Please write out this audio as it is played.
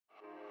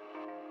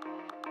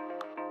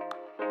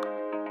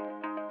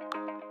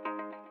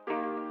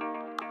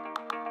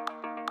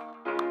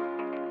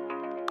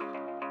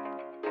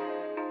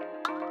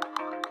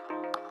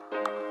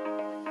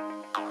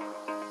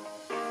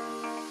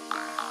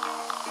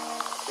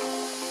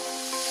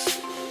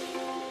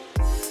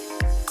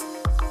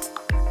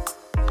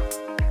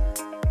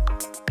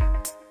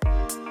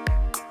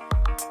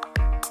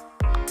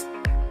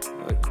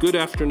Good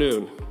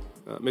afternoon,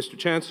 Mr.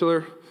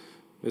 Chancellor,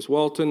 Ms.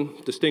 Walton,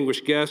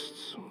 distinguished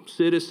guests,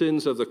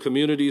 citizens of the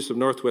communities of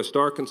Northwest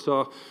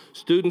Arkansas,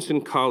 students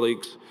and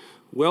colleagues.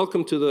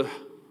 Welcome to the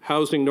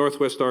Housing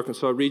Northwest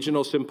Arkansas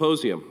Regional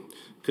Symposium,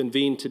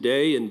 convened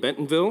today in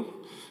Bentonville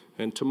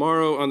and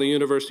tomorrow on the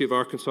University of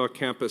Arkansas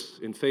campus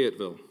in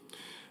Fayetteville.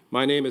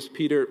 My name is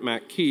Peter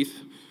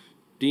McKeith,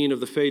 Dean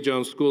of the Fay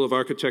Jones School of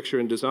Architecture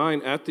and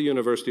Design at the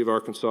University of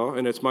Arkansas,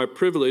 and it's my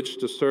privilege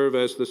to serve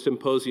as the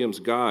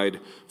symposium's guide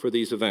for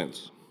these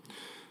events.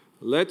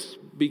 Let's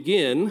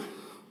begin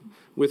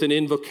with an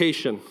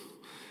invocation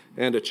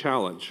and a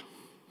challenge.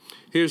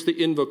 Here's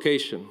the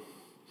invocation.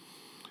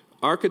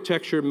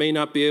 Architecture may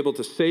not be able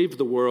to save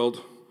the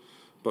world,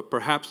 but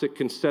perhaps it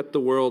can set the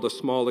world a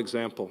small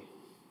example.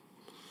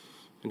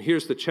 And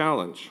here's the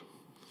challenge,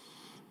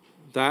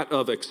 that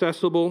of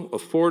accessible,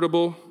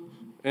 affordable,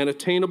 and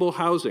attainable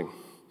housing,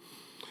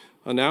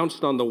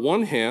 announced on the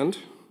one hand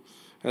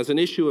as an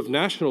issue of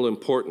national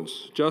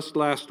importance just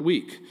last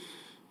week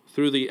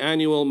through the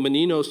annual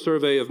Menino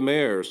Survey of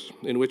Mayors,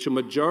 in which a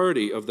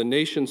majority of the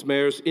nation's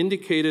mayors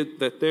indicated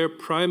that their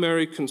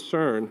primary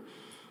concern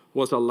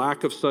was a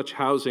lack of such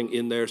housing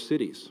in their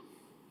cities.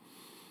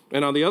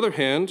 And on the other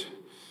hand,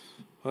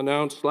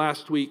 announced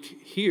last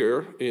week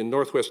here in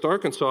Northwest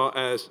Arkansas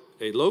as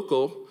a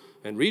local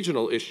and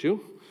regional issue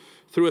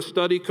through a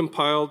study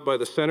compiled by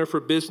the Center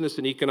for Business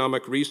and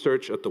Economic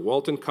Research at the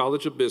Walton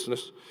College of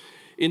Business,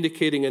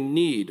 indicating a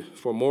need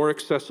for more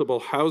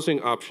accessible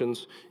housing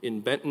options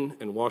in Benton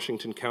and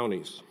Washington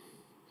counties.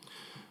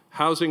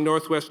 Housing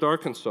Northwest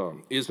Arkansas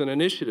is an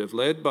initiative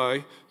led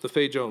by the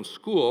Fay Jones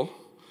School,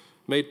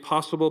 made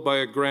possible by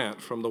a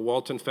grant from the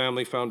Walton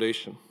Family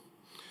Foundation.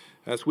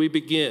 As we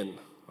begin,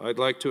 I'd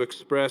like to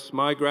express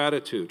my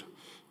gratitude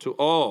to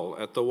all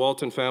at the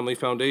Walton Family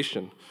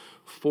Foundation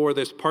for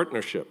this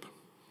partnership,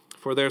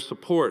 for their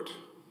support,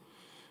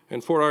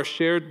 and for our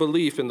shared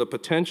belief in the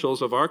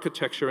potentials of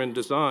architecture and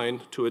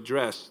design to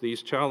address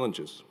these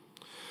challenges.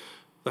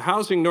 The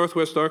Housing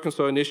Northwest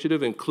Arkansas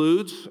initiative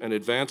includes an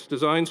advanced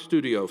design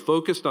studio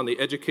focused on the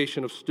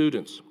education of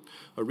students,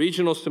 a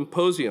regional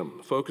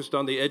symposium focused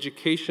on the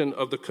education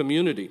of the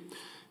community,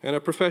 and a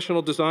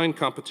professional design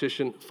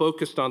competition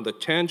focused on the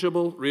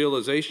tangible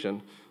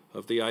realization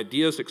of the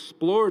ideas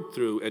explored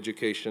through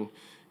education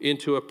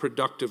into a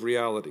productive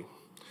reality.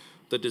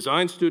 The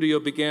design studio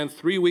began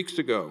 3 weeks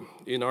ago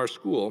in our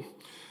school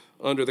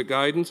under the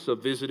guidance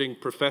of visiting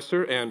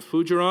Professor Ann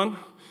Fougeron,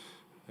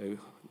 a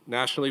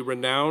nationally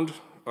renowned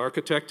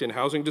architect in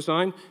housing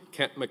design,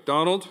 Kent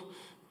McDonald,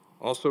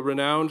 also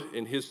renowned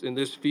in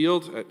this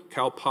field at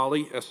Cal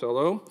Poly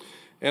SLO,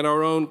 and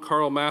our own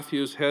Carl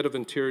Matthews, head of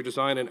interior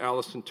design, and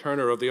Allison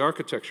Turner of the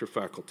architecture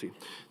faculty.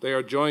 They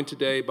are joined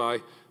today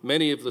by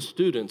many of the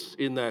students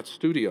in that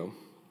studio.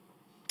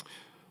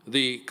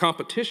 The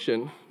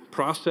competition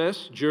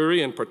process,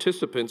 jury, and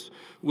participants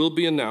will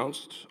be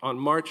announced on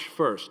March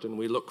 1st, and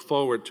we look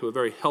forward to a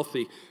very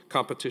healthy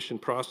competition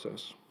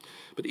process.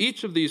 But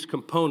each of these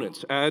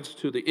components adds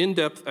to the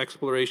in-depth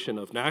exploration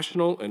of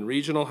national and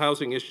regional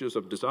housing issues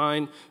of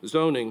design,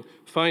 zoning,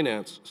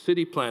 finance,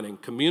 city planning,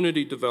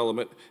 community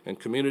development, and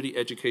community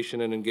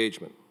education and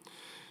engagement.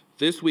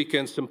 This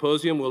weekend's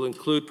symposium will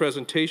include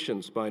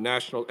presentations by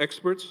national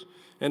experts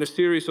and a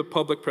series of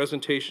public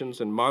presentations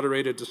and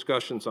moderated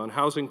discussions on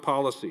housing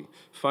policy,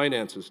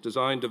 finances,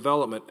 design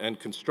development, and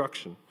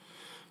construction.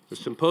 The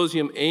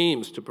symposium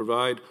aims to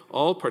provide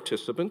all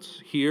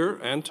participants here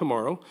and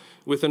tomorrow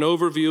with an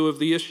overview of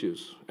the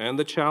issues and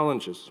the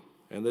challenges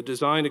and the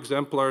design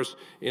exemplars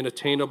in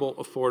attainable,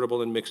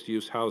 affordable, and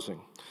mixed-use housing.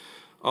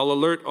 I'll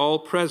alert all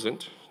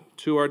present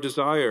to our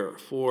desire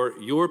for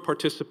your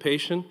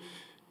participation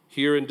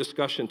here in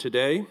discussion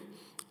today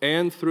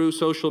and through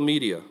social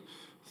media,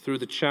 through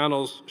the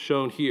channels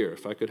shown here.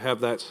 If I could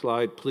have that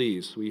slide,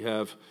 please. We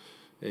have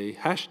a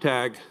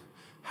hashtag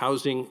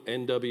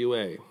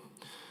HousingNWA.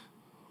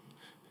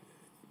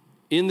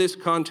 In this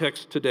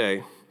context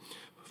today,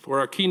 for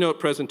our keynote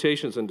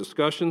presentations and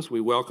discussions, we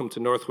welcome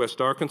to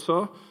Northwest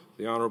Arkansas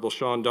the Honorable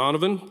Shaun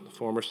Donovan,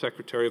 former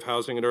Secretary of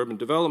Housing and Urban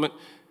Development,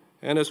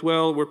 and as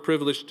well, we're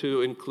privileged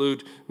to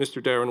include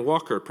Mr. Darren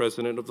Walker,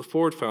 President of the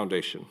Ford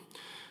Foundation.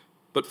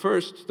 But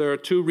first, there are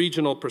two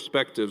regional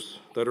perspectives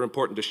that are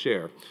important to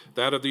share,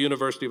 that of the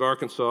University of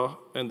Arkansas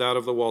and that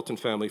of the Walton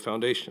Family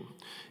Foundation.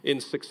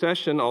 In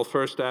succession, I'll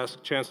first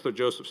ask Chancellor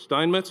Joseph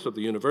Steinmetz of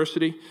the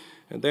university,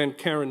 and then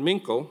Karen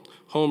Minkle,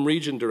 Home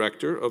Region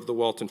Director of the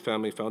Walton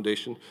Family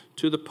Foundation,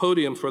 to the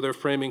podium for their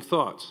framing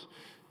thoughts.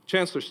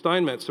 Chancellor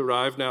Steinmetz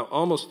arrived now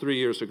almost 3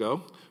 years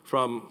ago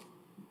from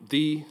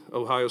the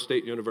Ohio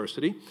State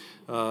University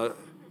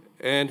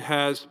and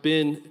has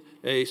been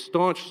a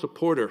staunch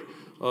supporter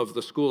of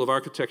the School of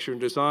Architecture and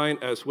Design,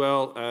 as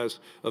well as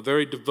a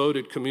very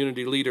devoted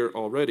community leader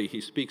already. He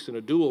speaks in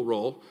a dual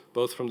role,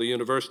 both from the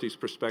university's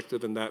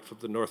perspective and that of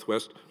the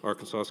Northwest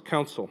Arkansas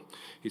Council.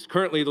 He's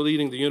currently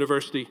leading the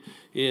university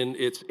in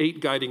its 8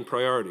 guiding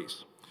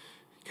priorities.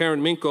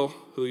 Karen Minkle,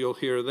 who you'll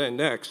hear then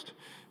next,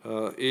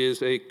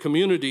 is a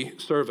community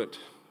servant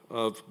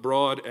of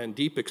broad and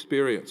deep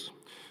experience,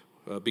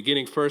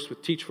 beginning first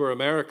with Teach for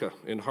America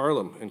in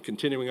Harlem and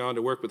continuing on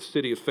to work with the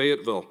city of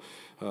Fayetteville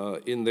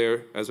in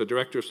there as a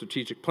director of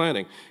strategic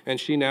planning. And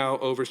she now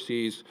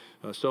oversees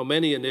so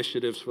many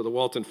initiatives for the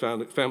Walton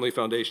Family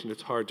Foundation,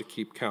 it's hard to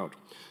keep count.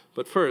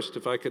 But first,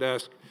 if I could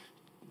ask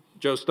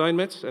Joe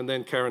Steinmetz and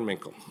then Karen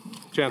Minkle.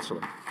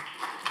 Chancellor.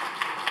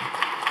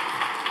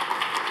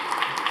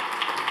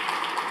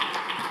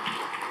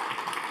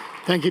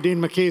 Thank you, Dean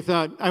McKeith.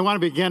 I want to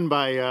begin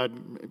by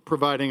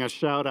providing a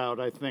shout out,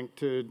 I think,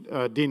 to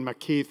Dean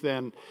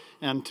McKeith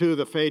and to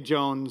the Fay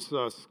Jones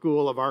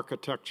School of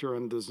Architecture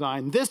and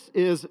Design. This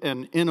is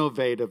an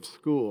innovative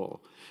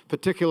school,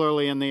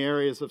 particularly in the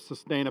areas of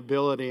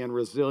sustainability and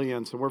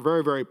resilience, and we're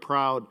very, very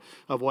proud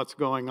of what's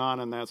going on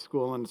in that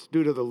school, and it's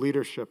due to the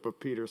leadership of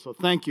Peter. So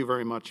thank you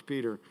very much,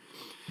 Peter.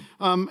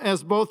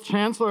 As both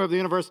Chancellor of the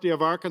University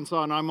of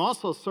Arkansas, and I'm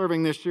also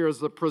serving this year as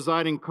the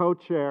presiding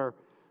co-chair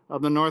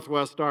of the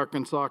Northwest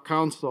Arkansas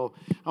Council,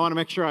 I want to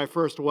make sure I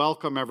first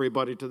welcome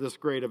everybody to this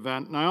great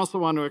event. And I also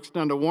want to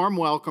extend a warm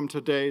welcome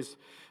to today's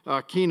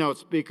keynote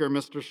speaker,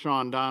 Mr.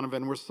 Shaun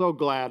Donovan. We're so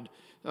glad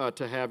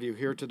to have you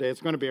here today.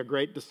 It's going to be a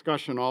great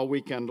discussion all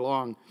weekend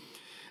long.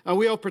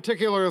 We owe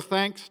particular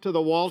thanks to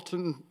the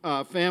Walton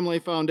Family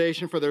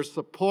Foundation for their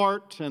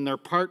support and their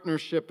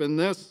partnership in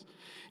this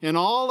and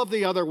all of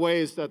the other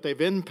ways that they've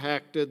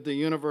impacted the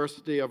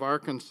University of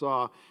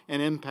Arkansas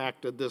and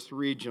impacted this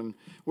region.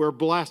 We're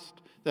blessed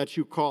that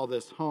you call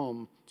this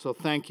home, so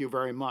thank you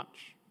very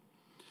much.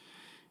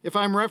 If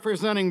I'm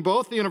representing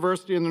both the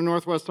university and the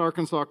Northwest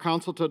Arkansas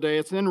Council today,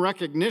 it's in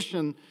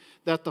recognition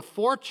that the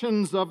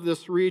fortunes of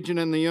this region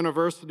and the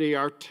university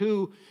are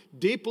too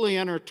deeply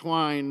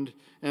intertwined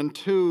and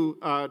too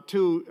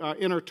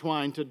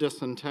intertwined to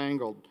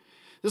disentangled.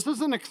 This is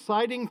an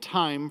exciting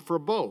time for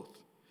both,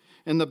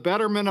 and the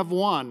betterment of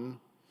one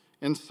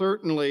and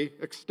certainly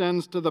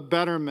extends to the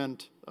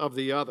betterment of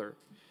the other.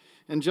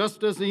 And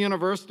just as the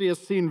university has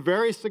seen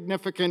very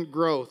significant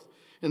growth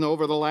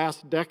over the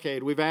last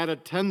decade, we've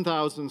added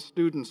 10,000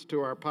 students to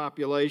our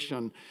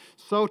population,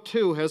 so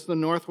too has the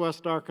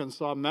Northwest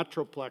Arkansas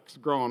Metroplex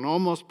grown,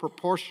 almost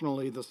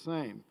proportionally the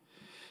same.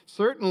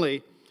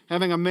 Certainly,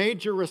 having a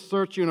major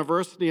research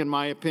university, in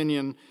my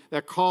opinion,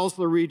 that calls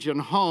the region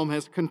home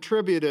has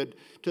contributed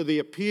to the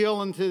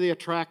appeal and to the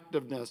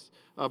attractiveness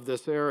of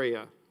this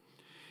area.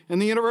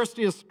 And the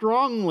university is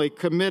strongly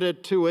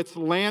committed to its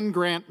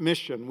land-grant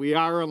mission. We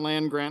are a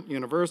land-grant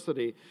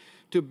university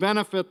to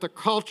benefit the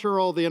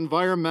cultural, the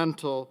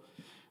environmental,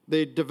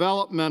 the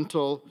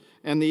developmental,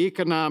 and the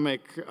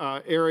economic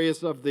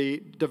areas of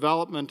the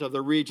development of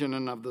the region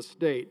and of the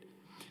state.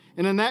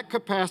 And in that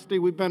capacity,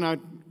 we've been a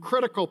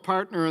critical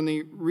partner in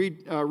the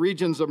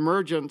region's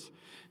emergence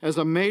as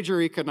a major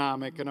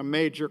economic and a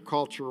major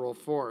cultural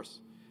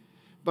force.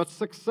 But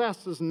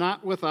success is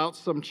not without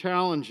some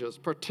challenges,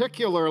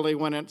 particularly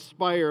when it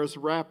inspires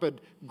rapid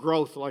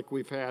growth like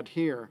we've had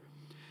here.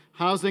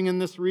 Housing in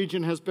this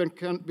region has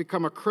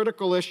become a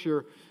critical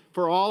issue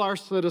for all our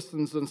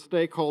citizens and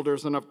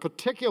stakeholders, and of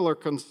particular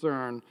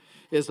concern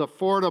is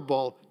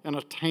affordable and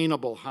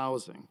attainable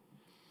housing.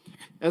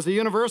 As a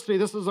university,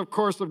 this is, of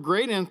course, of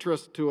great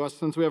interest to us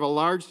since we have a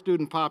large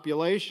student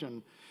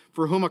population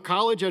for whom a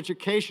college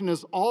education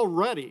is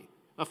already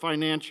a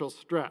financial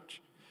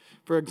stretch.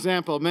 For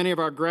example, many of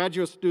our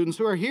graduate students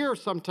who are here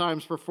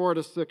sometimes for 4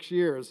 to 6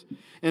 years,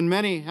 and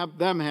many of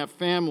them have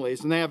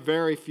families, and they have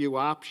very few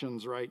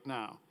options right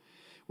now.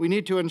 We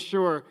need to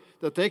ensure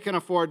that they can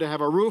afford to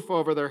have a roof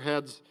over their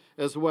heads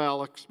as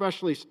well,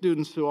 especially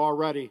students who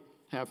already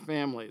have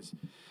families.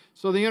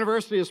 So the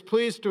university is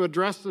pleased to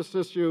address this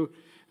issue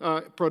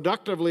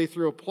productively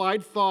through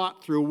applied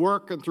thought, through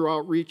work, and through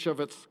outreach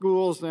of its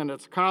schools and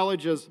its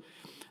colleges,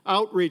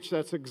 outreach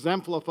that's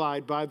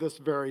exemplified by this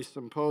very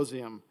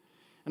symposium.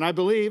 And I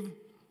believe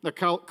the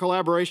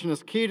collaboration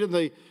is key to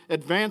the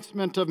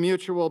advancement of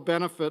mutual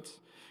benefits,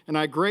 and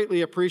I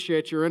greatly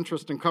appreciate your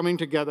interest in coming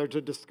together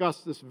to discuss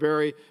this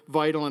very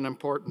vital and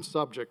important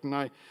subject. And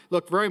I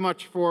look very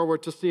much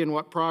forward to seeing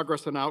what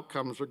progress and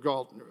outcomes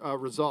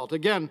result.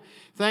 Again,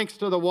 thanks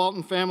to the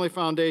Walton Family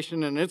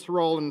Foundation and its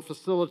role in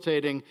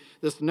facilitating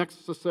this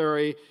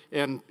necessary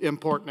and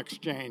important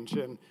exchange.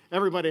 And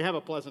everybody have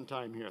a pleasant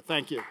time here.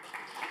 Thank you.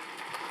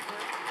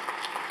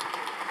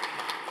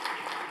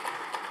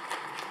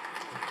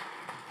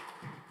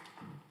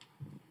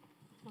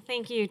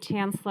 Thank you,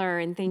 Chancellor,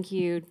 and thank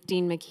you,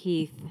 Dean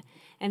McKeith.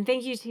 And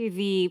thank you to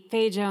the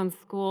Fay Jones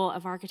School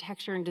of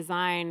Architecture and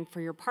Design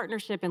for your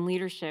partnership and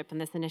leadership in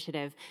this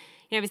initiative.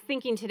 I was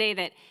thinking today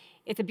that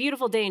it's a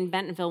beautiful day in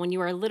Bentonville when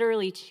you are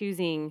literally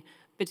choosing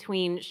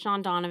between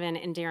Shaun Donovan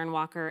and Darren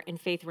Walker and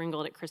Faith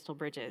Ringgold at Crystal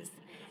Bridges.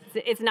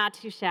 It's not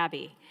too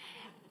shabby.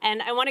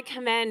 And I want to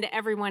commend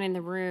everyone in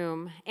the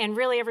room and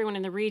really everyone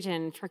in the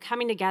region for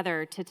coming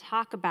together to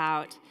talk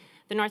about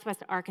the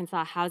Northwest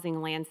Arkansas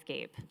housing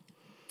landscape.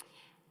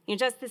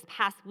 Just this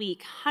past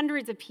week,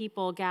 hundreds of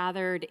people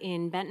gathered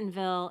in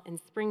Bentonville and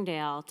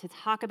Springdale to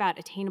talk about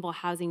attainable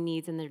housing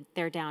needs in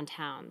their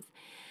downtowns.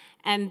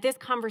 And this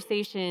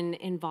conversation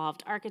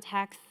involved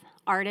architects,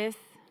 artists,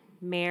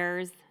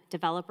 mayors,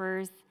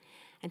 developers,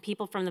 and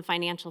people from the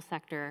financial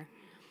sector,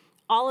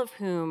 all of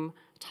whom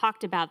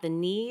talked about the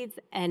needs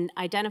and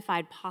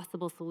identified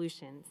possible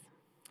solutions.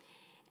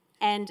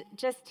 And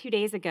just 2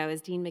 days ago,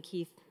 as Dean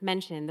McKeith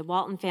mentioned, the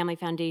Walton Family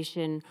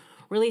Foundation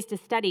released a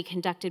study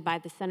conducted by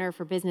the Center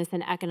for Business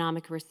and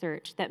Economic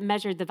Research that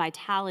measured the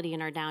vitality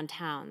in our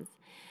downtowns.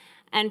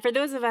 And for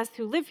those of us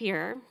who live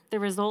here, the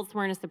results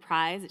weren't a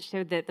surprise. It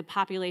showed that the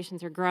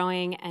populations are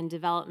growing and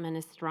development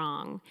is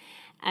strong,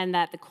 and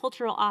that the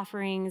cultural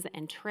offerings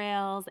and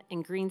trails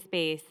and green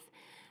space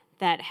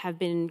that have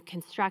been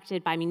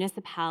constructed by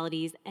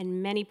municipalities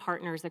and many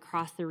partners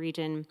across the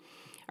region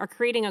are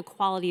creating a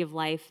quality of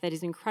life that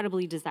is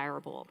incredibly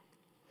desirable.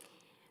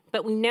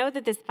 But we know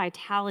that this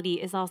vitality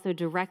is also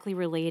directly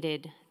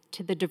related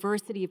to the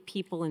diversity of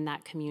people in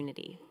that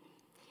community.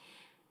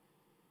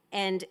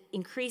 And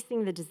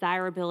increasing the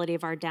desirability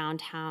of our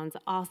downtowns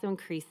also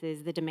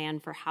increases the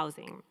demand for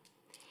housing.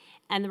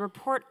 And the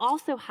report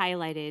also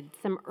highlighted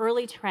some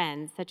early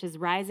trends, such as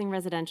rising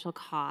residential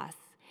costs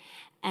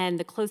and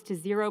the close to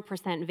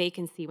 0%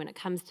 vacancy when it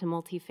comes to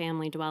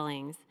multifamily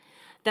dwellings,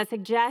 that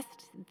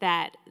suggest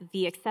that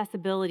the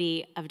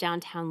accessibility of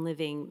downtown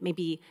living may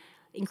be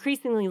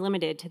increasingly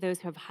limited to those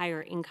who have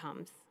higher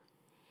incomes.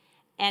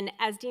 And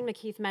as Dean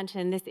McKeith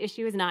mentioned, this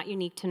issue is not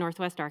unique to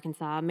Northwest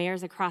Arkansas.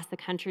 Mayors across the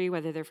country,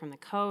 whether they're from the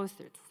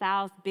coast or the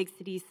south, big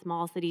cities,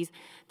 small cities,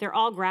 they're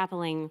all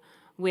grappling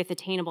with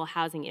attainable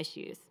housing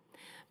issues.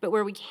 But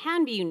where we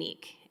can be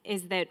unique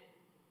is that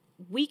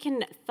we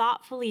can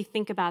thoughtfully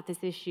think about this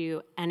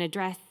issue and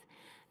address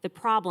the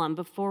problem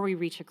before we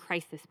reach a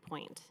crisis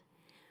point.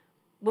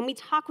 When we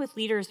talk with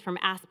leaders from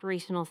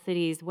aspirational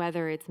cities,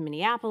 whether it's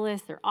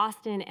Minneapolis or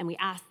Austin, and we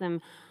ask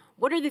them,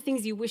 what are the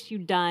things you wish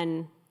you'd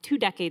done 2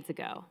 decades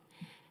ago?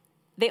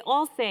 They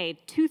all say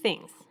 2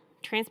 things: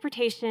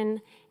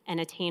 transportation and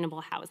attainable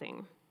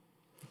housing.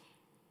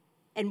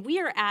 And we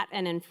are at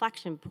an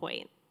inflection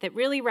point that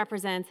really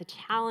represents a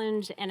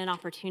challenge and an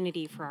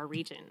opportunity for our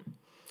region.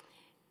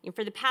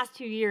 For the past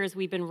 2 years,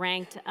 we've been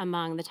ranked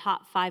among the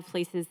top 5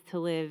 places to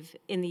live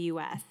in the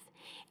US.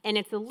 And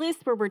it's a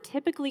list where we're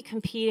typically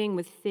competing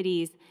with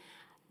cities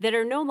that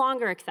are no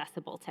longer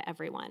accessible to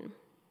everyone.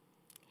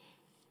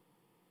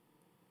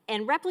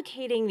 And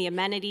replicating the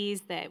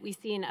amenities that we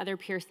see in other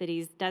peer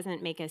cities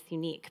doesn't make us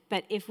unique.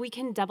 But if we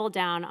can double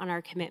down on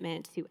our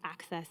commitment to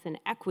access and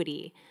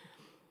equity,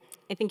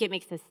 I think it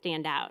makes us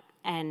stand out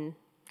and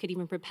could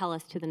even propel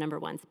us to the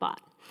 #1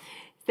 spot.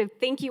 So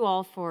thank you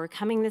all for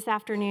coming this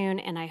afternoon,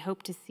 and I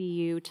hope to see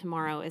you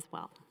tomorrow as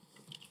well.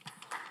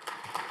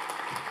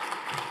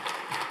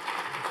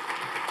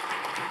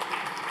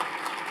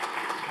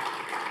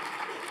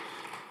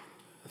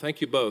 Thank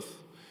you both.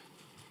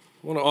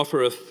 I want to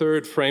offer a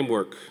third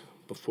framework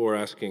before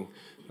asking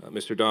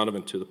Mr.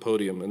 Donovan to the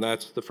podium, and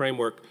that's the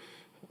framework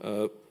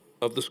of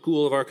the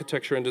School of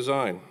Architecture and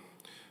Design.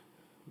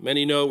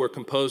 Many know we're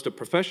composed of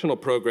professional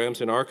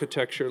programs in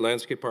architecture,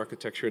 landscape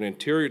architecture, and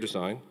interior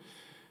design.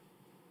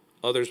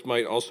 Others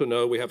might also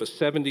know we have a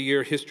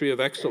 70-year history of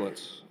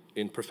excellence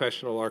in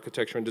professional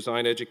architecture and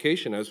design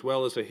education, as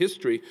well as a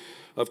history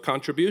of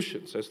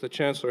contributions, as the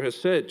Chancellor has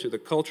said, to the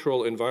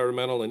cultural,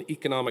 environmental, and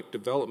economic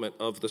development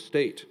of the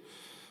state.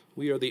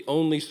 We are the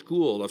only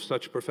school of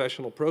such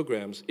professional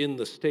programs in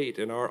the state,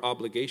 and our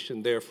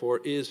obligation,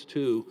 therefore, is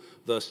to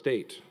the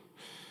state.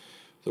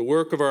 The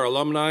work of our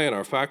alumni and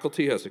our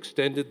faculty has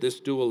extended this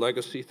dual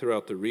legacy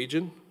throughout the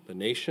region, the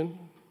nation,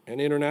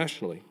 and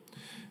internationally.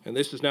 And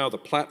this is now the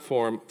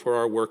platform for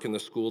our work in the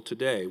school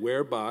today,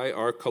 whereby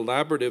our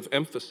collaborative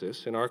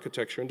emphasis in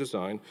architecture and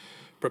design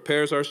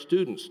prepares our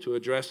students to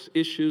address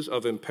issues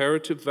of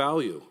imperative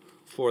value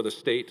for the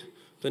state,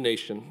 the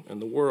nation,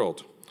 and the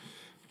world.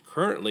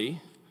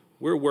 Currently,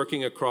 we're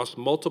working across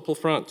multiple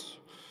fronts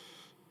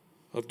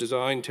of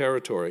design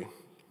territory: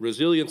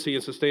 resiliency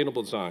and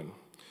sustainable design,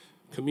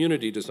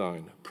 community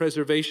design,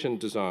 preservation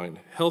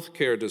design,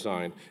 healthcare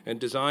design, and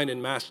design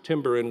in mass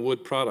timber and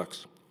wood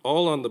products,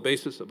 all on the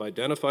basis of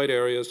identified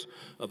areas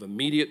of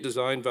immediate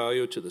design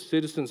value to the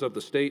citizens of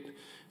the state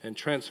and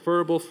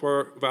transferable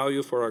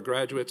value for our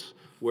graduates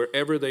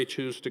wherever they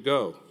choose to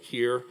go,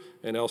 here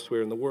and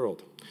elsewhere in the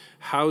world.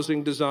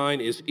 Housing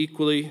design is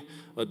equally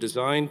a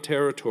design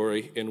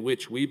territory in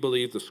which we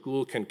believe the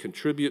school can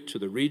contribute to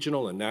the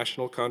regional and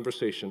national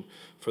conversation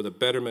for the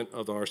betterment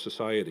of our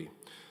society.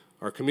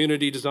 Our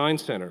Community Design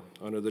Center,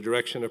 under the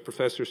direction of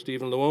Professor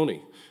Stephen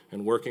Luoni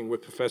and working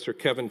with Professor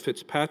Kevin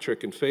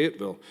Fitzpatrick in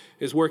Fayetteville,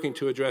 is working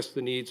to address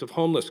the needs of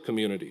homeless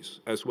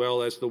communities, as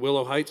well as the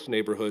Willow Heights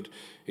neighborhood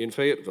in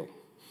Fayetteville.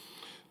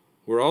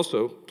 We're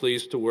also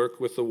pleased to work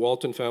with the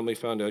Walton Family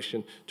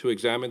Foundation to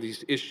examine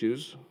these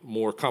issues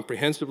more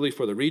comprehensively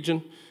for the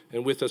region,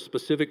 and with a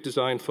specific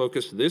design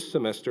focus this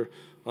semester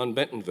on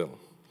Bentonville.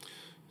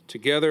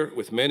 Together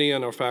with many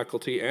on our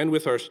faculty and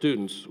with our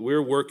students,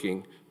 we're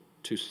working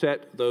to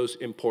set those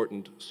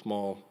important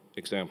small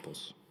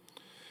examples.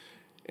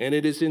 And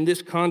it is in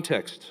this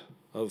context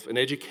of an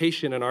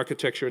education in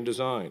architecture and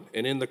design,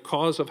 and in the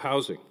cause of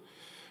housing,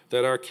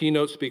 that our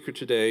keynote speaker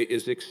today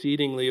is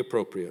exceedingly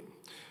appropriate.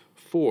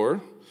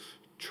 For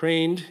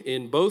Trained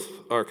in both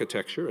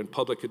architecture and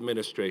public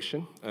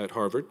administration at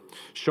Harvard,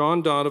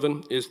 Shaun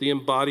Donovan is the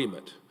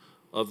embodiment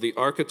of the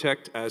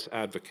architect as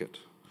advocate,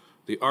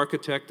 the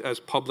architect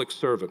as public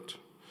servant,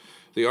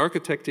 the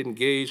architect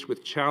engaged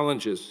with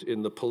challenges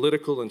in the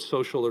political and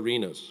social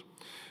arenas,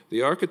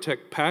 the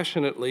architect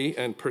passionately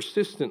and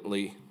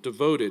persistently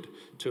devoted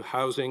to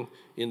housing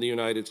in the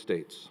United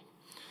States.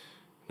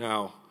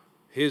 Now,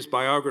 his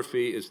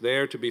biography is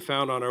there to be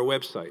found on our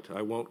website.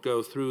 I won't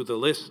go through the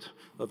list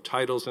of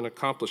titles and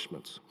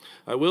accomplishments.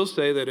 I will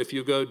say that if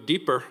you go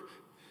deeper,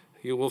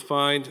 you will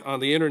find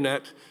on the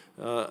internet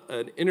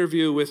an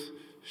interview with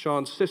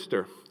Shaun's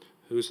sister,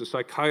 who's a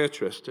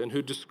psychiatrist and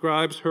who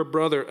describes her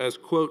brother as,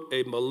 quote,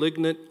 a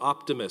malignant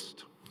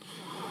optimist.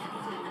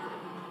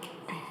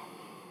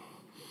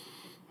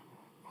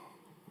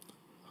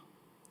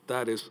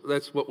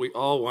 That's what we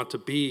all want to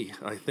be,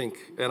 I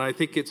think. And I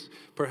think it's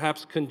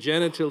perhaps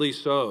congenitally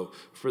so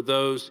for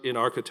those in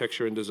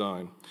architecture and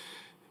design.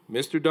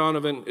 Mr.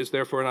 Donovan is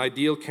therefore an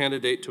ideal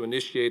candidate to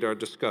initiate our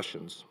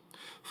discussions.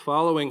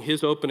 Following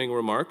his opening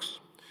remarks,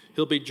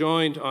 he'll be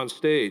joined on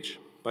stage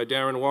by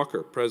Darren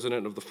Walker,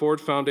 president of the Ford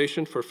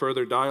Foundation, for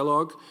further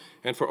dialogue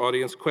and for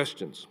audience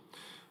questions.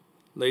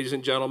 Ladies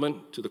and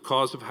gentlemen, to the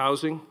cause of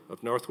housing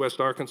of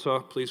Northwest Arkansas,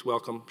 please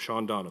welcome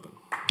Shaun Donovan.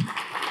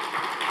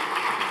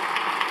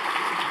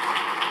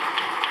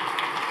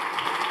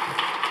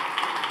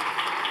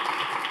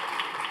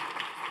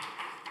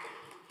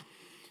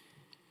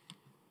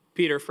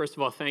 Peter, first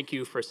of all, thank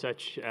you for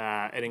such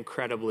an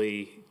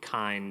incredibly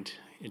kind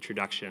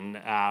introduction.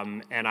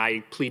 And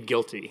I plead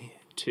guilty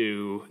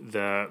to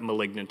the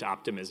malignant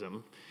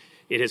optimism.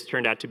 It has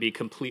turned out to be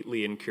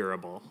completely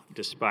incurable,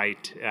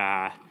 despite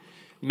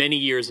many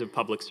years of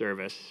public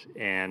service.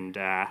 And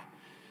I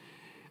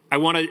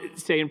want to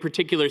say in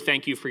particular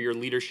thank you for your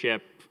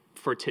leadership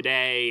for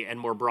today and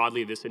more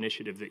broadly this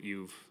initiative that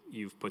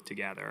you've put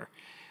together.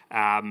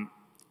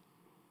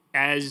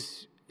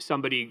 As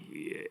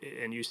somebody,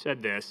 and you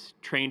said this,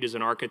 trained as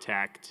an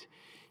architect,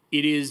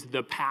 it is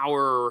the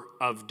power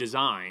of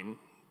design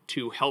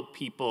to help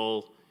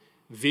people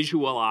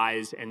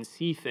visualize and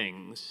see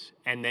things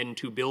and then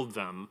to build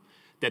them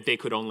that they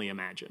could only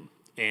imagine.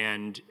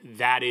 And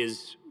that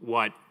is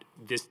what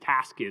this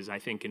task is, I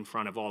think, in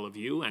front of all of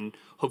you, and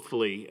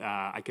hopefully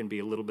I can be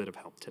a little bit of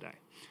help today.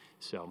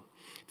 So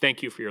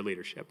thank you for your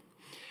leadership.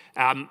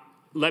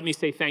 Let me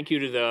say thank you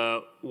to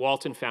the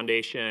Walton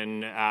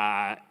Foundation,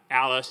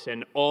 Alice,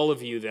 and all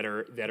of you that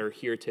are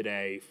here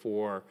today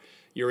for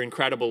your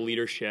incredible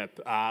leadership.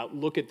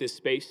 Look at this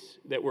space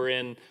that we're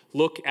in.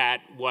 Look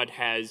at what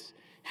has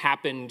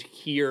happened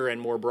here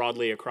and more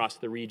broadly across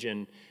the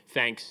region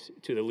thanks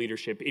to the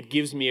leadership. It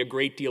gives me a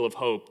great deal of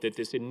hope that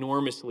this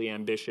enormously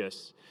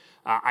ambitious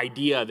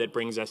idea that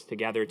brings us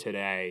together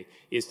today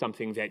is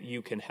something that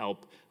you can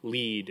help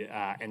lead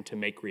and to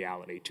make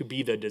reality, to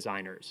be the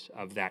designers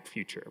of that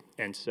future.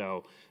 And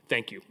so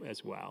thank you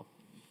as well.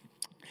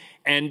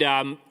 And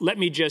let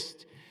me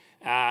just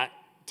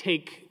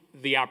take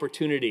the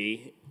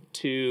opportunity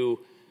to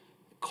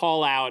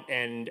call out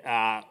and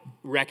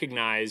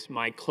recognize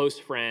my close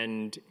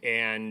friend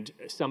and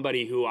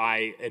somebody who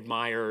I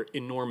admire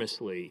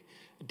enormously,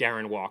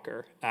 Darren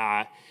Walker.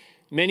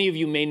 Many of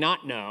you may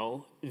not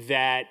know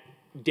that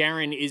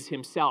Darren is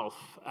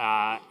himself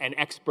an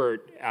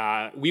expert,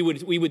 we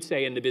would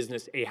say in the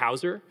business, a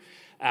houser.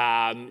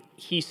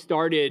 He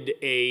started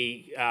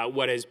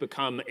what has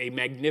become a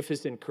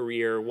magnificent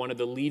career, one of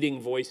the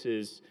leading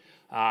voices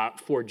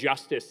for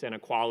justice and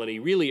equality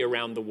really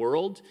around the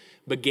world,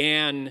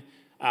 began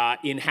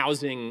in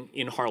housing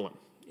in Harlem,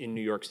 in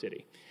New York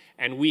City.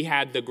 And we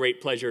had the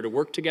great pleasure to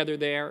work together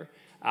there.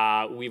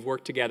 We've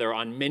worked together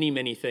on many,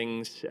 many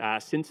things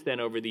since then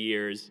over the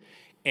years.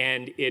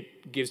 And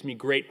it gives me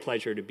great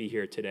pleasure to be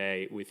here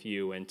today with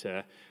you and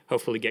to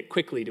hopefully get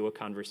quickly to a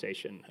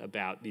conversation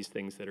about these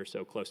things that are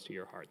so close to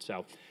your heart.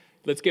 So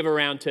let's give a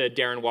round to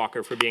Darren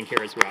Walker for being here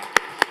as well.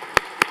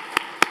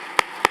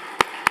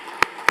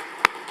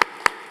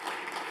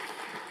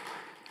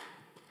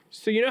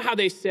 So you know how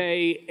they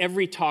say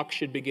every talk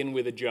should begin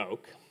with a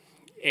joke?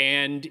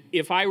 And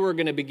if I were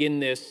going to begin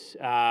this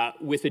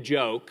with a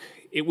joke,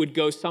 it would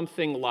go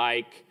something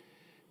like,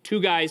 two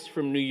guys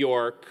from New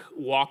York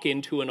walk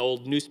into an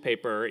old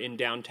newspaper in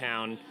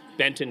downtown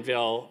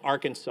Bentonville,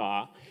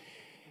 Arkansas,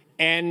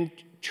 and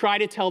try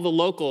to tell the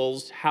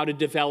locals how to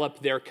develop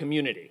their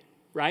community,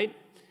 right?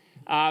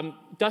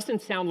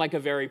 Doesn't sound like a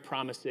very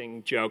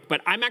promising joke,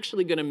 but I'm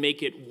actually going to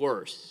make it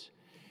worse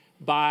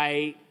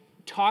by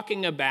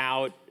talking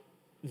about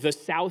the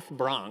South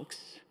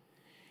Bronx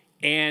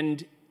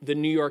and the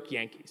New York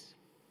Yankees.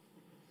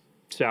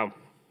 So,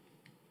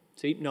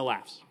 see, no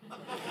laughs.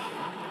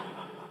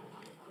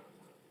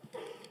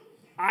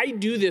 I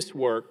do this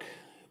work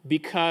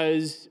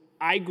because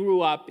I grew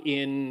up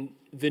in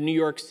the New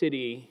York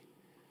City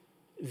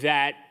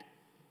that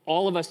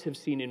all of us have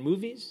seen in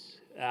movies,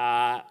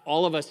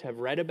 all of us have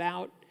read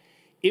about.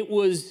 It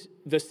was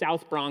the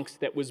South Bronx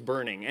that was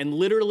burning. And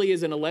literally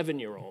as an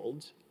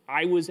 11-year-old,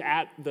 I was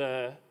at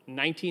the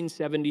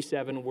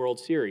 1977 World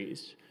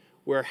Series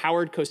where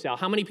Howard Cosell,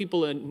 how many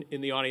people in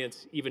the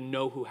audience even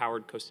know who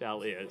Howard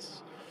Cosell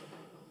is?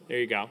 There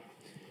you go.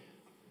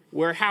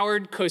 Where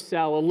Howard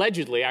Cosell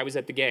allegedly, I was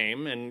at the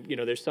game, and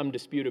there's some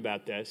dispute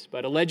about this,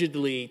 but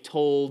allegedly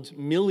told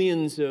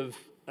millions of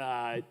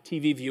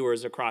TV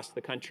viewers across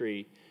the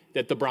country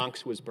that the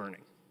Bronx was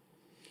burning.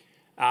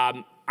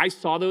 I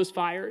saw those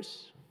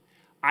fires.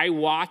 I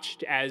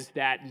watched as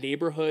that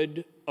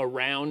neighborhood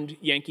around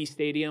Yankee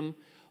Stadium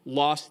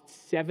lost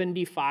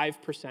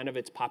 75% of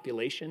its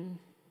population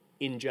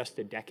in just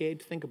a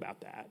decade. Think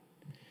about that.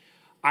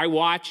 I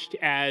watched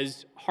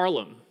as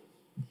Harlem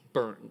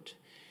burned.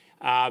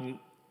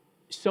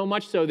 So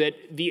much so that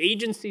the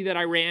agency that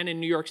I ran in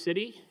New York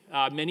City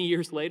many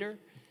years later,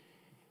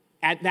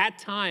 at that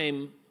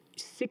time,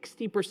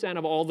 60%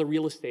 of all the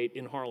real estate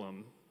in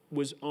Harlem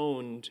was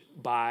owned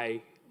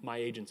by my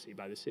agency,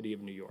 by the city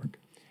of New York.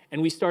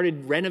 And we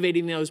started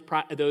renovating those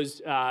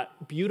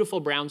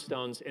beautiful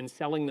brownstones and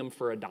selling them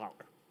for $1.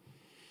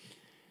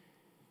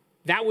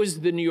 That was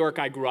the New York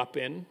I grew up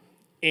in,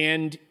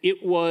 and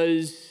it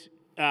was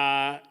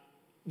the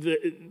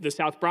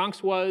South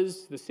Bronx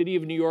was, the city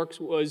of New York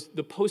was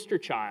the poster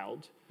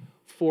child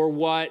for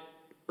what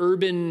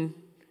urban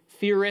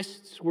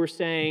theorists were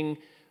saying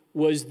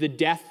was the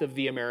death of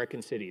the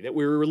American city, that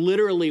we were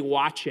literally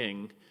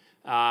watching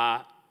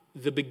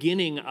the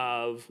beginning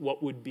of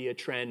what would be a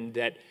trend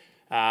that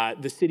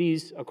the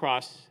cities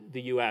across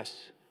the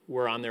US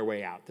were on their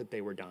way out, that they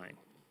were dying.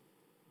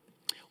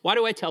 Why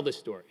do I tell this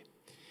story?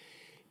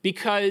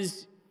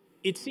 Because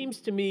it seems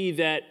to me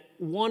that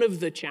one of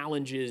the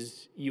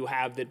challenges you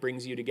have that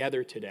brings you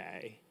together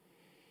today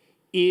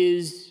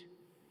is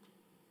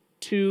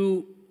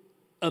to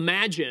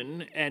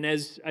imagine, and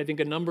as I think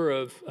a number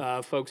of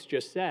folks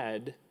just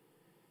said,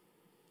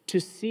 to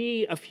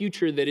see a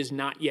future that is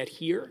not yet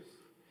here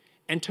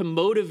and to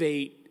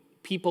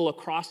motivate people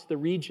across the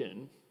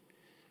region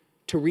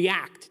to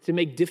react, to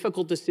make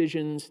difficult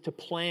decisions, to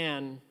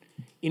plan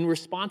in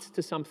response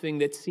to something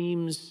that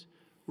seems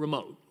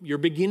remote. You're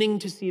beginning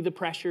to see the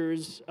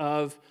pressures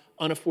of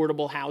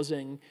unaffordable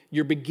housing.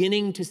 You're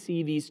beginning to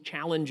see these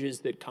challenges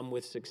that come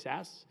with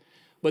success,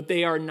 but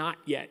they are not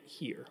yet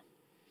here.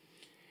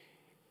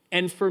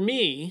 And for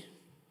me,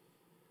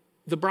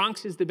 the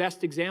Bronx is the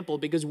best example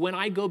because when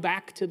I go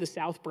back to the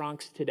South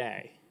Bronx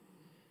today,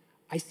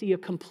 I see a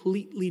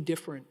completely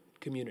different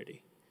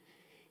community.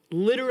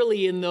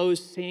 Literally in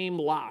those same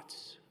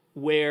lots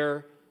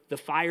where the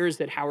fires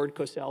that Howard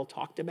Cosell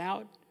talked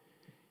about,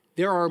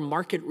 there are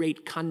market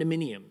rate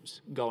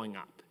condominiums going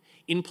up.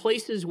 In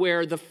places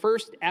where the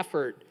first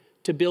effort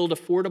to build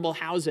affordable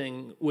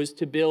housing was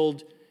to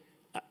build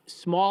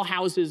small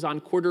houses on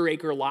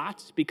quarter-acre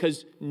lots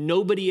because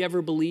nobody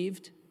ever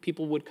believed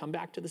people would come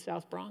back to the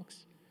South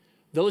Bronx.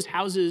 Those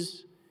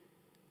houses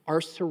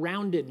are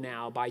surrounded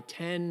now by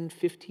 10,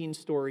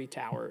 15-story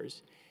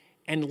towers,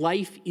 and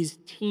life is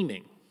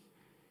teeming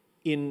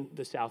in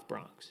the South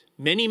Bronx.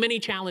 Many, many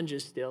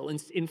challenges still.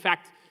 In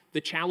fact,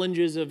 the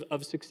challenges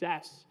of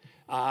success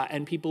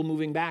and people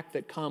moving back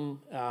that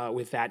come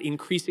with that,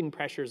 increasing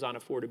pressures on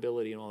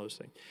affordability and all those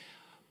things.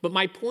 But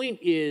my point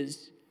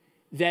is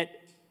that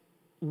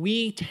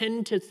we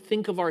tend to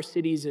think of our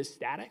cities as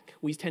static.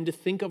 We tend to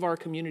think of our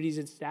communities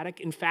as static.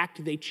 In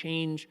fact, they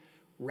change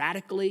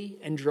radically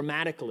and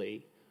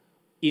dramatically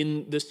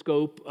in the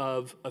scope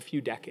of a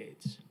few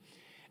decades.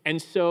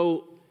 And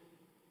so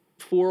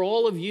for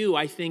all of you,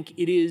 I think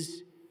it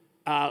is,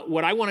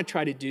 what I want to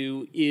try to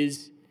do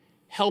is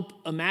help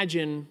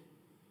imagine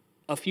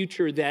a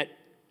future that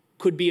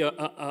could be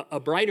a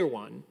brighter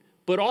one,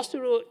 but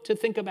also to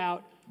think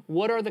about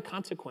what are the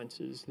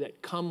consequences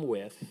that come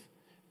with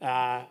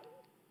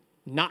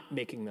not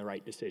making the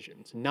right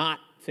decisions, not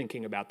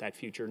thinking about that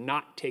future,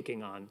 not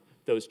taking on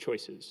those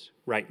choices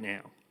right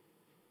now.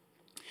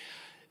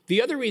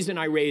 The other reason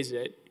I raise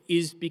it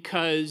is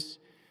because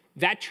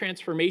that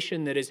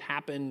transformation that has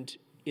happened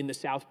in the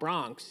South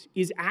Bronx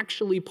is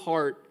actually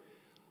part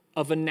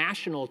of a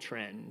national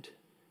trend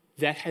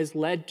that has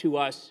led to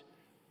us,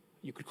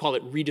 you could call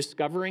it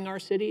rediscovering our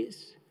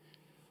cities,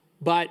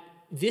 but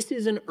this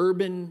is an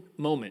urban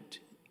moment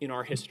in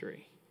our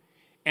history.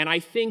 And I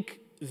think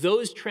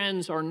those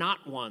trends are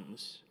not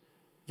ones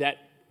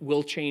that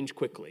will change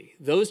quickly.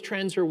 Those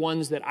trends are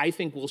ones that I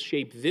think will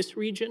shape this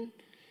region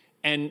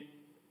and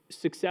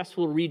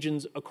successful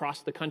regions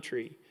across the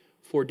country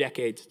for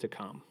decades to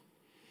come.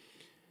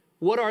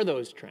 What are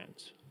those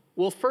trends?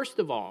 Well, first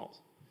of all,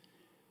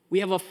 we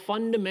have a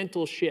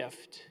fundamental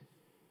shift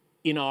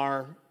in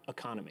our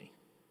economy.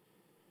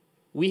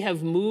 We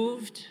have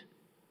moved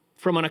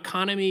from an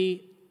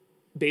economy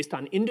based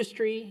on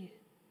industry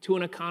to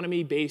an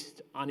economy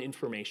based on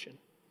information.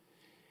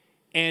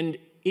 And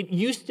it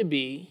used to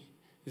be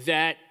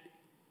that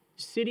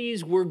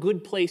cities were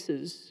good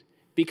places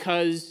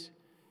because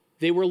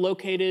they were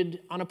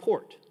located on a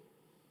port,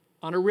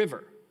 on a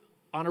river,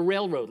 on a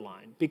railroad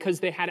line,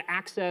 because they had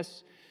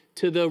access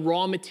to the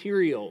raw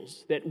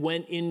materials that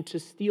went into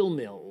steel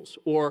mills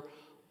or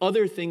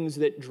other things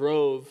that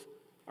drove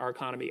our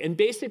economy. And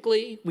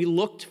basically, we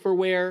looked for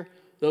where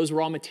those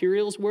raw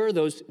materials were,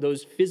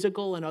 those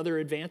physical and other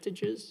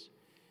advantages,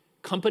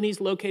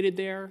 companies located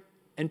there,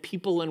 and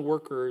people and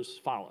workers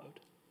followed.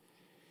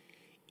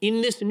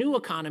 In this new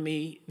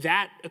economy,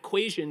 that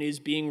equation is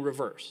being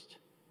reversed.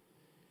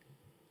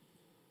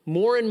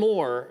 More and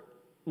more,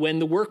 when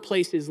the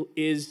workplace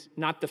is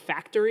not the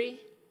factory,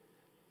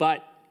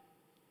 but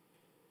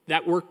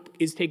that work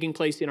is taking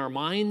place in our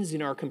minds,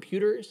 in our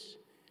computers,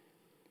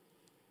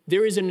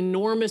 there is an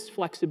enormous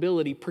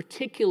flexibility,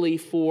 particularly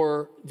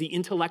for the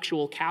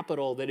intellectual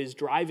capital that is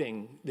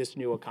driving this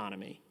new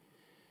economy,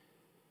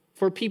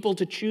 for people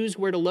to choose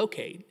where to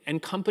locate,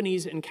 and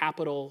companies and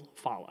capital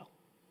follow.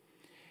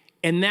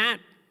 And that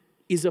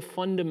is a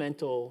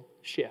fundamental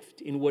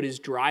shift in what is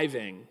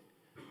driving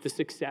the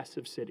success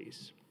of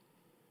cities.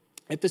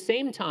 At the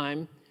same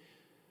time,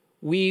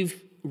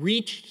 we've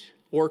reached,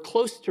 or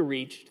close to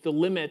reached, the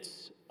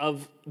limits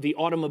of the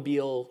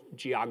automobile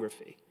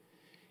geography.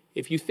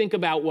 If you think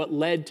about what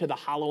led to the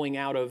hollowing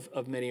out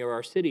of many of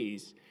our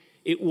cities,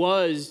 it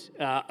was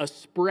a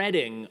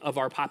spreading of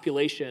our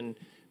population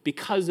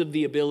because of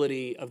the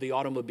ability of the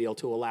automobile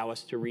to allow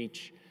us to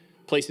reach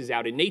places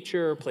out in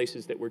nature,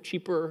 places that were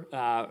cheaper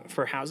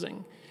for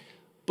housing.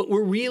 But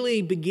we're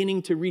really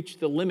beginning to reach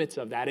the limits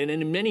of that. And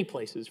in many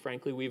places,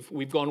 frankly,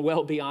 we've gone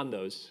well beyond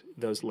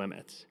those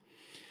limits.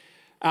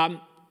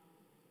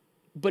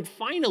 But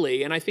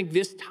finally, and I think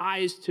this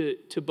ties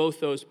to both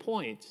those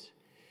points,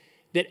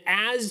 that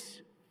as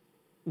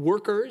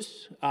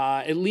workers,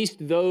 at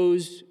least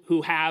those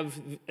who have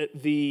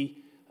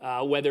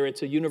whether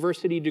it's a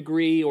university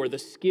degree or the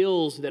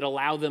skills that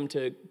allow them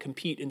to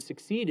compete and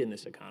succeed in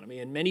this economy,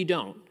 and many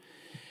don't,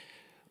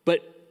 but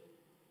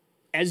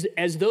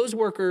as those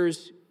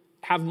workers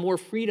have more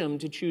freedom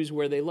to choose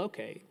where they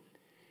locate,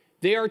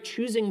 they are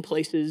choosing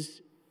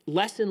places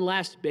less and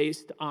less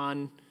based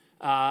on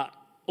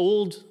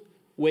old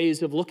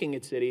ways of looking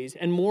at cities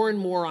and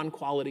more on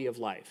quality of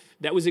life.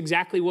 That was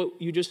exactly what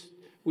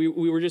we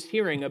were just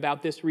hearing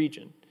about this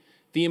region.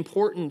 The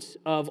importance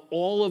of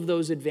all of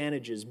those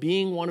advantages,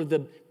 being one of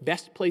the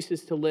best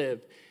places to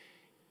live,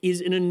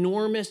 is an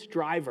enormous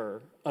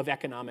driver of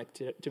economic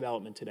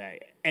development today.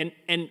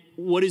 And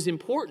what is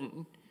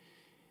important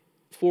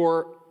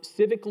for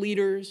civic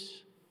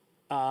leaders,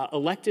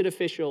 elected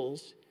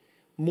officials,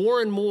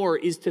 more and more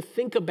is to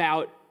think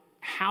about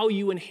how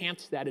you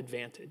enhance that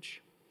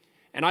advantage.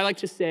 And I like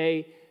to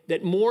say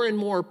that more and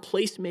more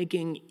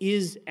placemaking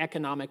is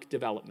economic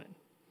development.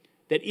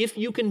 That if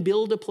you can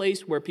build a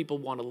place where people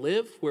want to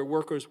live, where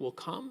workers will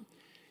come,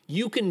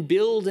 you can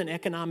build an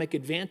economic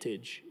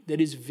advantage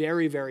that is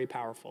very, very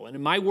powerful. And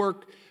in my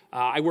work,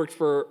 I worked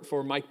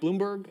for Mike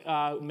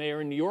Bloomberg,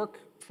 mayor in New York,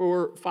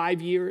 for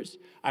 5 years.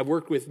 I've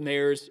worked with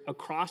mayors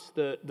across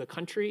the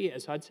country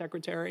as HUD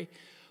secretary.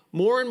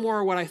 More and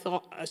more what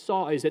I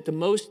saw is that the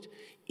most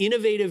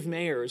innovative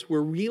mayors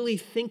were really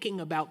thinking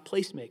about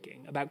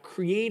placemaking, about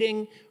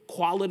creating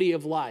quality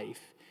of life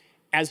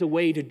as a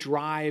way to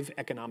drive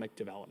economic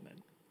development.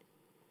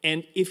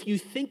 And if you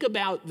think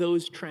about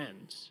those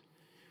trends,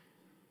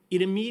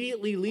 it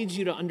immediately leads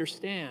you to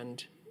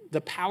understand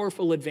the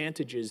powerful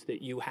advantages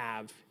that you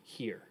have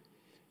here.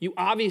 You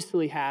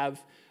obviously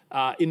have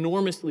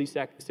enormously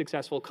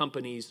successful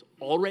companies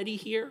already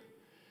here,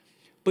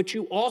 but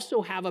you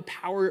also have a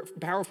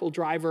powerful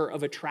driver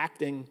of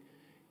attracting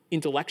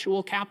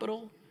intellectual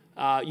capital.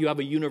 You have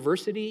a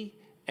university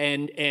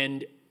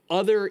and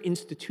other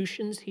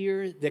institutions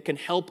here that can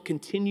help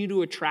continue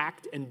to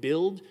attract and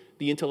build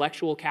the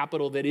intellectual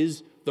capital that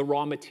is the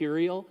raw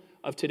material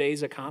of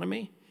today's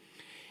economy.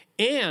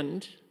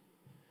 And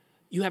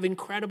you have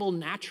incredible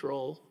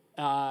natural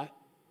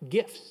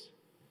gifts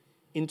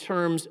in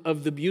terms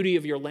of the beauty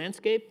of your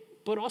landscape,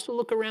 but also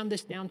look around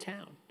this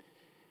downtown.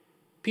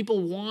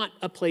 People want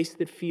a place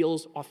that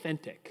feels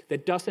authentic,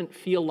 that doesn't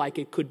feel like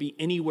it could be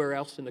anywhere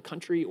else in the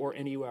country or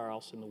anywhere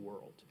else in the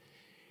world.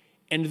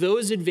 And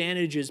those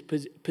advantages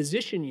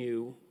position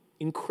you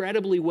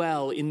incredibly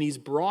well in these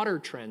broader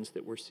trends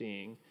that we're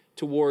seeing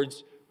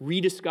towards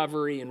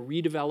rediscovery and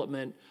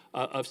redevelopment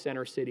of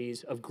center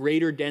cities, of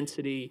greater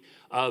density,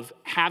 of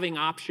having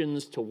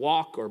options to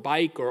walk or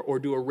bike or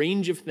do a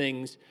range of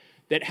things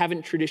that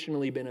haven't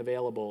traditionally been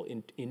available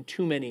in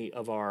too many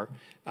of our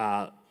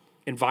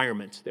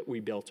environments that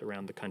we built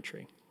around the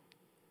country.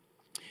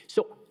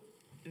 So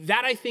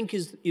that, I think,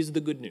 is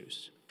the good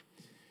news.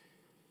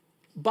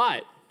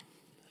 But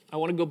I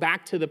want to go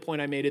back to the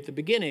point I made at the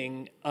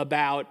beginning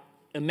about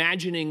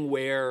imagining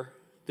where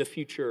the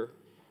future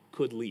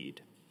could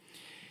lead.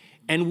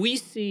 And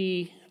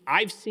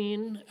I've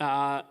seen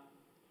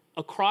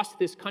across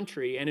this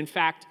country, and in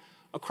fact,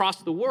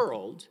 across the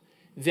world,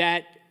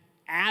 that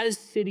as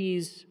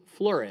cities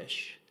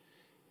flourish,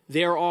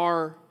 there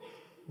are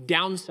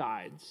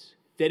downsides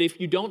that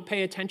if you don't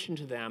pay attention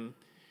to them,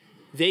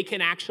 they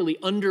can actually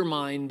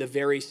undermine the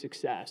very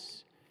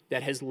success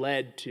that has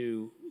led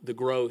to the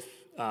growth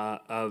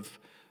of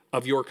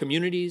your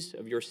communities,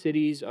 of your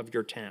cities, of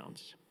your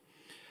towns.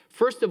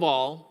 First of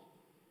all,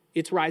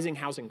 it's rising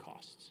housing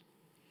costs.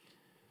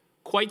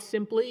 Quite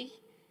simply,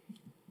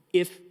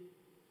 if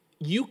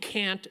you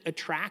can't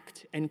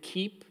attract and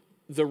keep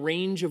the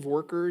range of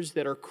workers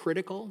that are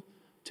critical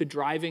to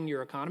driving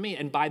your economy.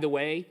 And by the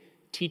way,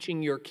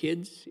 teaching your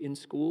kids in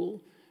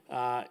school,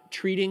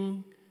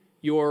 treating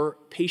your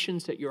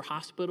patients at your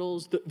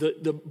hospitals,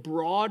 the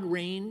broad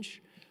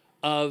range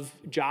of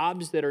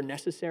jobs that are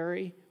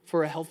necessary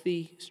for a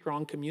healthy,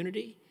 strong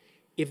community.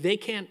 If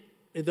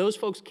those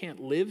folks can't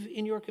live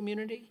in your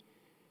community,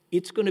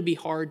 it's going to be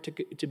hard to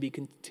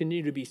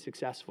continue to be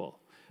successful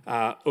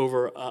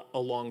over a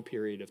long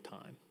period of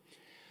time.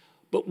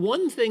 But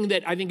one thing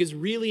that I think is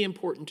really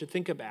important to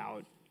think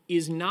about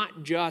is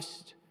not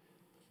just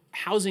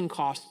housing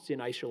costs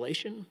in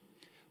isolation,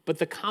 but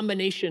the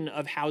combination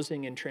of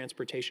housing and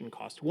transportation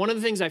costs. One of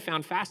the things I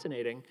found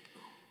fascinating,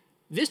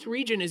 this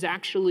region is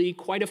actually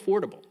quite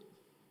affordable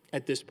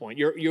at this point.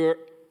 Your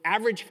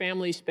average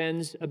family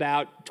spends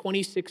about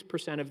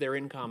 26% of their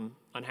income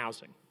on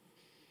housing.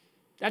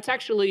 That's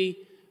actually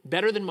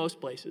better than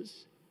most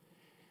places.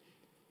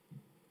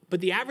 But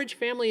the average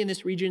family in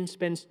this region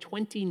spends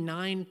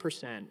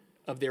 29%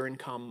 of their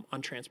income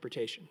on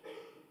transportation.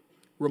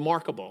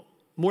 Remarkable.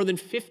 More than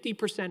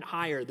 50%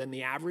 higher than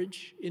the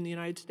average in the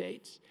United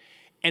States.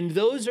 And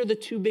those are the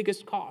two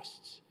biggest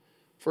costs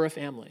for a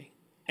family.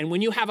 And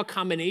when you have a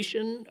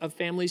combination of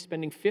families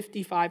spending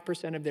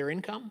 55% of their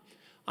income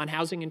on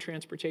housing and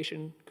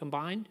transportation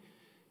combined,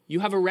 you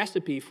have a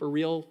recipe for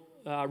real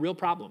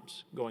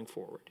problems going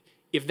forward,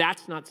 if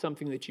that's not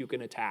something that you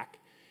can attack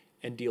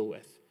and deal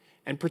with.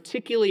 And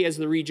particularly as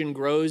the region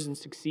grows and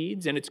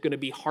succeeds, and it's going to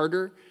be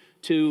harder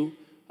to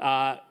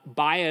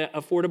buy an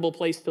affordable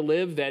place to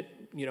live that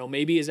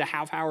maybe is a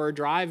half-hour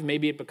drive,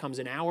 maybe it becomes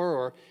an hour,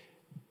 or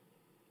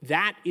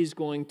that is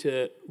going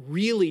to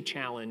really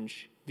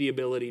challenge the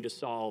ability to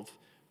solve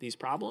these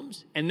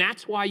problems. And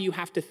that's why you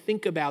have to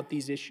think about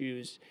these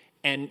issues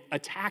and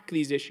attack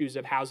these issues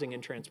of housing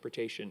and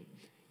transportation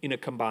in a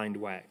combined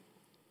way.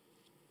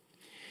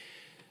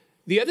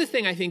 The other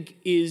thing I think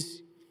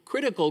is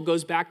critical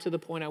goes back to the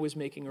point I was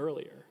making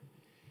earlier.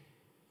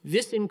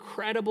 This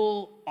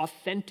incredible,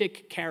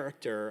 authentic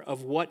character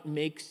of what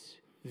makes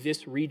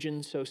this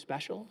region so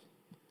special,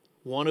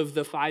 one of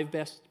the 5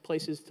 best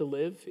places to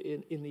live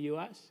in the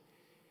US,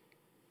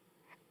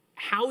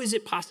 how is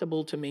it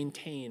possible to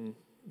maintain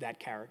that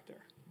character?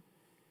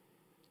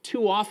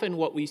 Too often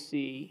what we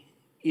see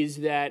is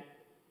that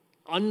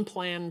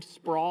unplanned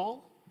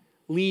sprawl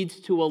leads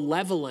to a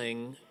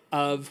leveling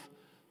of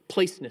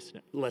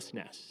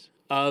placelessness,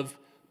 of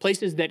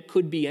places that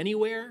could be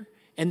anywhere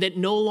and that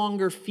no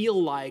longer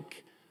feel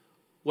like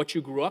what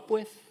you grew up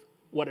with,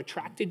 what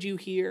attracted you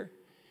here.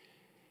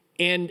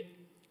 And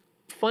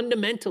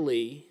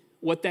fundamentally,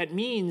 what that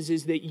means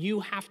is that you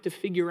have to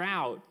figure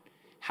out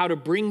how to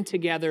bring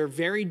together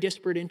very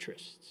disparate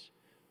interests.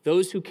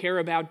 Those who care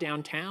about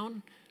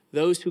downtown,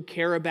 those who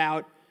care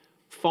about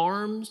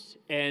farms,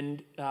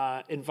 and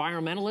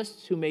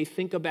environmentalists who may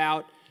think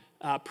about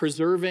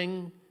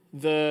preserving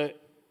the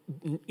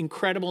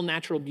incredible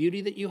natural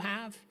beauty that you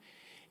have,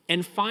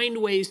 and find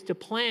ways to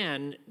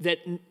plan that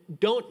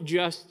don't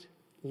just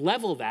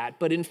level that,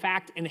 but in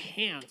fact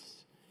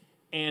enhance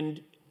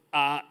and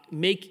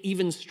make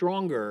even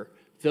stronger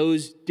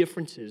those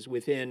differences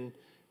within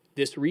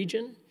this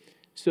region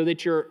so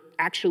that you're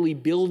actually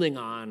building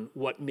on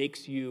what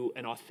makes you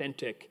an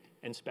authentic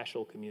and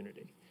special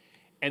community.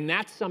 And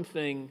that's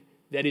something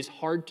that is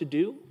hard to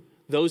do.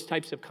 Those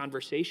types of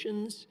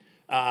conversations,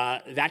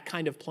 that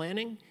kind of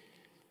planning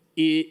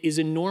is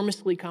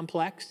enormously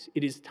complex.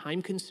 It is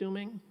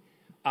time-consuming.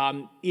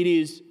 It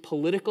is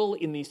political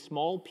in the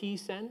small p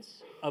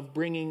sense of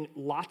bringing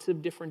lots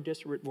of different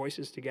disparate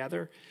voices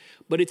together,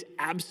 but it's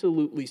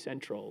absolutely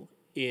central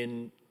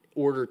in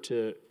order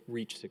to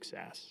reach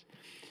success.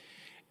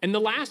 And the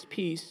last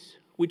piece,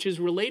 which is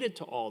related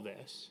to all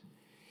this,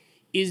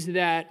 is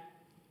that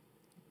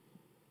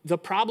the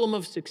problem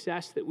of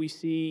success that we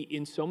see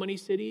in so many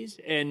cities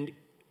and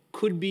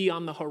could be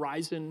on the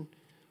horizon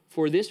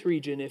for this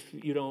region if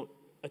you don't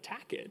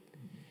attack it,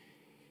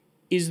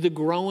 is the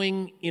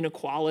growing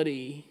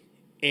inequality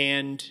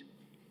and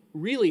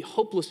really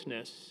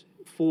hopelessness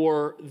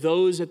for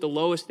those at the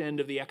lowest end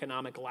of the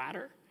economic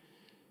ladder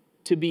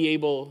to be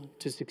able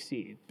to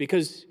succeed.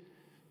 Because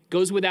it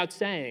goes without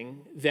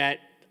saying that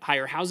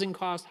higher housing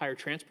costs, higher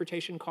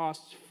transportation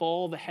costs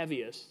fall the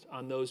heaviest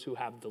on those who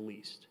have the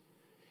least.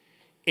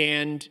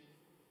 And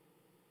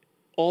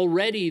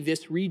already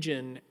this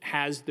region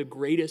has the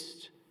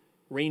greatest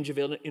range of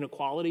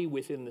inequality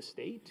within the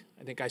state.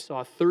 I think I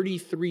saw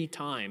 33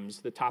 times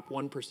the top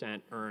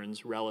 1%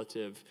 earns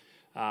relative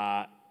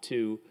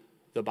to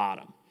the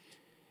bottom.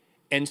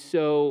 And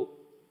so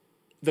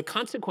the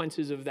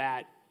consequences of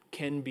that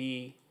can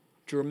be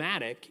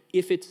dramatic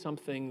if it's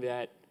something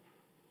that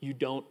you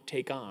don't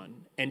take on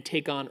and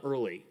take on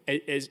early.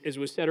 As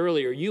was said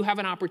earlier, you have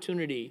an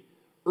opportunity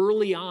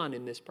early on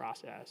in this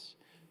process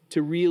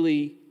to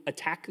really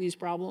attack these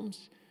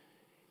problems.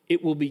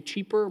 It will be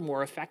cheaper,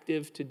 more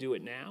effective to do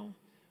it now.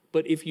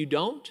 But if you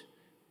don't,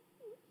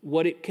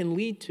 what it can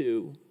lead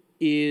to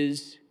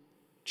is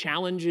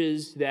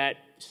challenges that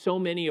so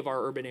many of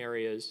our urban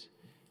areas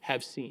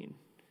have seen.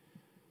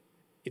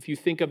 If you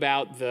think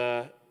about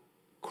the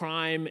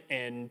crime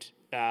and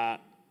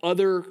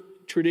other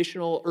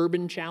traditional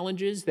urban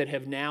challenges that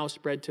have now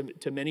spread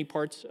to many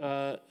parts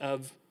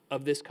of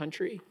this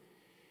country,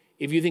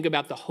 if you think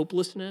about the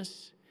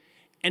hopelessness,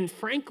 and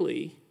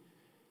frankly,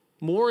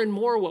 more and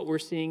more what we're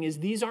seeing is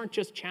these aren't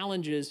just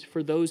challenges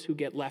for those who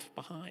get left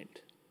behind.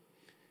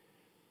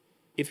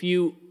 If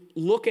you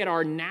look at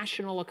our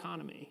national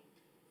economy,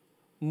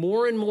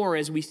 more and more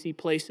as we see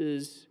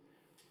places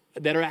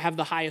that have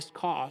the highest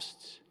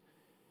costs,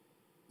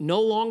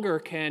 no longer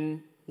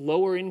can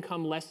lower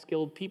income, less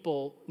skilled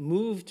people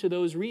move to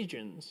those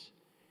regions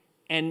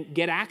and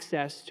get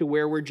access to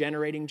where we're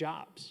generating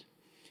jobs.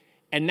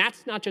 And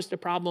that's not just a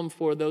problem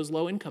for those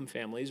low-income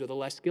families or the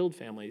less skilled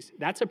families.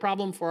 That's a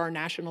problem for our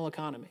national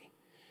economy.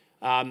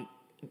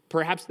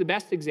 Perhaps the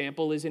best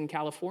example is in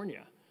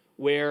California,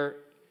 where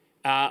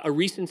a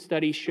recent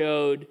study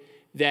showed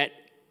that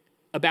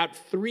about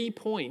 3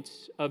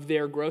 points of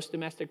their gross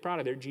domestic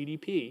product, their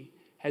GDP,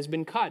 has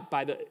been cut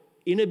by the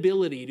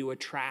inability to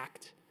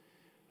attract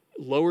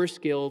lower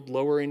skilled,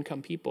 lower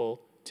income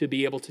people to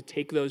be able to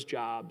take those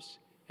jobs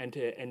and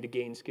to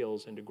gain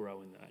skills and to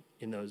grow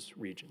in those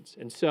regions.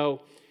 And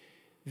so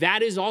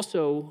that is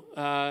also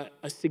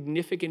a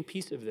significant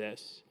piece of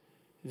this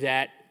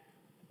that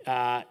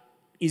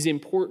is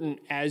important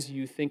as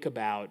you think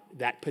about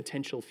that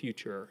potential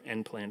future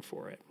and plan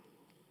for it.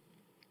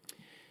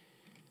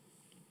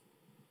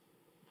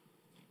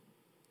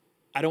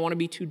 I don't want to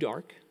be too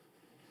dark.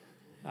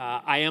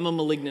 I am a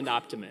malignant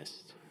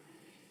optimist.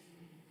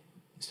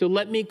 So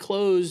let me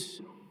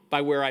close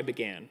by where I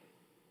began.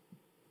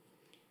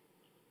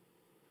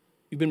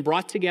 You've been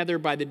brought together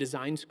by the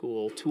design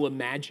school to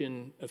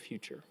imagine a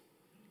future.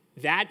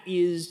 That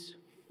is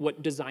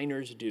what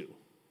designers do.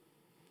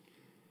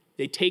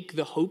 They take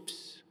the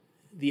hopes,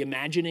 the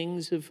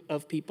imaginings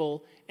of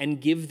people,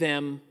 and give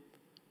them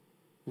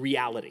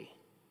reality.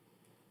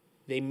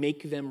 They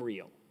make them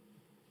real.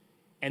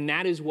 And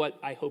that is what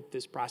I hope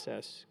this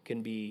process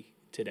can be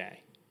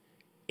today,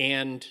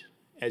 and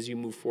as you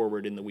move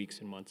forward in the weeks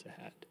and months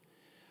ahead.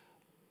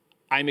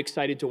 I'm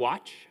excited to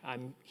watch.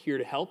 I'm here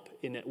to help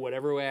in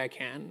whatever way I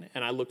can,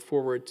 and I look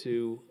forward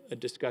to a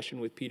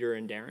discussion with Peter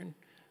and Darren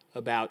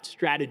about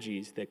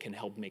strategies that can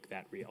help make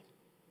that real.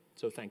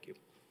 So thank you.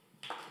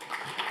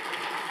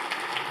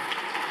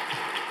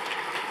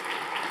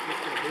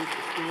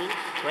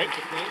 Right.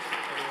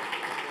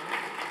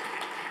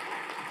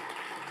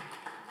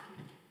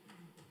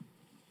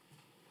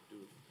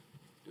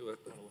 Do a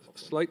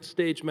slight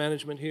stage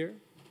management here.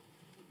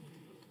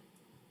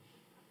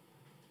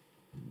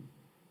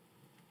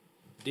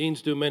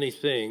 Deans do many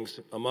things,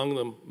 among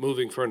them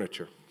moving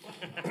furniture.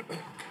 And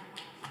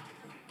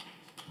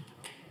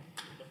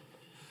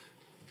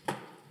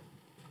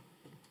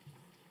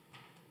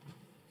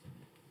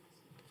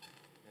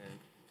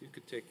you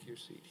could take your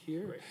seat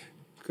here. Great.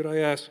 Could I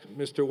ask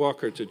Mr.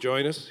 Walker to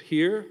join us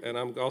here? And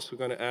I'm also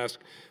going to ask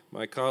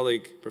my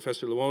colleague,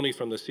 Professor Luoni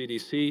from the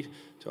CDC,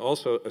 to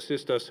also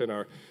assist us in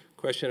our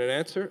question and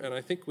answer. And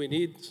I think we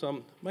need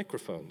some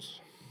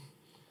microphones.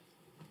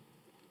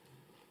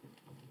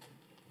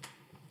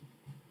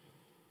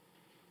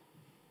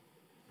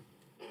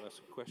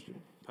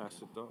 Question,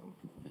 pass it on.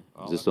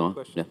 Is this on?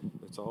 Question.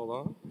 Yeah. It's all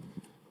on.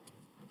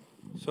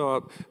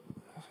 So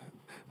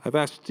I've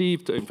asked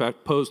Steve to, in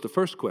fact, pose the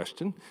first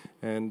question,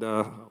 and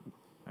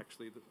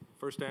actually the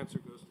first answer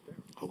goes to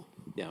Darren. Oh,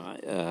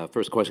 yeah.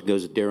 First question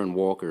goes to Darren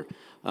Walker.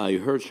 You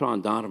heard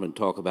Shaun Donovan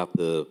talk about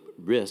the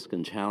risk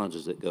and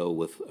challenges that go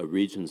with a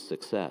region's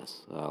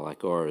success,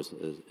 like ours,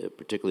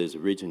 particularly as the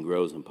region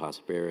grows in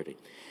prosperity.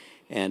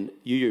 And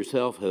you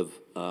yourself have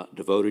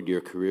devoted your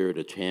career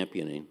to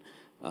championing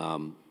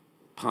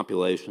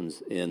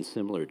populations in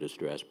similar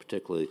distress,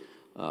 particularly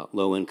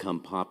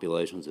low-income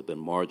populations have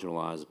been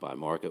marginalized by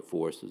market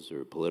forces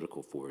or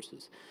political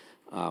forces.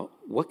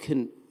 What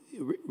can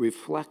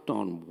reflect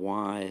on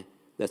why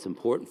that's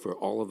important for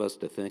all of us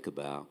to think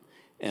about,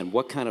 and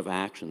what kind of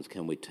actions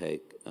can we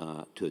take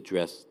to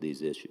address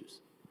these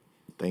issues?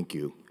 Thank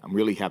you. I'm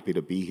really happy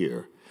to be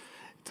here.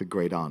 It's a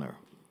great honor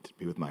to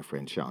be with my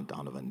friend Shaun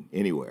Donovan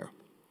anywhere.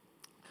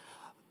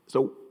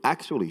 So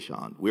actually,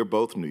 Shaun, we're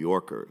both New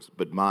Yorkers,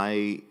 but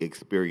my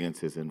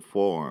experience is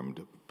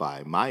informed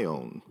by my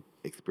own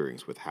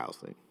experience with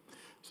housing.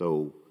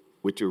 So,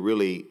 which are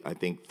really, I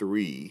think,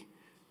 3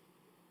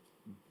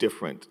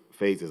 different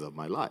phases of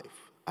my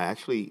life. I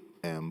actually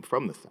am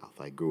from the South.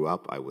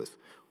 I was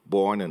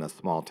born in a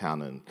small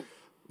town in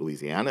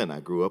Louisiana, and I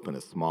grew up in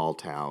a small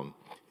town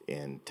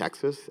in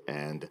Texas,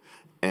 and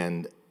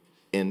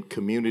in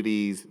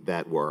communities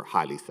that were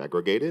highly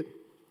segregated.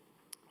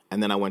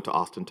 And then I went to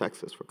Austin,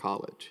 Texas for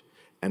college.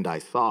 And I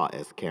saw,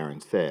 as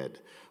Karen said,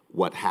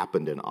 what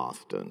happened in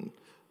Austin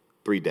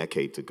 3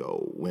 decades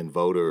ago when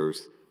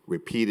voters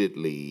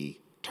repeatedly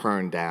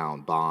turned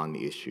down bond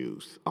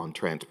issues on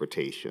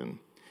transportation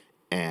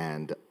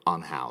and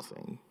on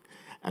housing.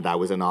 And I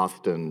was in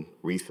Austin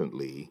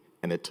recently,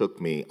 and it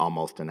took me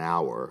almost an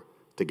hour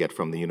to get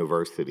from the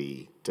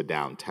university to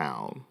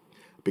downtown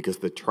because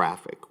the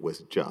traffic was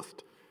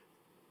just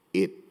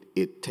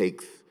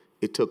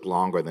it took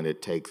longer than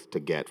it takes to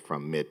get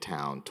from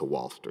Midtown to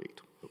Wall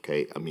Street,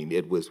 okay? I mean,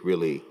 it was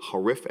really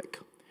horrific.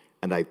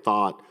 And I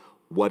thought,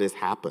 what has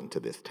happened to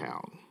this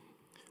town?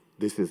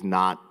 This is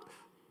not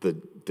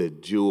the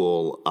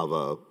jewel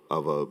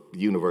of a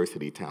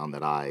university town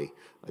that I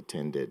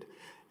attended.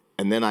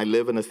 And then I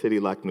live in a city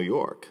like New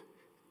York,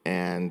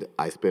 and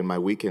I spend my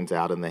weekends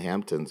out in the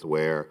Hamptons,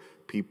 where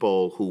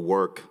people who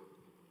work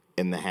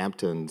in the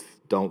Hamptons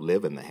don't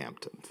live in the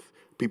Hamptons.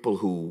 People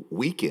who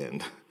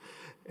weekend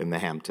in the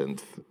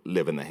Hamptons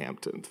live in the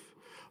Hamptons.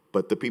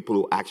 But the people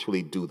who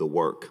actually do the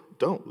work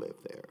don't live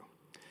there.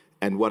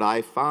 And what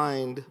I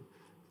find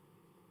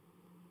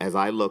as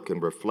I look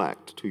and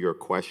reflect to your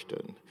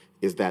question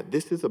is that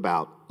this is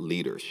about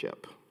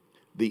leadership.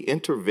 The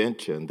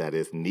intervention that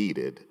is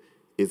needed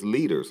is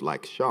leaders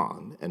like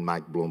Shaun and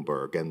Mike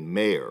Bloomberg and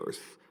mayors,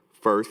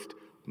 first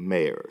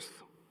mayors.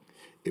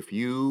 If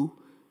you,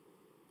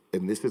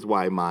 and this is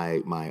why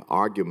my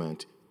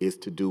argument is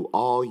to do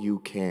all you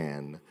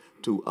can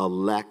to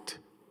elect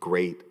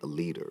great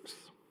leaders,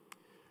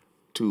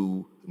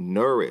 to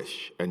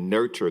nourish and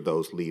nurture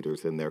those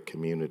leaders in their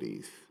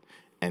communities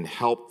and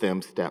help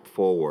them step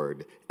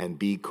forward and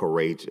be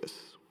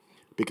courageous,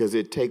 because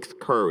it takes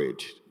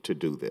courage to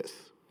do this.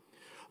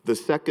 The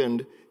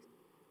second,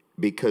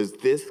 because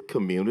this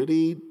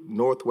community,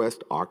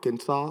 Northwest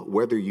Arkansas,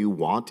 whether you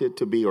want it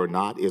to be or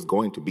not, is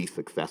going to be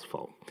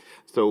successful.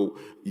 So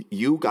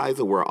you guys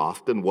are where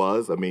Austin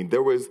was. I mean,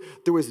 there was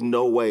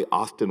no way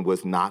Austin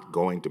was not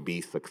going to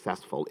be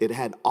successful. It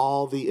had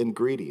all the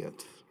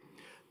ingredients.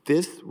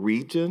 This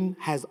region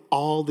has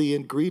all the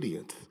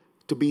ingredients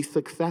to be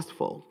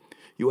successful.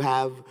 You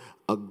have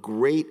a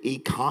great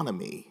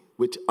economy,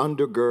 which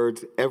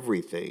undergirds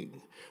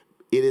everything.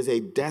 It is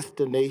a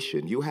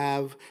destination. You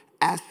have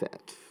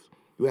assets.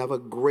 You have a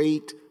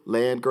great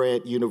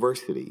land-grant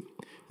university.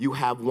 You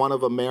have one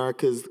of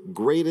America's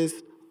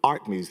greatest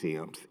art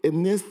museums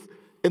in this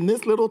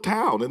little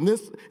town, and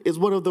this is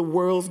one of the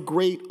world's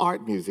great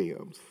art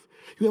museums.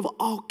 You have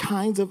all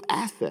kinds of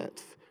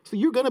assets, so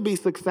you're going to be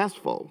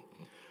successful.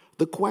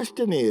 The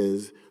question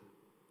is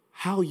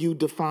how you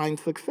define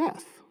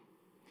success.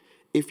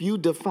 If you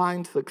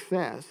define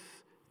success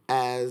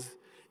as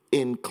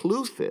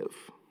inclusive,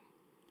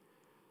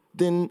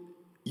 then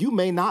you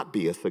may not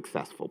be a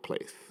successful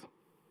place.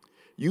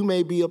 You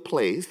may be a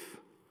place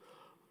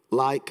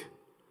like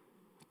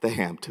the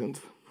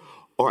Hamptons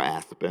or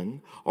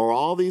Aspen or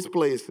all these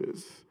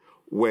places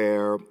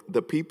where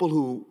the people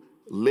who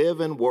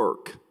live and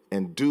work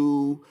and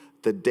do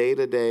the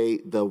day-to-day,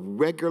 the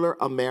regular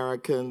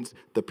Americans,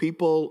 the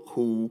people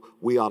who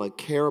we ought to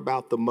care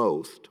about the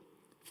most,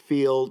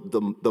 feel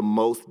the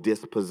most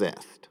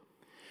dispossessed.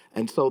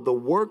 And so the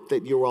work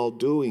that you're all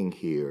doing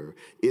here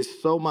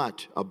is so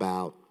much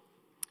about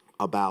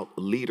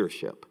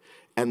leadership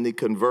and the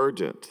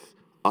convergence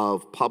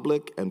of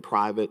public and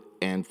private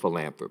and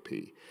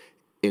philanthropy.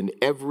 In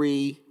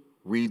every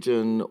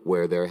region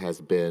where there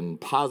has been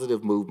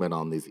positive movement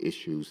on these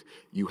issues,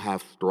 you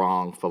have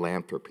strong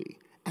philanthropy.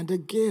 And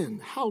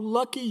again, how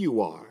lucky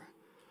you are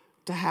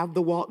to have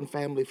the Walton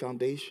Family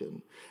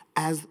Foundation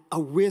as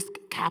a risk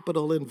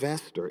capital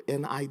investor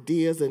in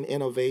ideas and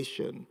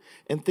innovation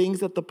and things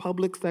that the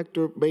public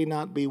sector may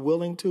not be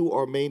willing to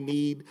or may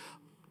need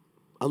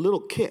a little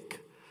kick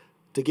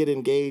to get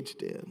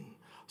engaged in.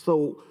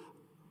 So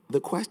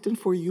the question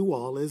for you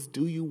all is,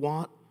 do you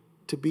want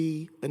to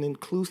be an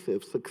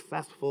inclusive,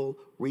 successful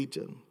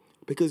region?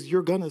 Because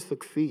you're going to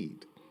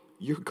succeed.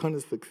 You're going to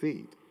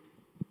succeed.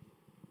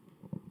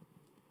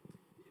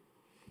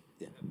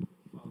 Yeah.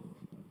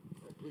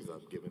 Please, I'm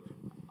giving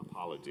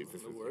apologies.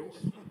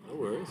 No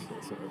worries.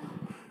 That's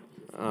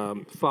all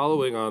right.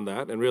 Following on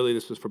that, and really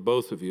this is for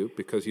both of you,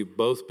 because you've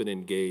both been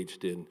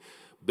engaged in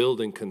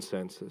building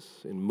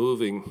consensus, in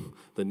moving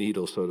the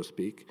needle, so to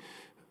speak.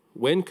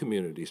 When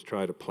communities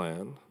try to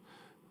plan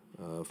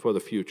for the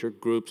future,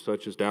 groups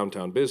such as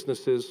downtown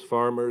businesses,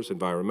 farmers,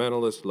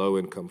 environmentalists,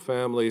 low-income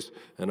families,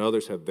 and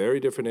others have very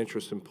different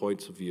interests and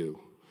points of view.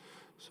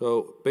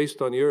 So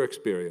based on your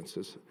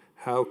experiences,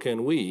 how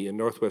can we in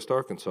Northwest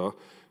Arkansas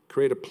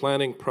create a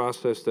planning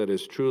process that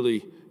is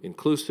truly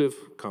inclusive,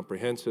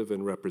 comprehensive,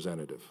 and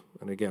representative?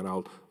 And again,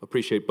 I'll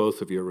appreciate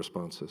both of your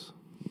responses.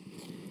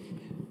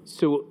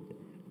 So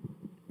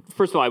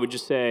first of all, I would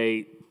just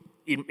say,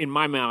 in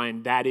my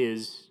mind, that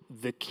is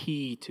the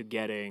key to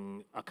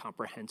getting a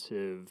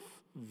comprehensive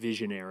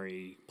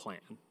visionary plan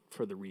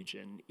for the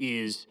region,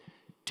 is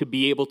to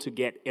be able to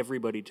get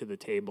everybody to the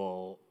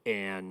table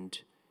and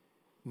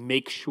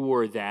make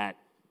sure that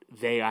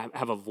they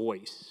have a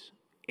voice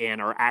and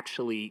are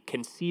actually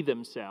can see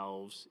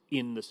themselves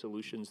in the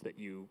solutions that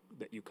you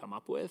come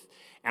up with.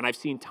 And I've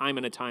seen time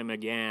and time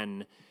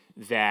again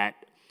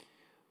that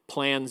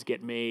plans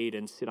get made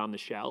and sit on the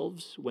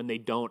shelves when they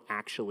don't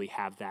actually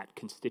have that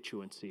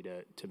constituency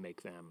to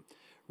make them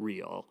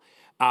real.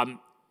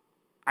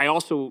 I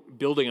also,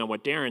 building on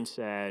what Darren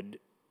said,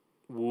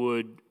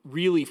 would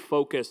really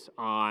focus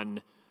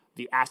on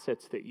the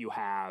assets that you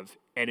have,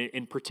 and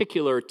in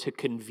particular to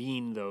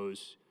convene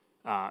those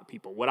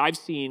people. What I've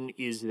seen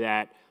is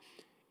that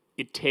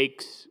it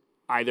takes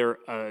either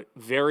a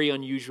very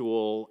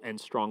unusual and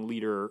strong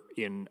leader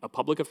in a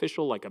public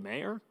official like a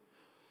mayor,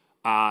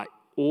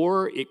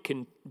 or it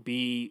can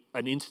be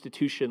an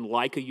institution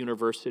like a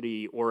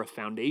university or a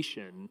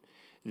foundation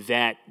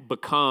that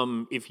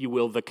become, if you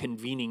will, the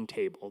convening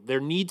table. There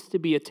needs to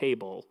be a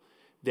table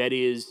that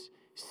is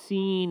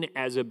seen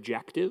as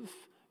objective,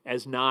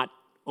 as not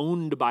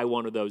owned by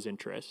one of those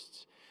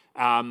interests,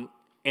 and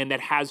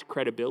that has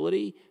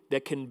credibility,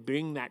 that can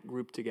bring that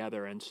group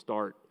together and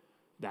start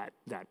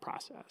that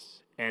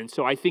process. And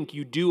so I think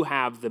you do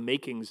have the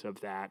makings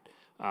of that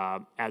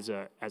as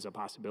a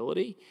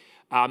possibility.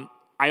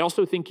 I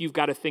also think you've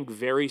got to think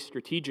very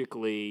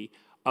strategically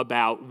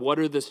about what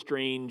are the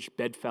strange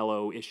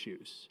bedfellow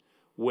issues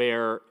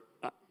where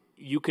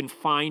you can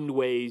find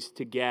ways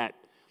to get,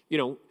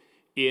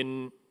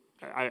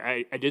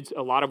 I did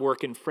a lot of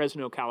work in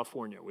Fresno,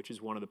 California, which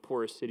is one of the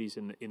poorest cities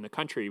in the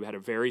country. We had a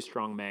very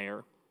strong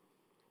mayor.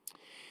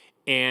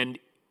 And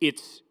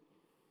it's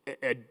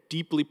a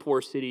deeply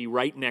poor city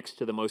right next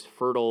to the most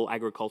fertile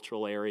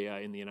agricultural area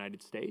in the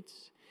United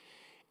States.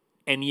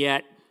 And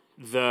yet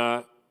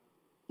the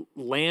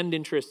land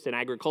interests and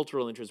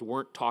agricultural interests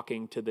weren't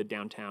talking to the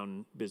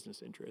downtown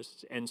business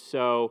interests. And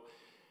so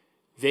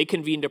they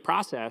convened a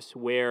process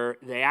where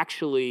they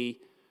actually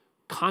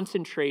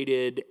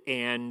concentrated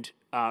and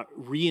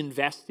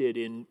reinvested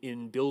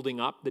in building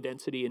up the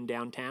density in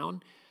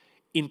downtown,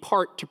 in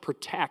part to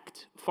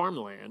protect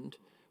farmland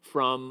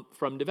from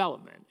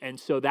development. And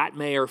so that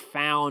mayor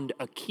found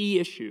a key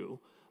issue,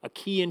 a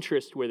key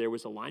interest where there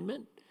was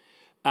alignment,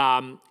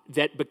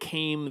 that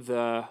became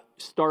the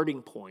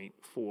starting point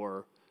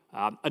for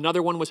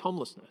another one was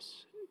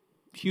homelessness.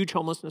 Huge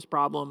homelessness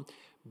problem,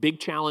 big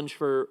challenge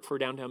for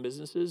downtown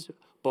businesses,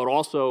 but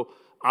also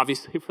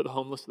obviously for the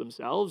homeless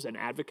themselves and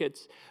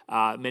advocates,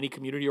 many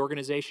community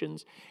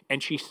organizations.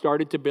 And she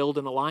started to build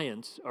an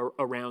alliance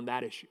around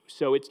that issue.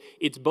 So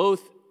it's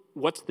both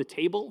what's the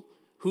table,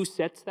 who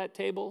sets that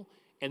table,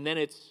 and then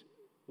it's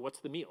what's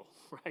the meal,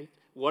 right?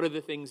 What are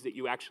the things that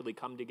you actually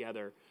come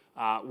together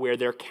where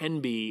there can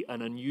be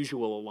an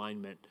unusual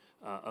alignment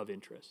of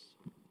interests?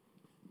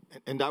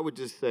 And I would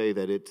just say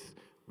that it's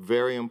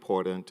very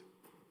important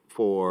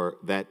for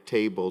that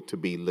table to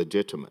be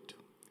legitimate.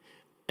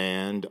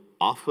 And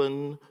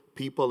often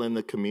people in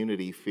the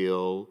community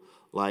feel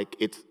like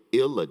it's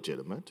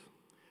illegitimate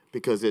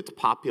because it's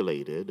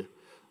populated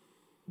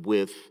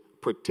with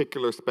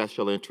particular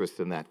special interests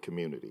in that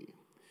community.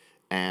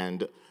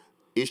 And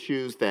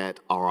issues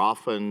that are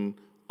often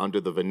under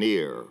the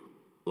veneer,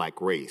 like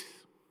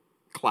race,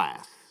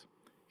 class,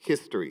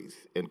 histories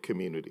in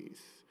communities,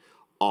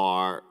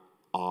 are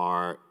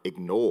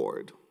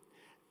ignored.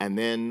 And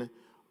then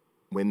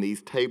when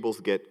these tables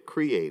get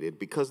created,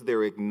 because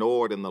they're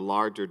ignored in the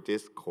larger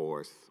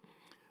discourse,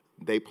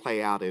 they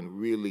play out in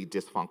really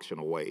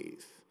dysfunctional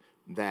ways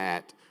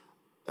that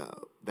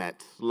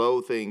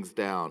slow things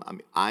down. I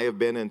mean, I have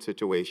been in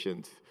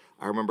situations.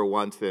 I remember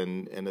once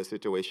in a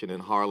situation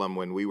in Harlem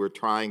when we were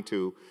trying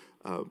to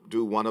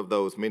do one of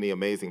those many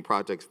amazing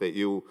projects that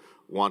you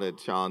wanted,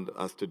 Shaun,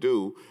 us to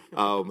do,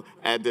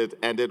 and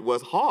it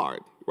was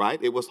hard, right?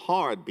 It was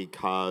hard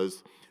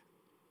because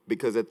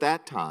at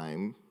that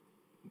time,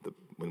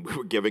 when we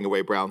were giving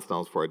away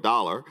brownstones for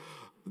 $1,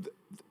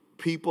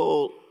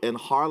 people in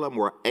Harlem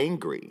were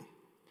angry.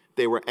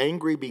 They were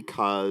angry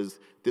because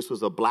this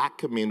was a black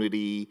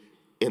community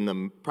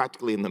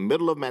practically in the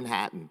middle of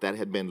Manhattan that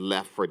had been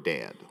left for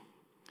dead.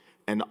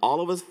 And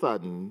all of a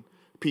sudden,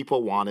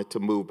 people wanted to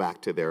move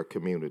back to their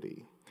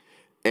community.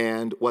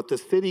 And what the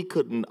city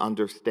couldn't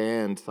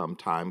understand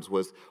sometimes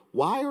was,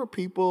 why are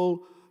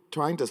people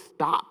trying to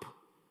stop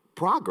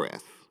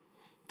progress?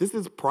 This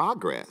is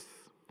progress.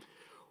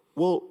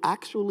 Well,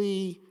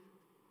 actually,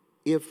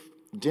 if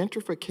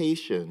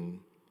gentrification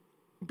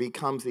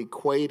becomes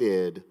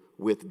equated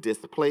with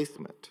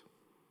displacement,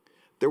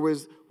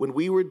 when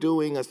we were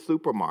doing a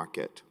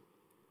supermarket,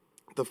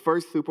 the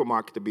first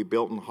supermarket to be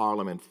built in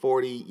Harlem in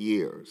 40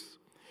 years,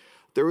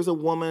 there was a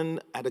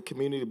woman at a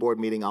community board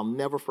meeting I'll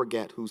never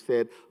forget who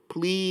said,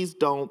 "Please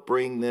don't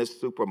bring this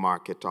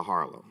supermarket to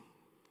Harlem."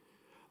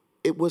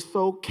 It was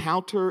so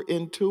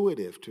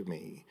counterintuitive to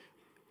me.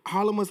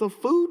 Harlem was a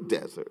food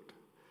desert.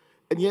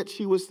 And yet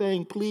she was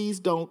saying, please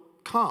don't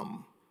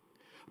come.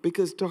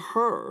 Because to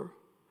her,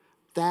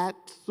 that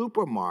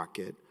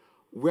supermarket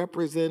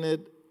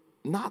represented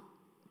not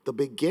the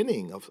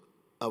beginning of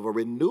a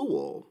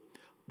renewal,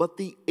 but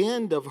the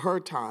end of her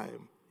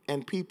time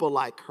and people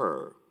like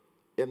her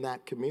in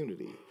that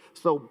community.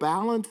 So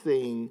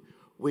balancing,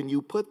 when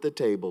you put the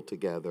table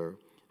together,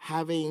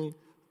 having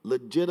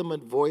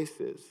legitimate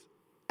voices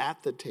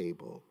at the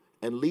table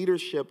and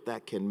leadership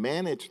that can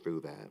manage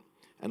through that.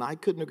 And I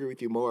couldn't agree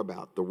with you more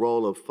about the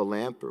role of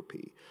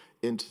philanthropy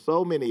in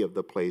so many of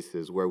the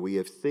places where we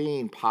have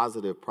seen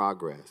positive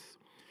progress.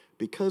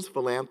 Because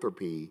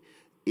philanthropy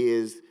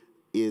is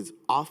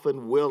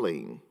often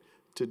willing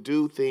to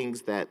do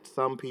things that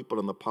some people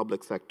in the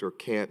public sector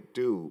can't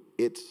do,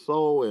 it's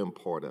so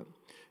important.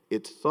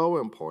 It's so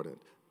important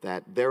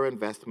that their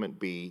investment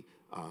be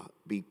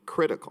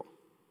critical.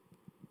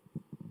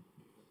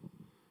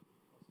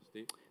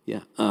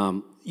 Yeah,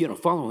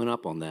 following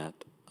up on that,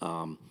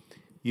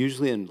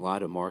 usually in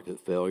light of market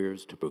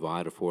failures to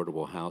provide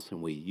affordable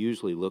housing, we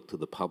usually look to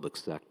the public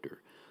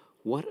sector.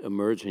 What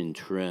emerging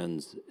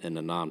trends in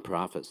the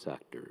nonprofit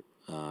sector,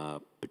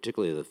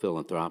 particularly the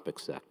philanthropic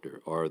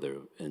sector, are there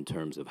in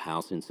terms of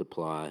housing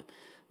supply,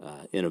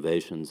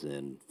 innovations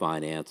in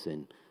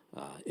financing,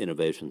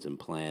 innovations in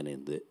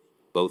planning that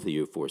both of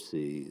you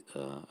foresee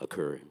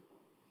occurring?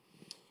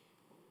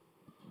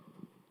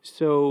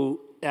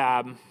 So,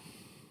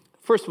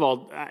 first of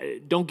all,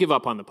 don't give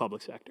up on the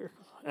public sector.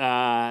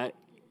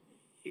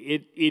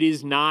 It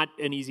is not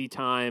an easy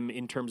time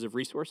in terms of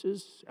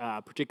resources,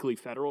 particularly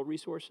federal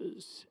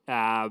resources.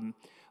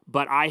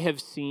 But I have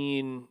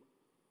seen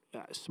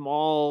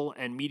small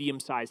and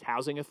medium-sized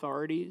housing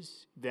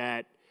authorities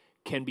that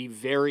can be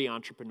very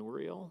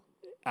entrepreneurial,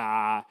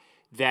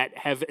 that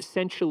have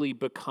essentially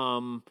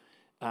become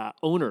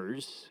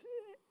owners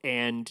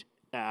and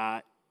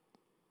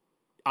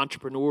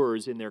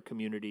entrepreneurs in their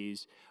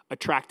communities,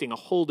 attracting a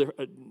whole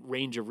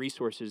range of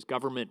resources,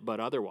 government but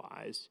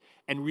otherwise,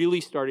 and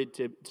really starting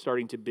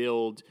to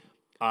build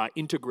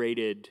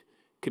integrated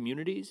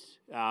communities,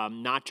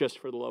 not just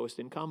for the lowest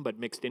income, but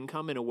mixed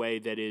income in a way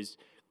that is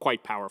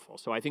quite powerful.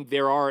 So I think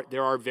there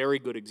are very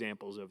good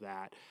examples of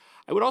that.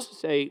 I would also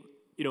say,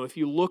 if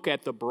you look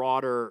at the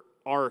broader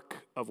arc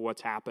of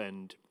what's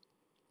happened,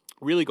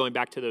 really going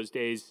back to those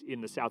days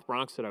in the South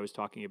Bronx that I was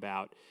talking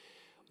about,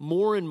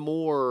 more and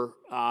more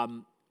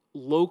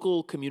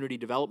local community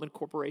development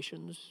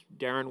corporations.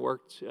 Darren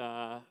worked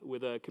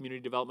with a community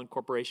development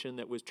corporation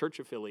that was church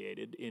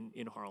affiliated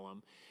in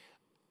Harlem.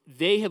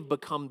 They have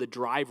become the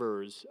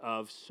drivers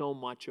of so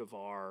much of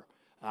our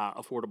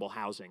affordable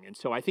housing. And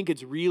so I think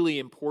it's really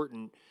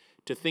important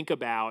to think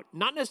about,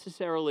 not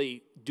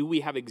necessarily do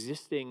we have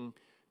existing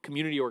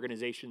community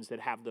organizations that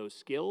have those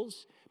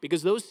skills,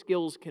 because those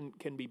skills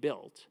can be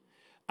built,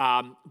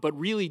 but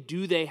really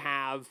do they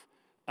have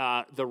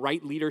the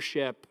right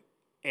leadership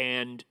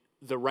and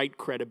the right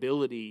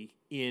credibility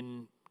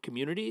in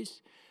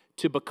communities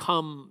to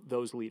become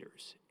those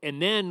leaders.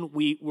 And then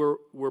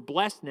we're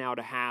blessed now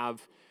to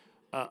have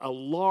a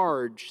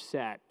large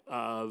set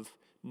of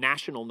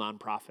national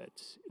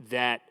nonprofits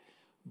that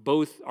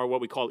both are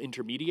what we call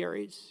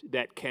intermediaries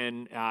that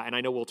can, and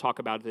I know we'll talk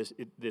about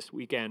this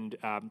weekend,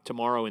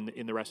 tomorrow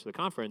in the rest of the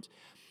conference,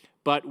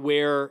 but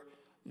where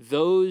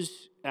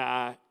those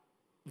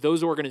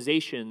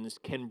organizations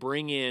can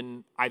bring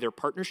in either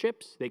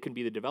partnerships, they can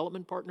be the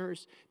development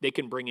partners, they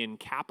can bring in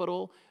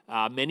capital.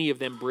 Many of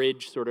them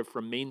bridge sort of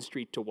from Main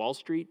Street to Wall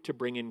Street to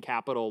bring in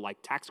capital like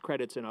tax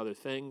credits and other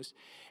things.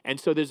 And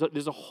so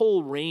there's a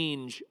whole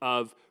range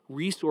of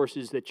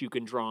resources that you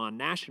can draw on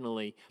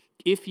nationally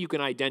if you can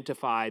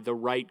identify the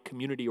right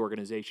community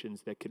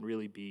organizations that can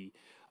really be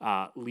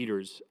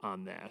leaders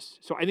on this.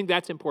 So I think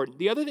that's important.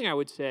 The other thing I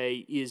would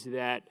say is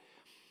that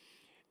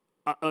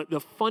the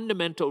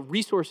fundamental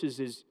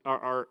resources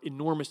are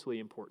enormously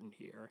important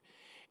here.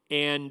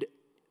 And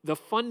the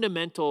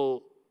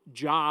fundamental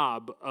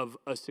job of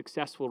a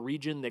successful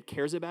region that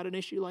cares about an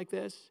issue like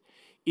this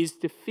is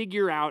to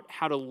figure out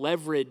how to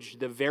leverage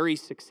the very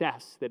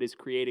success that is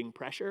creating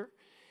pressure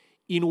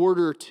in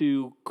order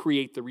to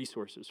create the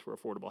resources for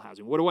affordable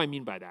housing. What do I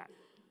mean by that?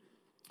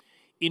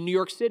 In New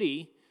York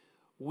City,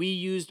 we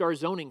used our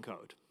zoning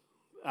code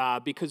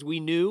because we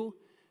knew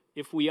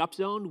if we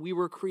upzoned, we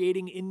were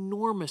creating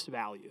enormous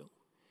value.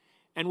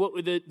 And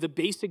what the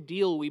basic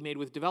deal we made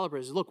with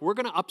developers is, look, we're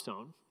going to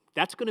upzone.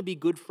 That's going to be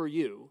good for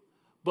you,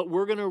 but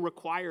we're going to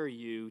require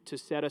you to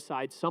set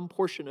aside some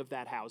portion of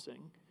that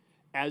housing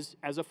as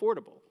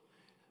affordable.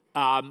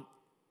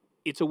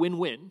 It's a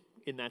win-win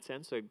in that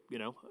sense,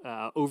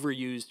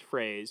 overused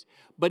phrase,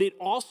 but it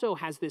also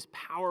has this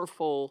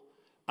powerful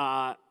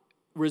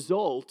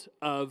result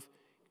of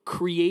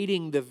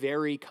creating the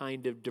very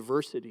kind of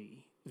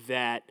diversity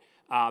that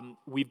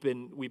we've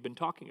been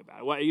talking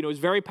about. Well, it was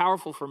very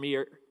powerful for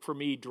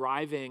me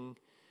driving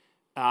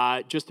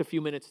just a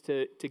few minutes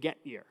to get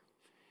here.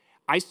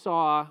 I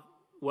saw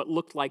what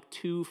looked like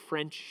two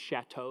French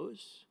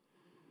chateaus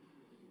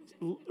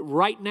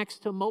right next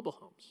to mobile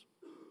homes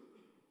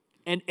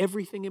and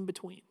everything in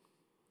between.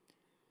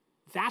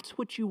 That's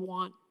what you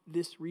want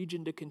this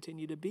region to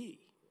continue to be.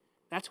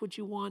 That's what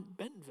you want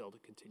Bentonville to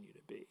continue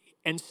to be.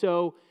 And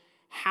so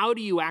how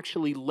do you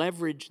actually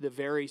leverage the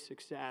very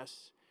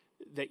success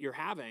that you're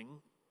having?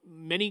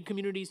 Many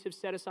communities have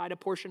set aside a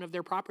portion of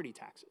their property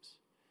taxes.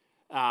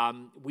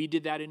 We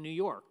did that in New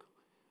York.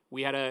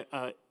 We had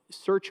a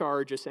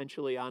surcharge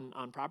essentially on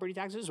property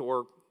taxes,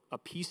 or a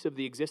piece of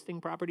the existing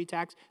property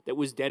tax that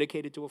was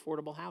dedicated to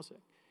affordable housing.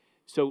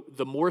 So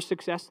the more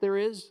success there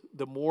is,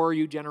 the more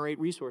you generate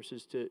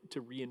resources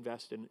to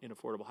reinvest in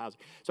affordable housing.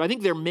 So I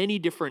think there are many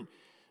different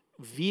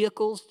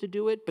vehicles to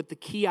do it, but the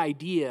key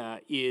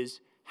idea is,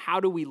 how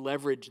do we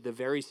leverage the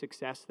very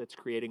success that's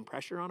creating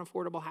pressure on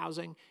affordable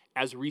housing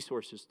as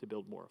resources to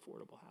build more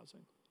affordable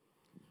housing?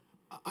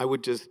 I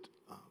would just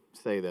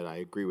say that I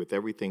agree with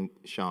everything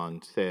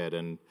Shaun said,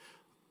 and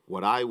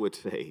what I would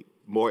say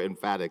more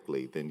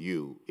emphatically than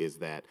you is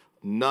that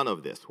none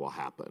of this will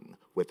happen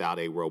without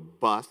a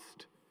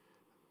robust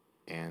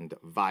and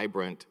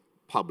vibrant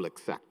public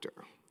sector.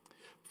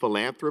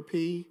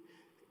 Philanthropy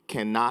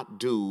cannot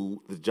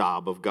do the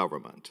job of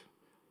government.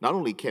 Not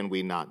only can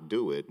we not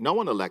do it, no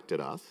one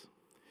elected us,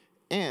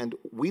 and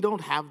we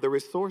don't have the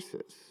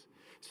resources.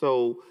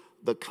 So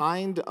the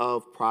kind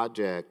of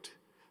project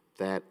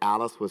that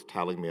Alice was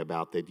telling me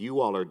about that you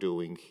all are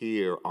doing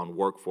here on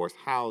workforce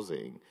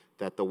housing,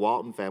 that the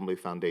Walton Family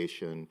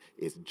Foundation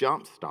is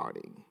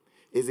jump-starting,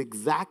 is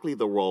exactly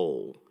the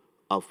role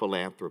of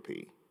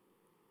philanthropy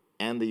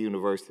and the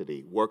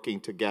university working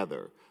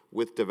together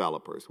with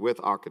developers, with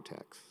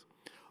architects.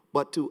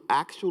 But to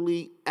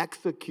actually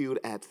execute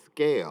at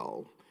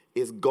scale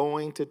is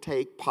going to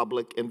take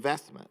public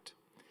investment.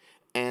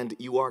 And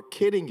you are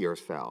kidding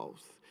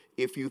yourselves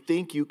if you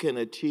think you can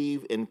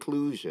achieve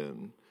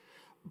inclusion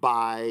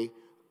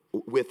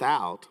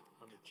without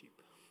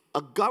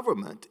a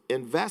government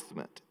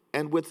investment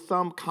and with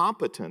some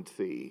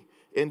competency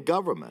in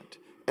government.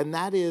 And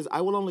that is, I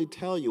will only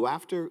tell you,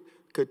 after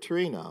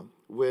Katrina,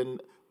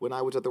 when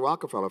I was at the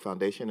Rockefeller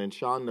Foundation, and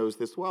Shaun knows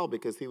this well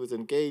because he was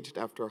engaged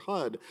after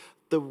HUD,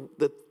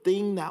 the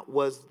thing that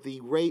was the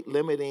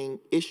rate-limiting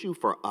issue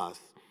for us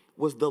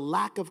was the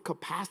lack of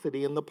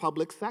capacity in the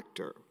public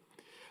sector.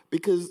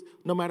 Because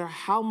no matter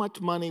how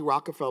much money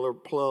Rockefeller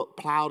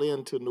plowed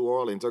into New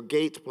Orleans or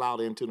Gates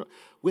plowed into,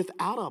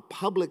 without a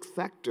public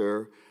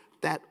sector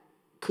that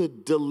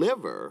could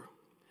deliver,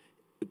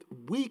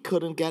 we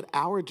couldn't get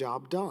our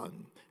job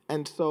done.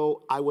 And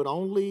so I would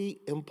only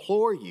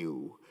implore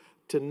you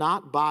to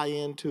not buy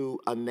into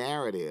a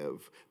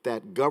narrative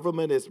that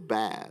government is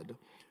bad.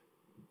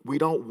 We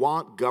don't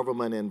want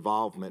government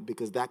involvement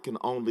because that can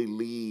only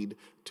lead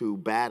to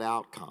bad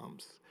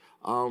outcomes.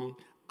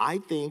 I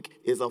think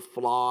is a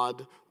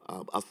flawed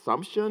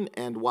assumption,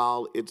 and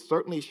while it's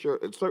certainly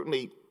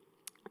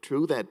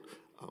true that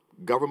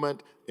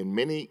government in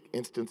many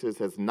instances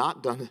has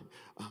not done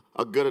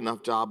a good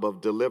enough job of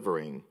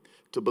delivering,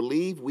 to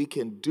believe we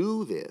can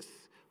do this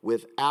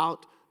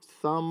without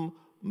some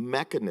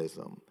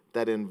mechanism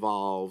that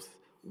involves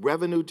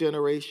revenue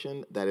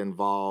generation, that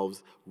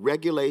involves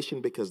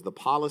regulation, because the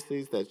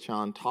policies that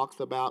Shaun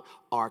talks about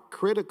are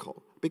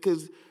critical,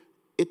 because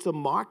it's a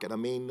market. I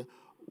mean,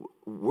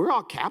 we're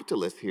all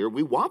capitalists here.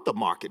 We want the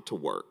market to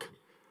work,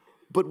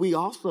 but we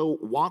also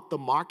want the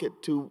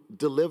market to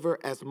deliver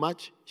as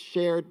much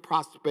shared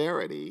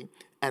prosperity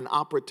and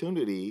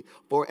opportunity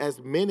for as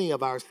many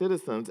of our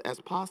citizens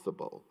as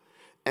possible.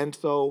 And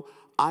so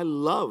I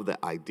love the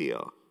idea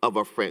of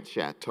a French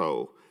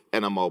chateau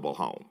and a mobile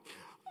home.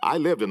 I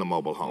lived in a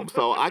mobile home,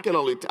 so I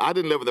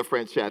didn't live in the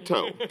French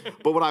chateau.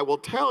 But what I will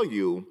tell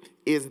you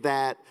is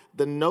that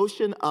the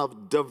notion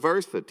of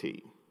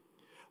diversity,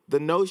 the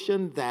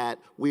notion that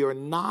we are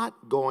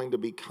not going to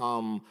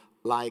become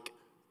like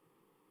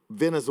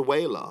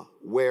Venezuela,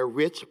 where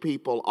rich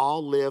people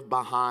all live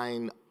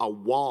behind a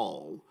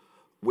wall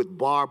with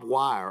barbed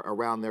wire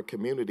around their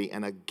community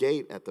and a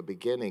gate at the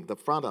beginning, the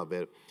front of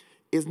it,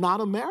 is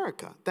not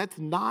America. That's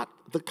not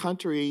the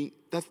country,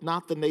 that's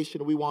not the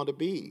nation we want to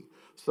be.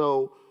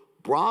 So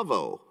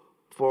bravo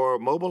for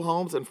mobile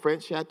homes and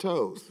French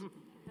chateaus.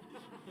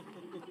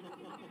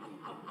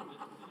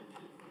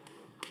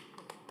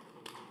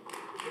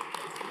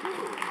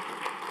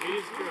 It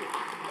is true.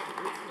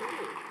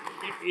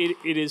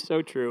 It is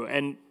so true.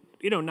 And,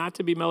 not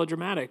to be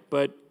melodramatic,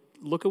 but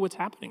look at what's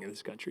happening in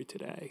this country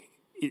today.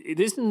 It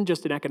isn't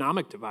just an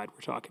economic divide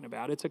we're talking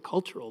about. It's a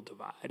cultural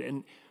divide.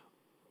 And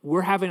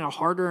we're having a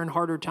harder and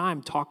harder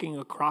time talking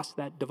across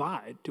that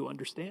divide to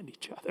understand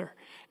each other.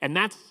 And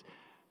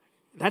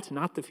that's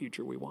not the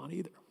future we want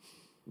either.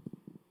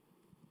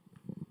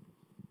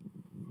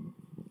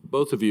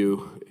 Both of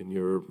you, in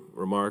your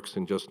remarks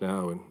and just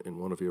now in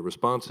one of your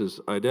responses,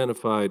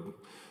 identified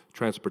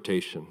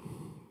transportation,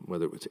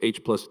 whether it was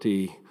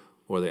H+T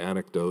or the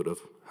anecdote of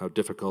how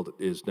difficult it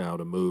is now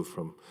to move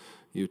from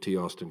UT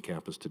Austin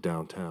campus to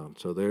downtown.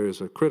 So there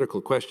is a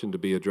critical question to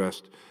be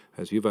addressed,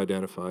 as you've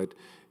identified,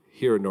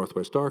 here in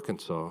Northwest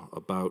Arkansas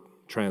about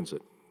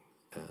transit,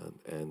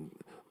 and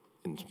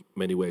in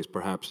many ways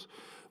perhaps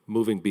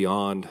moving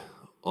beyond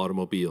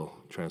automobile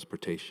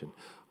transportation.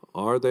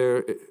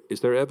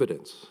 Is there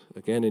evidence,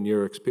 again in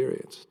your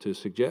experience, to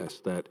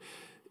suggest that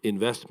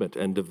investment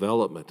and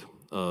development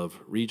of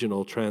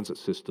regional transit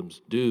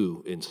systems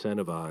does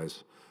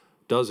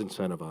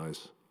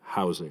incentivize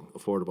housing,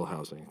 affordable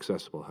housing,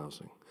 accessible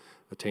housing,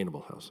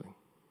 attainable housing?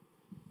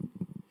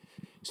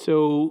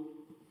 So,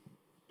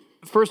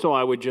 first of all,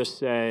 I would just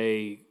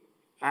say,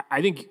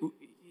 I think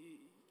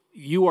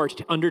you are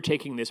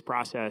undertaking this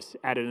process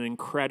at an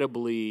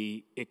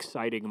incredibly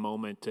exciting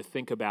moment to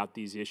think about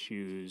these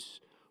issues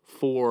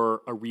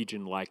for a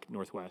region like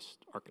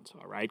Northwest Arkansas,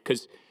 right?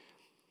 Because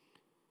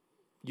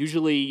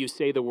usually you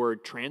say the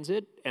word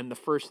transit, and the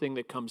first thing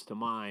that comes to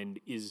mind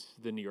is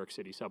the New York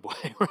City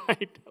subway,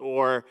 right?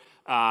 Or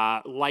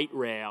light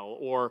rail,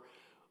 or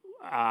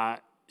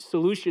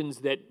solutions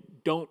that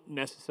don't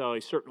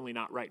necessarily, certainly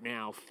not right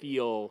now,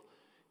 feel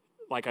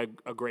like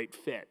a great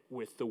fit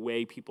with the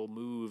way people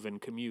move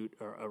and commute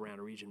around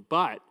a region.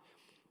 But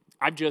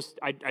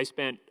I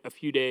spent a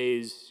few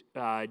days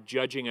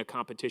judging a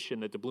competition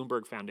that the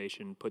Bloomberg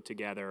Foundation put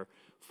together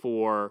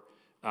for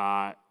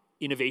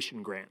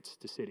innovation grants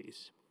to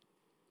cities.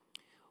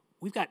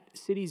 We've got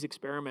cities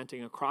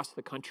experimenting across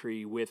the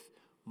country with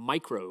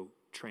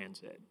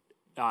micro-transit.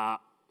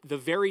 The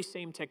very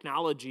same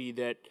technology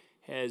that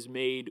has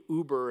made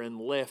Uber and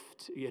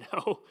Lyft,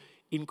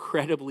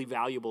 incredibly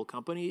valuable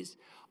companies,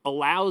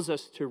 allows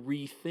us to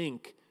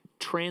rethink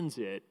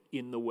transit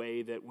in the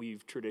way that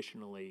we've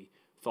traditionally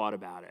thought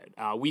about it.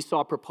 We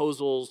saw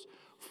proposals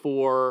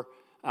for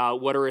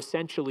what are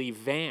essentially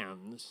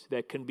vans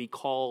that can be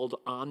called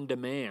on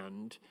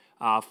demand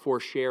for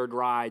shared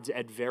rides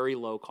at very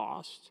low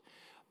cost.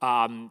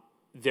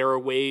 There are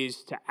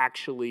ways to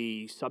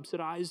actually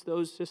subsidize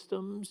those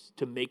systems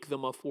to make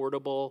them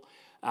affordable.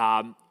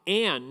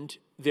 And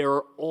there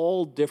are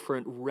all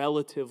different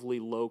relatively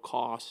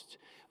low-cost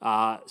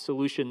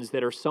solutions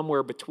that are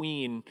somewhere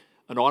between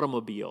an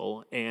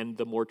automobile and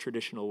the more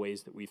traditional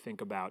ways that we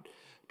think about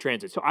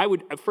transit. So I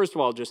would, first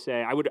of all, just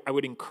say I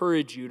would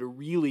encourage you to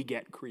really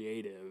get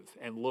creative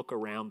and look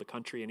around the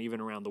country and even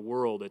around the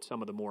world at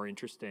some of the more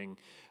interesting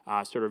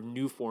sort of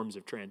new forms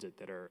of transit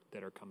that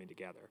are coming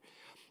together.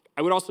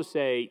 I would also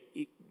say,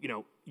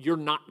 you're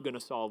not going to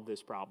solve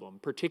this problem,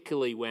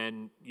 particularly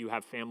when you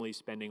have families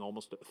spending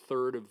almost a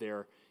third of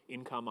their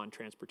income on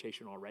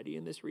transportation already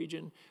in this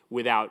region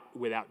without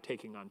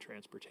taking on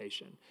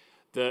transportation.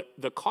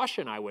 The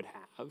caution I would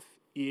have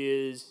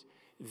is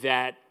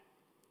that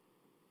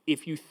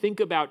if you think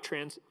about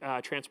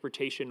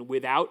transportation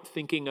without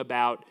thinking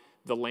about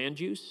the land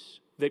use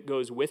that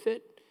goes with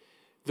it,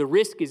 the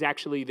risk is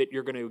actually that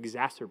you're going to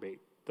exacerbate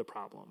the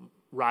problem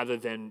rather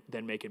than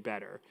make it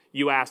better.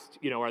 You asked,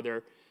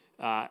 is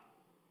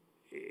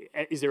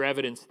there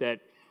evidence that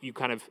you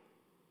kind of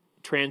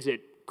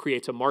transit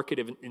creates a market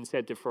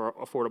incentive for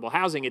affordable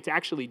housing? It's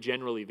actually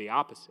generally the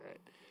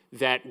opposite,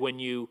 that when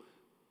you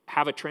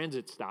have a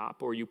transit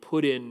stop or you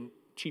put in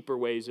cheaper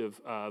ways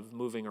of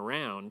moving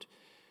around,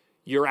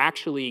 you're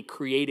actually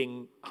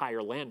creating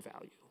higher land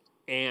value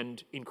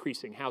and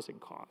increasing housing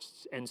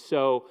costs. And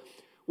so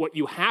what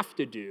you have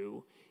to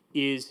do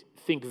is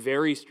think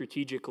very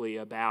strategically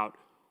about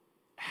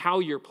how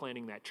you're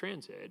planning that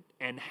transit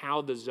and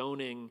how the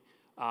zoning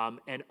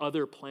and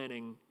other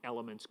planning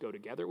elements go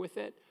together with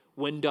it.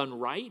 When done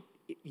right,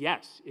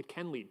 yes, it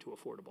can lead to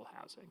affordable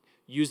housing,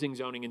 using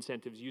zoning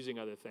incentives, using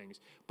other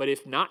things. But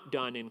if not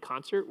done in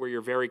concert, where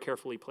you're very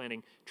carefully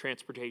planning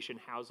transportation,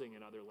 housing,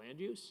 and other land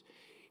use,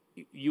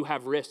 you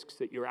have risks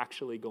that you're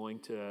actually going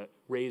to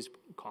raise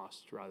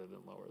costs rather than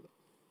lower them.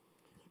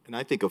 And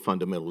I think a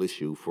fundamental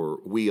issue for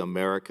we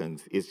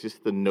Americans is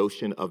just the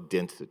notion of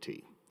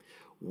density.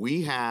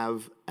 We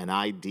have an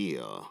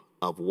idea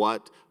of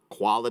what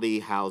quality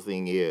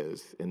housing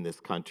is in this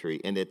country,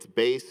 and it's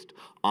based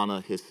on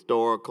a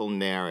historical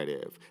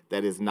narrative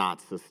that is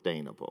not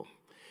sustainable.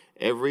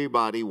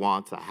 Everybody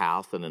wants a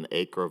house and an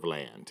acre of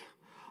land.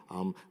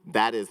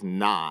 That is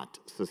not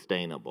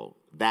sustainable.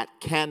 That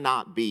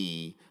cannot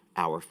be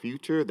our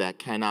future. That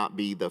cannot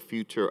be the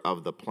future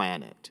of the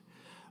planet.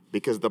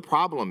 Because the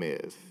problem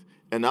is,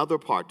 in other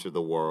parts of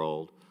the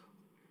world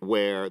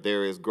where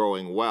there is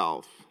growing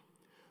wealth,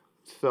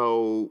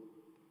 so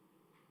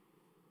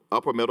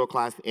upper middle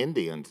class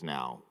Indians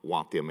now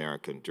want the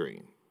American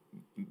dream.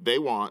 They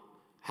want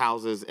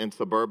houses in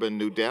suburban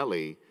New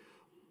Delhi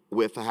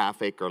with a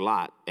half-acre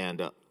lot.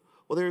 And,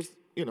 there's,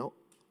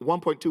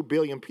 1.2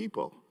 billion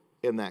people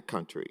in that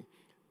country.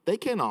 They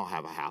can't all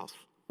have a house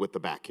with a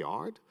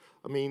backyard.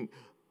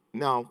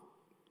 Now,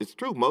 it's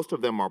true, most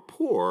of them are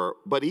poor,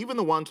 but even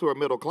the ones who are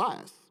middle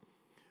class,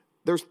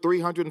 there's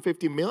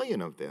 350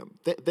 million of them.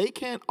 They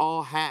can't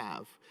all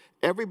have,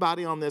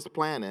 everybody on this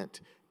planet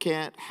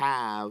can't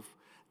have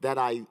that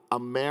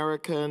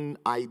American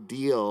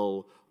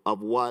ideal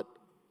of what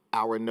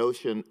our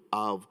notion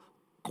of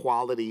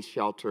quality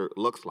shelter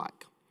looks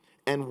like.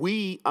 And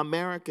we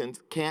Americans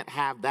can't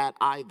have that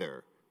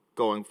either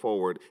going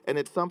forward. And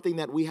it's something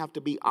that we have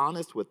to be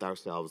honest with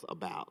ourselves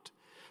about.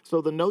 So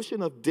the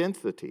notion of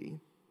density,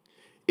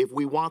 if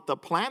we want the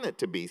planet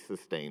to be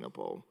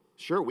sustainable,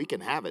 sure, we can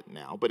have it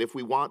now, but if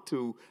we want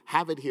to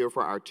have it here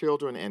for our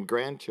children and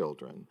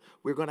grandchildren,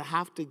 we're going to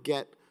have to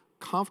get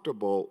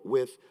comfortable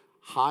with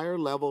higher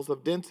levels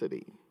of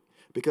density,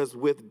 because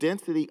with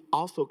density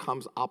also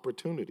comes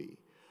opportunity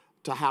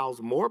to house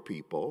more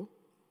people,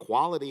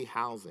 quality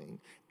housing,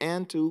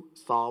 and to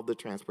solve the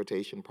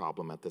transportation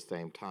problem at the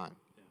same time.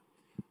 Yeah.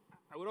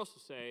 I would also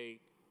say,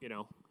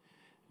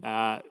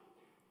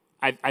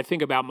 I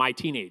think about my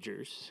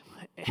teenagers,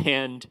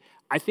 and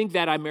I think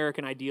that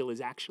American ideal is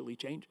actually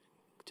changing,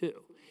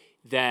 too.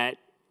 That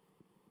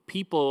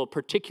people,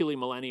 particularly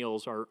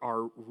millennials,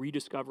 are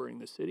rediscovering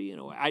the city.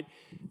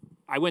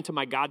 I went to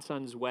my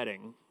godson's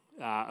wedding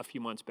a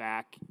few months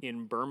back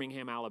in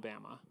Birmingham,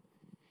 Alabama.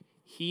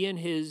 He and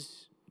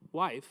his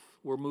wife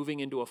were moving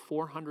into a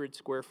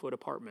 400-square-foot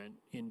apartment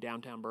in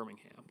downtown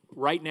Birmingham,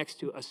 right next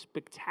to a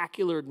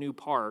spectacular new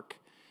park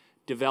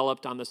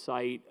developed on the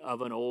site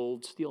of an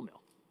old steel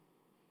mill.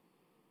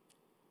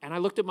 And I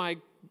looked at my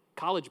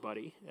college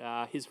buddy,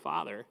 his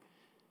father.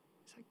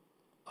 He's like,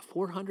 a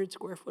 400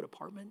 square foot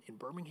apartment in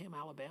Birmingham,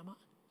 Alabama?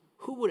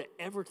 Who would have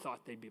ever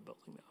thought they'd be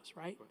building those,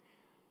 right?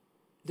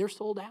 They're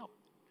sold out.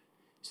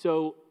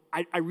 So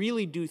I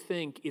really do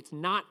think it's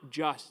not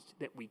just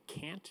that we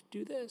can't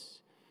do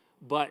this,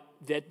 but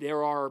that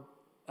there are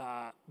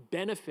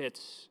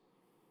benefits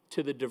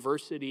to the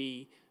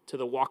diversity, to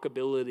the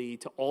walkability,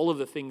 to all of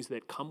the things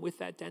that come with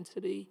that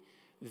density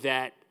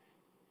that,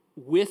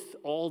 with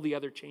all the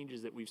other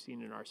changes that we've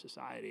seen in our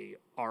society,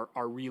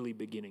 are really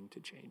beginning to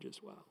change as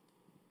well.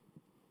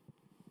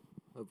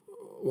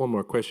 One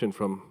more question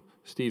from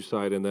Steve's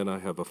side, and then I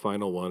have a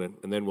final one,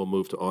 and then we'll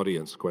move to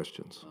audience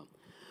questions.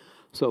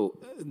 So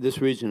this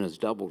region has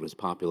doubled its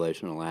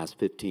population in the last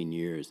 15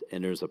 years,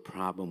 and there's a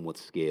problem with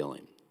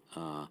scaling.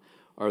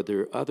 Are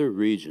there other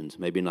regions,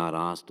 maybe not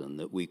Austin,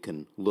 that we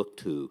can look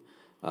to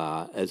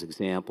as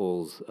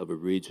examples of a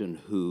region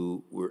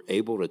who were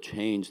able to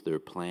change their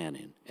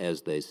planning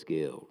as they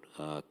scaled,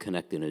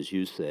 connecting, as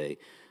you say,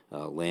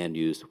 land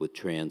use with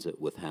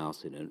transit, with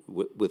housing, and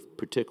with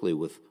particularly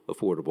with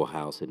affordable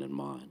housing in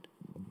mind?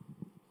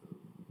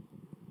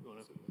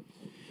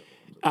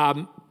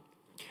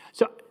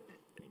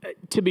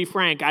 To be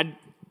frank,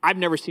 I've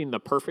never seen the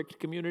perfect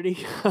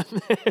community on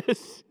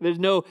this. There's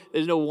no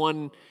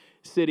one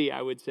city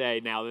I would say,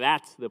 now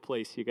that's the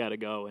place you got to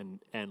go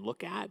and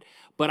look at.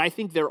 But I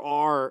think there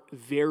are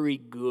very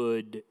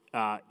good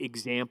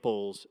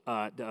examples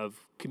of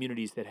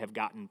communities that have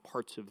gotten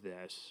parts of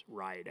this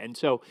right. And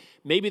so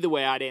maybe the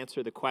way I'd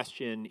answer the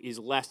question is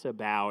less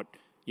about,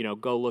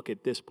 go look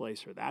at this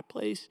place or that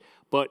place,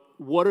 but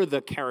what are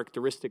the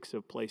characteristics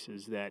of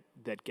places that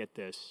get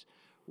this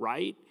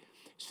right?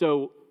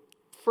 So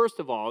first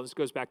of all, this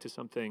goes back to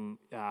something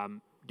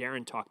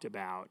Darren talked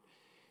about.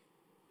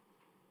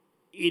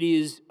 It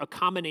is a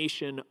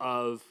combination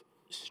of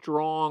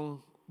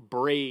strong,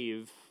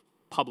 brave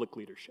public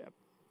leadership.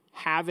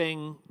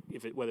 Having,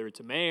 whether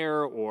it's a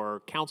mayor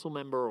or council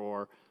member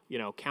or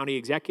county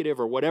executive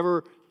or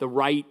whatever the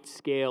right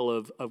scale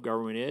of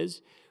government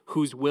is,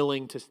 who's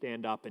willing to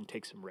stand up and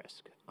take some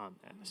risk on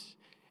this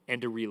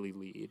and to really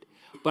lead.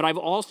 But I've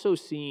also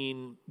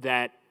seen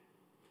that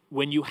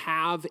when you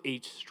have a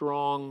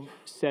strong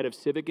set of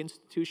civic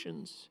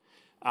institutions,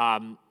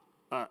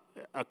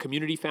 a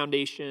community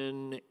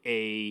foundation,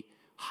 a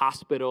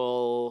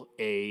hospital,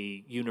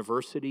 a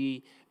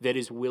university that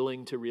is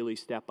willing to really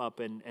step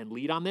up and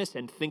lead on this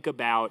and think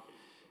about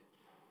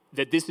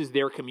that this is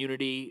their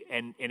community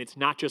and it's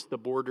not just the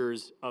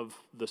borders of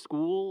the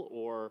school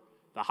or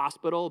the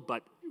hospital,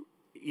 but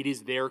it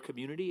is their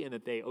community and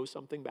that they owe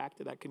something back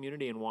to that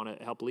community and want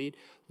to help lead.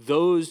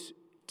 Those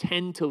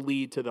tend to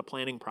lead to the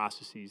planning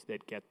processes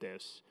that get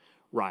this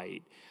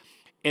right.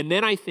 And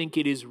then I think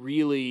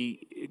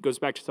it goes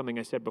back to something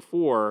I said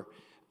before,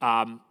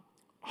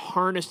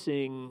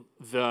 harnessing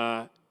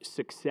the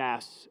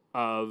success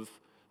of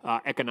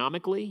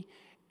economically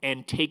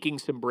and taking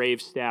some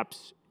brave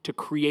steps to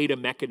create a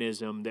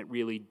mechanism that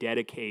really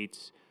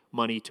dedicates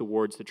money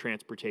towards the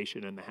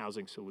transportation and the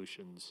housing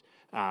solutions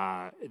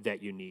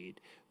that you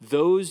need.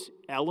 Those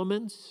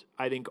elements,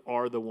 I think,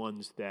 are the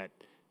ones that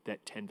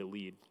tend to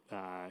lead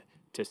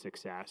to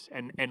success.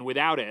 And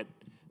without it,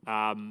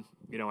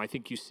 I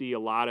think you see a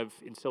lot of,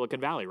 in Silicon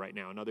Valley right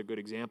now, another good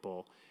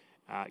example.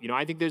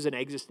 I think there's an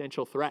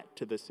existential threat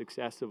to the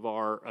success of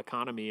our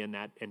economy and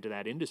to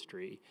that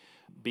industry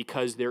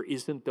because there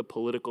isn't the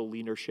political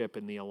leadership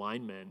and the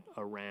alignment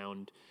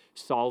around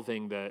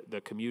solving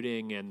the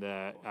commuting and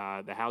the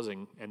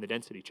housing and the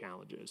density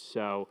challenges.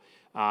 So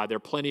there are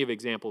plenty of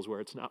examples where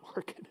it's not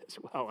working as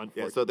well,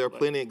 unfortunately. Yeah, so there are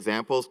plenty of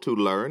examples to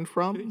learn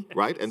from,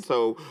 right? And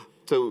so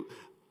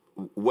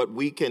what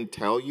we can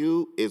tell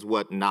you is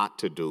what not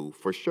to do,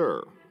 for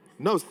sure.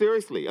 No,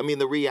 seriously. I mean,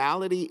 the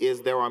reality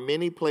is there are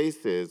many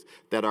places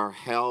that are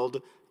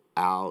held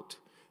out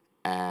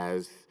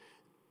as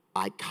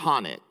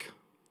iconic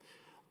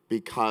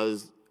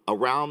because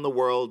around the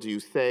world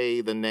you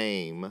say the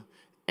name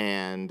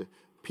and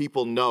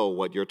people know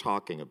what you're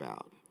talking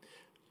about.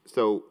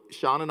 So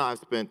Shaun and I have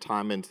spent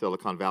time in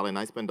Silicon Valley, and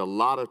I spend a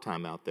lot of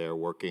time out there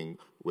working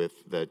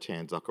with the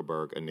Chan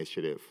Zuckerberg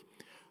Initiative.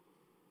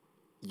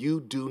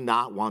 You do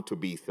not want to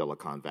be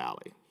Silicon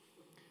Valley.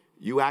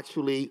 You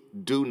actually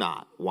do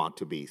not want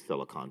to be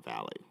Silicon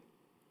Valley.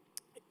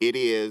 It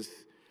is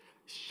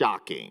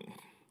shocking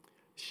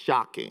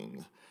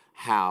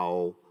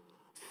how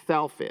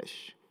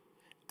selfish,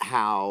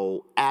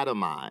 how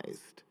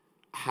atomized,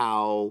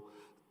 how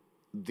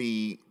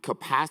the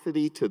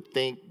capacity to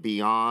think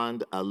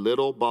beyond a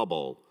little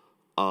bubble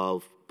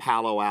of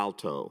Palo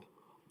Alto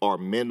or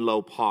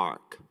Menlo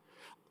Park,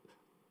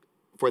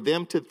 for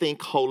them to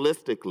think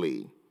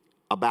holistically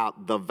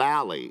about the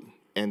valley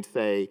and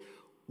say,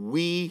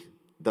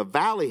 the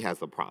valley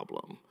has a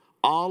problem.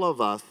 All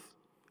of us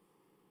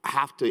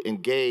have to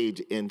engage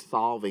in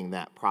solving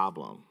that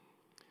problem.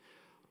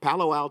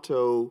 Palo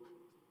Alto,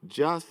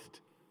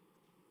 just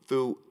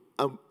through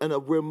a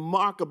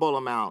remarkable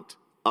amount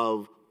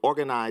of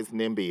organized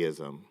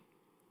NIMBYism.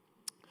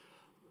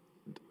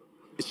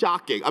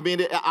 Shocking. I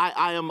mean,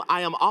 I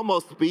am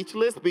almost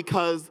speechless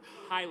because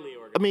Highly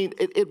organized. I mean,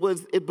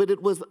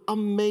 it was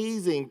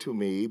amazing to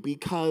me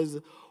because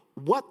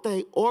what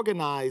they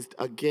organized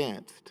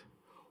against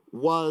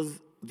was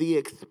the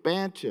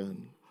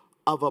expansion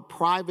of a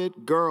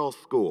private girls'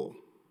 school.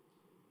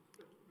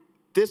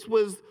 This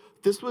is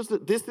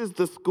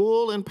the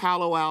school in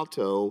Palo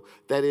Alto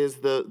that is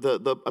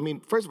I mean,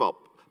 first of all,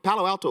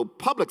 Palo Alto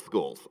public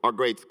schools are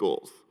great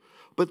schools,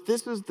 but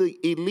this is the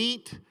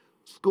elite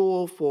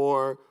school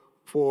for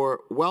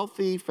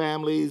wealthy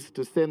families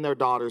to send their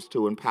daughters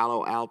to in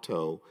Palo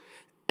Alto.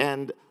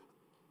 And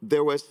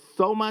there was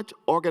so much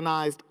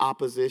organized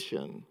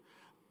opposition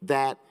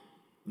that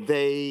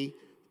they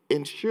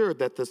ensured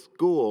that the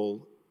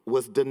school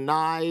was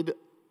denied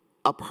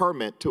a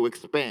permit to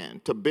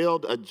expand, to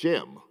build a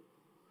gym.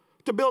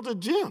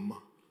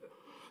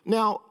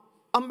 Now,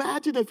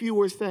 imagine if you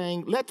were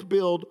saying, let's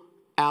build,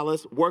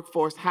 Alice,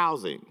 workforce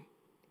housing.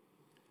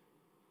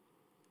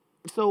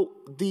 So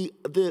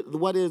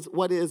what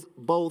is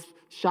both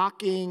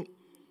shocking,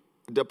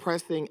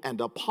 depressing,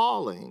 and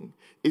appalling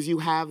is you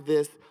have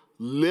this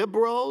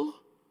liberal,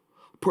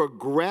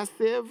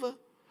 progressive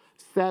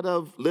set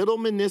of little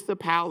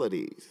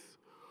municipalities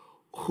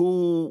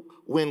who,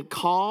 when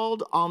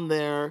called on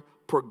their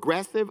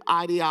progressive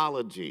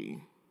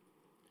ideology,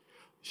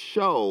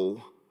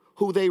 show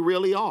who they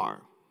really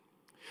are,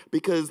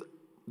 because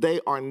they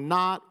are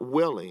not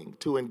willing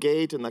to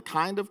engage in the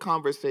kind of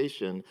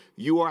conversation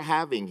you are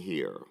having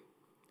here.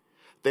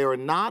 They are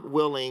not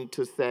willing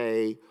to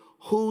say,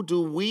 who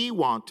do we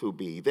want to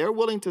be? They're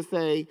willing to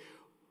say,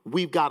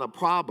 we've got a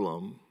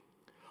problem,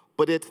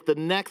 but it's the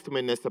next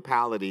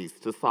municipalities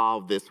to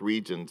solve this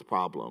region's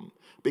problem,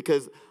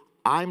 because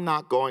I'm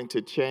not going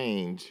to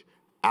change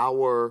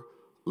our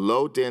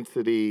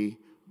low-density,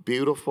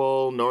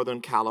 beautiful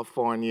Northern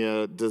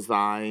California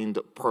designed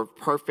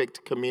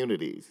perfect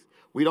communities.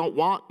 We don't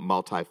want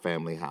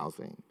multifamily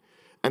housing.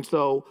 And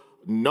so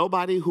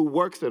nobody who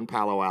works in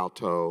Palo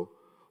Alto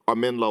or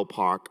Menlo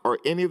Park or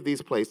any of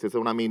these places,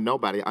 and when I mean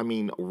nobody, I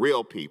mean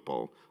real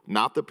people,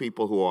 not the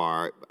people who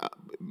are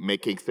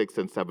making 6-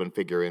 and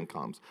 7-figure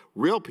incomes.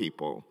 Real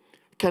people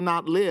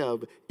cannot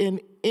live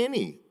in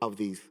any of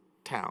these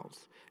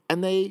towns.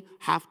 And they're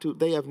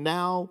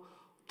now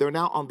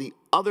on the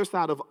other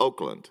side of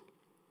Oakland.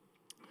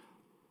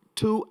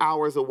 2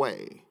 hours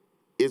away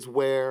is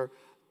where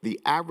the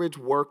average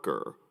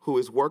worker who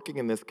is working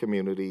in this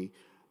community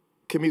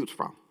commutes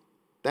from.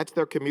 That's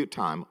their commute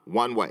time,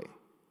 one way.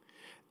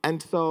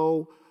 And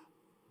so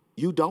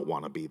you don't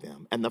want to be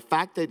them. And the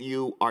fact that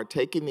you are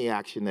taking the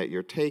action that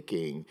you're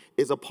taking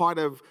is a part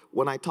of,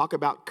 when I talk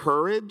about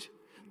courage,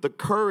 the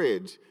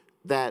courage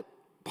that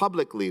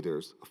public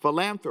leaders,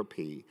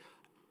 philanthropy,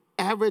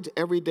 average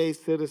everyday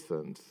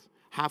citizens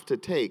have to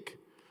take.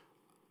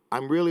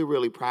 I'm really,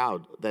 really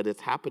proud that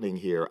it's happening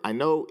here. I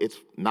know it's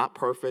not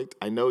perfect.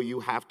 I know you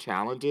have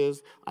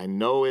challenges. I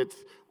know it's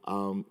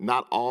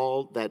not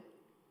all that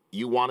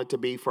you want it to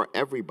be for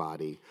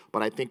everybody,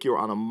 but I think you're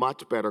on a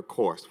much better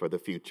course for the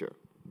future.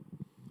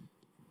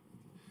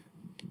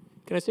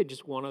 Can I say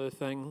just one other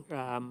thing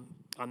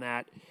on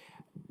that?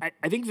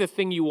 I think the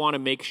thing you want to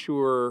make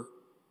sure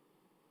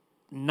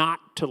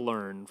not to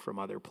learn from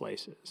other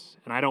places,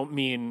 and I don't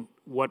mean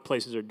what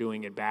places are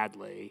doing it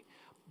badly,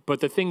 but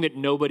the thing that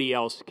nobody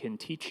else can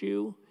teach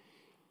you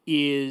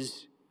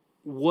is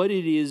what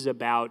it is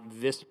about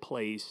this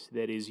place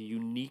that is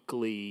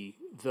uniquely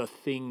the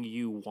thing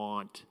you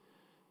want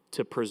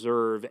to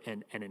preserve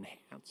and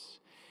enhance.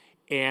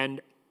 And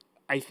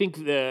I think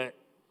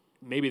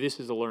maybe this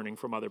is a learning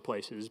from other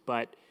places,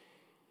 but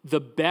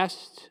the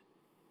best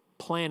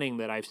planning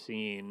that I've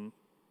seen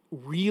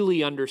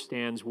really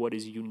understands what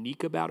is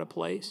unique about a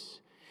place.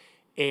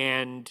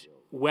 And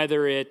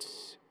whether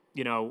it's,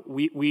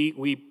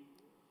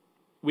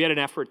 we had an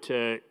effort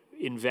to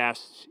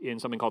invest in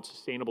something called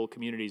sustainable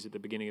communities at the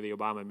beginning of the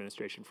Obama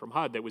administration from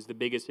HUD that was the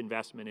biggest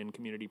investment in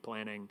community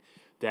planning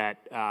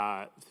that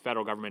the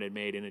federal government had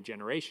made in a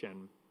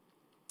generation.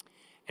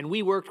 And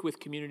we worked with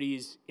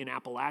communities in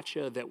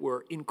Appalachia that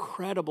were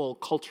incredible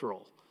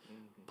cultural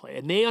play.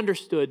 And they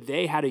understood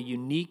they had a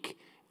unique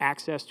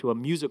access to a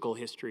musical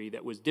history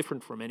that was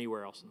different from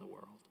anywhere else in the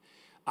world.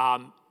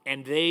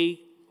 And they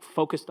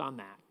focused on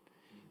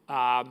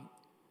that.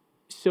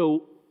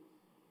 So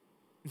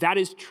that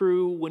is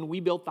true when we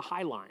built the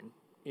High Line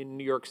in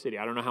New York City.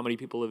 I don't know how many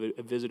people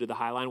have visited the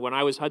High Line. When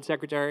I was HUD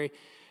secretary,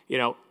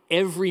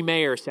 every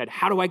mayor said,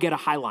 how do I get a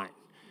High Line?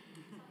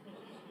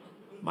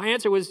 My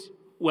answer was,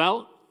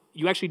 well,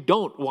 you actually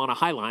don't want a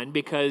High Line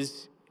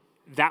because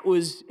that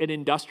was an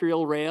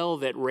industrial rail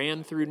that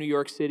ran through New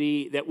York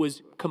City that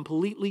was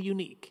completely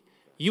unique.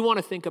 You want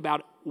to think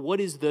about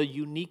what is the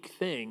unique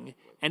thing,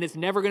 and it's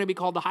never going to be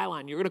called the High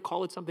Line. You're going to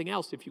call it something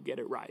else if you get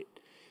it right.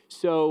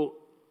 So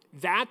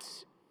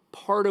that's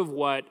part of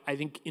what I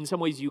think in some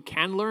ways you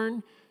can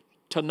learn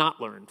to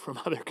not learn from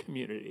other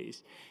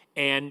communities.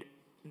 And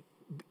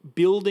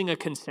building a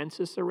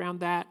consensus around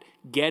that,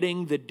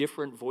 getting the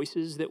different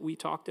voices that we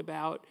talked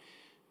about,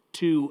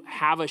 to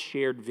have a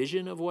shared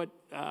vision of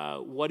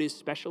what is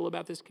special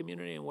about this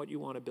community and what you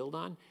want to build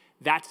on,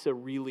 that's a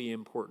really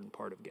important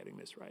part of getting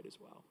this right as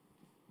well.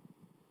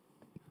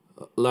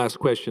 Last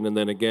question, and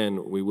then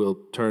again, we will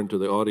turn to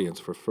the audience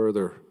for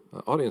further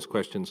audience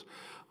questions.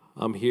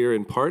 I'm here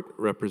in part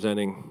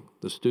representing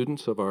the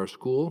students of our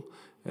school,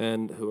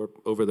 and who are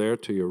over there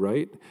to your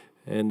right.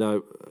 And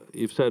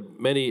you've said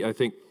many, I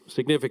think,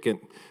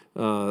 significant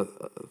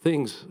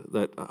things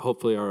that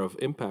hopefully are of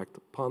impact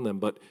upon them.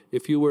 But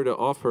if you were to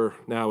offer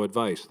now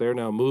advice, they're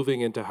now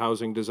moving into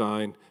housing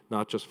design,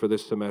 not just for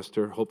this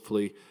semester,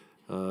 hopefully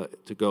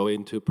to go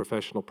into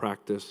professional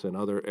practice and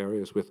other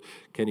areas with,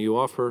 can you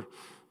offer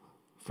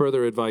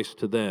further advice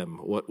to them?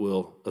 What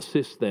will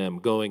assist them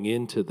going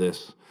into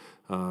this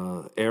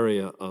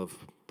area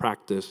of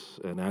practice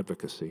and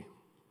advocacy?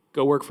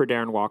 Go work for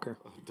Darren Walker.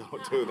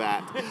 Don't do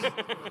that.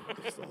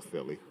 So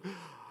silly.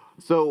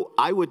 So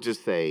I would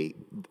just say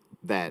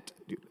that,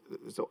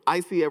 so I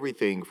see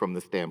everything from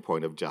the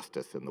standpoint of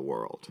justice in the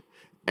world.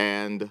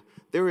 And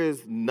there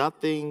is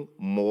nothing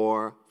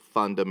more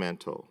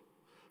fundamental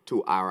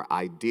to our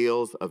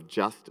ideals of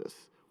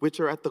justice, which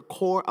are at the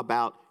core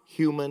about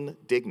human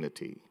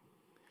dignity,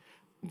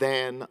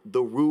 than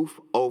the roof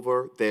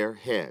over their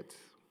heads.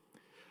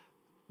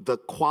 The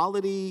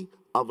quality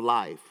of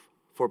life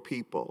for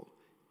people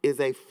is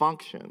a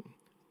function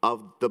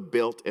of the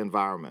built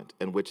environment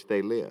in which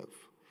they live.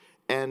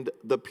 And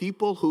the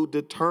people who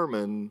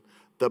determine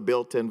the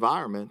built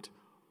environment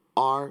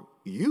are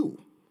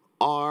you,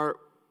 are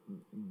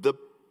the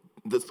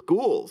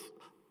schools,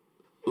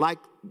 like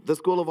the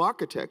School of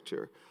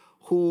Architecture,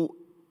 who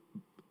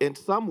in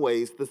some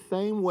ways, the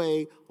same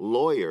way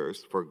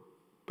lawyers, for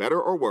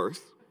better or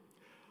worse,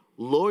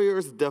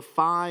 lawyers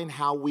define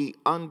how we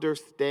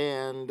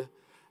understand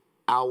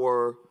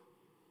our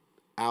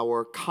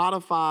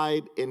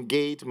codified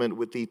engagement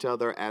with each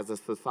other as a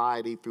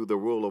society through the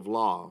rule of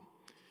law.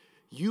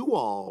 You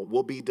all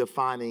will be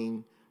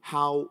defining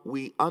how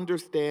we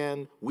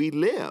understand we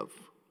live.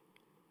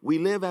 We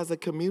live as a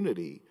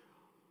community.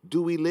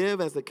 Do we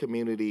live as a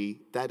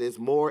community that is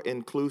more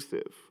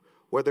inclusive,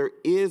 where there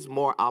is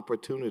more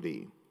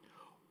opportunity?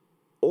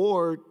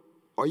 Or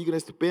are you going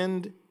to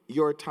spend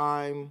your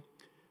time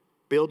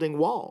building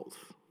walls?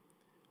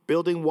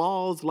 Building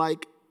walls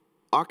like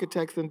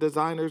architects and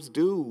designers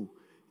do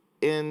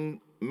in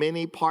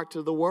many parts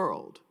of the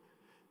world.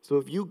 So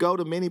if you go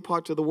to many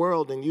parts of the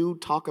world and you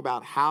talk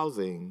about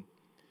housing,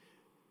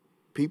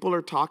 people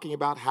are talking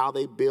about how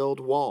they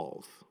build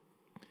walls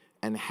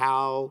and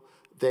how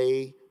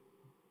they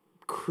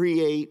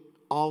create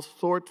all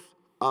sorts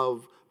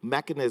of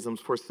mechanisms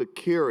for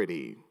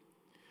security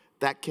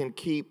that can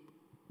keep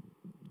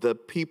the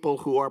people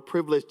who are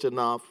privileged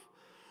enough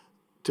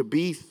to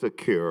be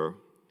secure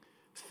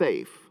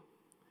safe.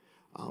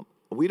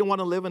 We don't want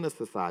to live in a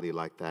society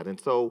like that. And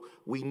so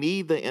we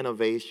need the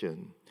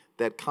innovation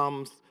that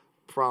comes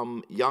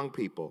from young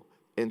people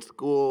in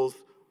schools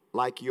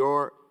like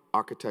your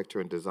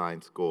architecture and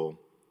design school,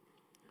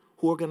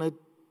 who are going to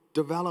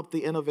develop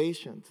the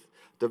innovations,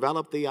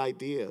 develop the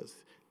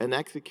ideas, and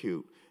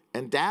execute,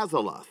 and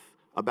dazzle us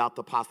about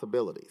the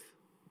possibilities.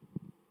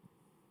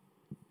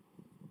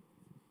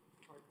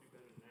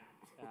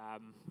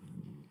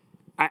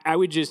 I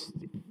would just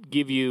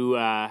give you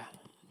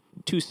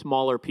two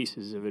smaller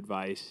pieces of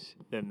advice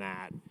than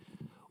that.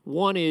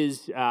 One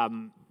is, I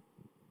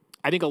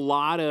think a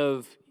lot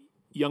of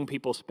young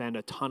people spend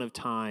a ton of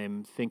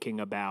time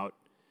thinking about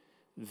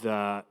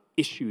the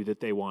issue that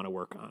they want to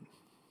work on.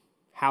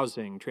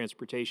 Housing,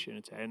 transportation,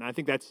 etc. And I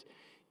think that's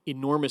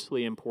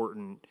enormously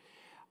important.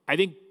 I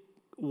think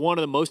one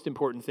of the most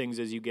important things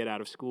as you get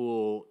out of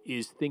school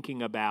is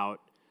thinking about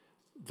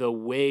the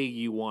way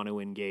you want to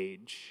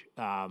engage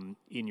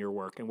in your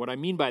work. And what I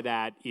mean by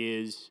that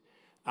is,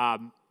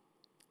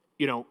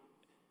 you know,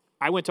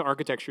 I went to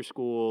architecture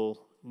school,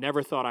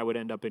 never thought I would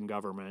end up in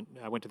government.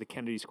 I went to the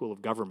Kennedy School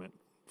of Government,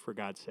 for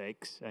God's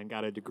sakes, and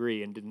got a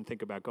degree and didn't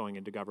think about going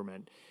into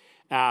government.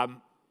 But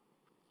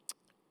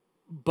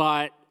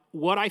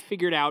what I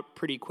figured out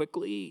pretty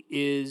quickly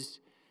is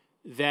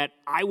that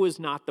I was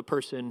not the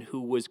person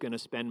who was going to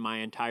spend my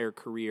entire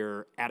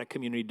career at a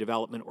community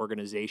development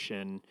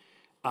organization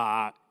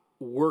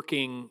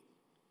working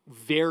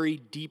very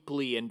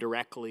deeply and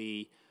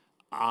directly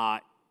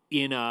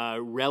in a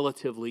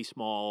relatively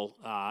small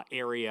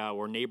area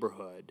or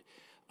neighborhood.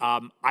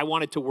 I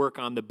wanted to work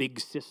on the big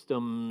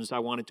systems. I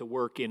wanted to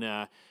work in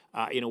a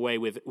way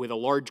with a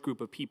large group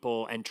of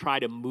people and try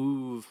to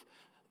move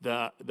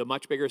the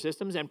much bigger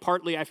systems. And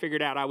partly I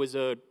figured out I was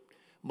a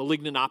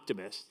malignant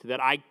optimist,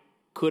 that I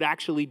could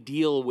actually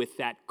deal with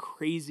that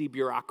crazy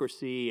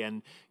bureaucracy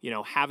and, you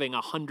know, having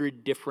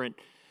 100 different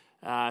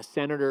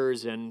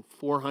senators and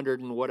 400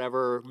 and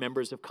whatever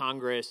members of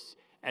Congress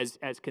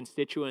as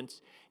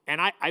constituents.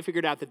 And I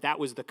figured out that that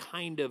was the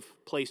kind of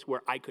place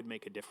where I could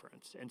make a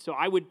difference. And so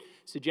I would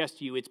suggest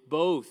to you, it's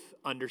both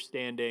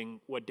understanding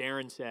what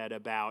Darren said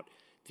about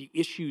the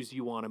issues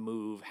you want to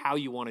move, how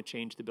you want to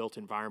change the built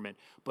environment,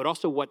 but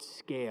also what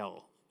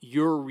scale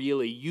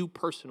you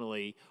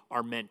personally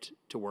are meant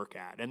to work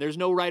at. And there's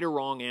no right or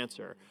wrong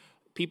answer.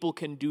 People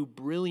can do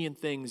brilliant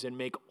things and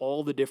make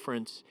all the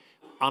difference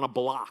on a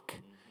block.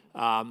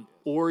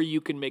 Or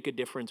you can make a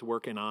difference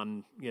working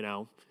on,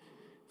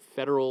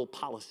 federal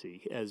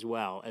policy as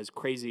well, as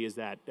crazy as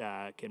that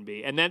can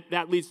be. And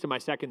that leads to my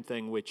second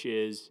thing, which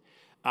is,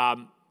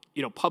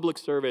 public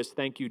service.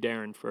 Thank you,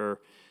 Darren, for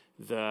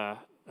the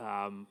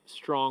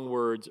strong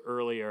words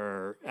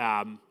earlier.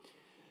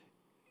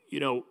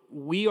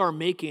 We are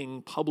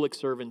making public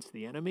servants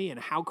the enemy, and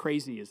how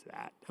crazy is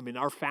that? I mean,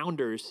 our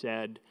founders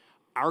said,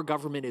 our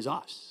government is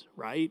us,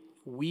 right?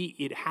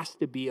 It has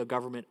to be a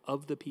government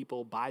of the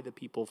people, by the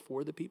people,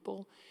 for the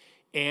people.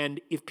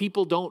 And if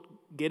people don't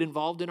get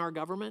involved in our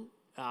government,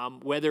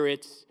 whether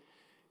it's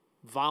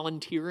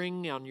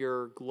volunteering on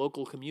your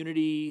local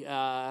community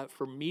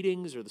for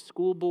meetings or the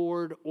school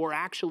board, or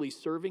actually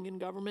serving in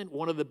government,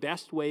 one of the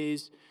best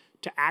ways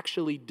to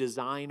actually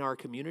design our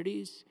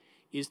communities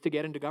is to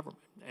get into government.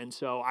 And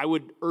so I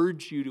would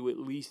urge you to at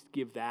least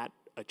give that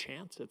a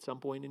chance at some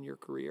point in your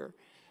career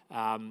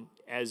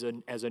as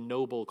a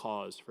noble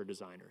cause for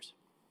designers.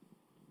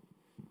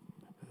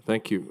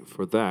 Thank you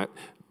for that.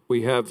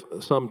 We have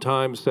some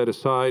time set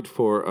aside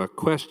for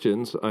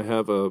questions. I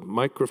have a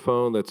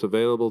microphone that's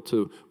available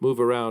to move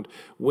around.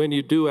 When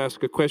you do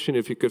ask a question,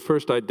 if you could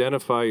first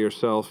identify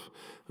yourself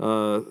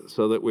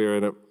so that we're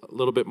in a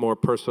little bit more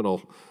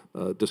personal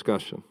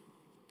discussion.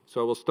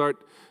 So we'll start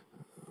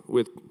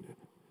with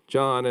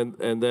John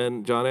and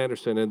then John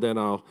Anderson, and then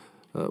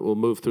we'll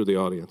move through the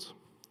audience.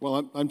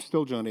 Well, I'm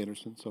still John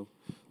Anderson. So,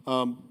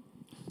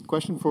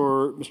 question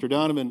for Mr.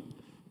 Donovan,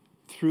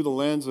 through the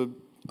lens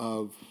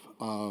of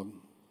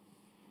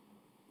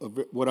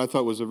what I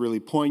thought was a really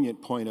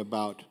poignant point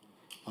about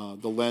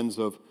the lens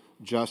of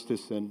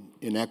justice and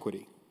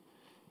inequity.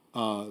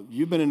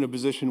 You've been in a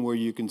position where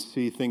you can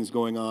see things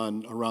going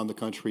on around the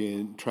country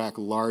and track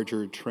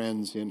larger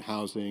trends in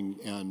housing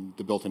and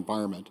the built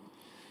environment.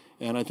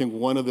 And I think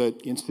one of the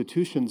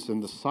institutions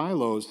in the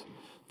silos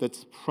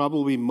that's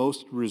probably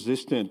most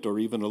resistant or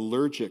even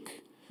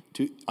allergic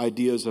to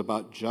ideas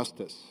about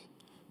justice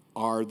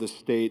are the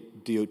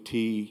state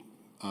DOT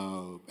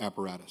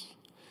apparatus.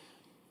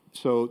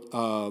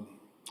 So,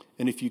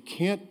 and if you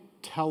can't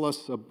tell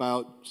us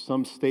about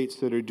some states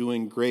that are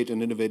doing great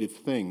and innovative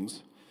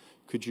things,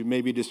 could you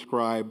maybe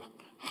describe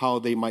how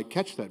they might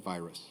catch that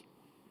virus?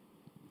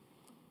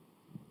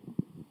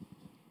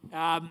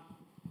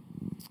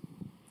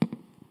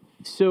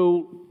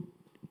 So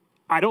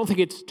I don't think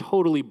it's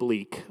totally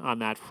bleak on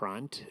that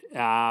front.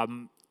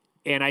 And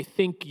I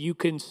think you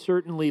can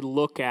certainly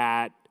look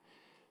at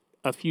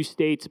a few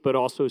states, but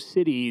also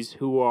cities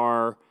who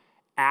are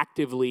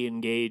actively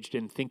engaged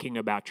in thinking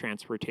about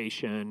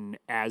transportation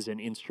as an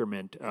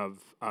instrument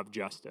of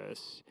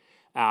justice.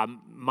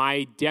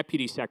 My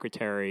deputy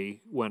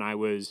secretary, when I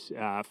was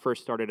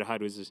first started at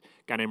HUD, was this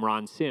guy named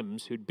Ron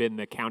Sims, who'd been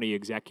the county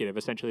executive,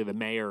 essentially the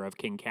mayor of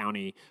King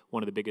County,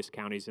 one of the biggest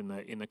counties in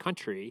the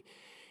country.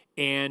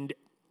 And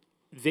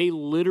they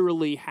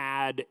literally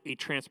had a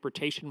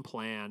transportation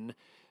plan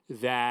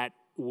that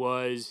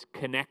was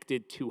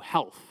connected to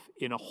health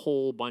in a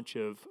whole bunch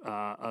of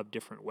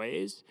different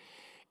ways,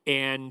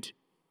 and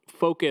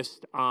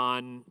focused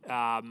on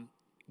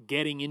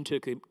getting into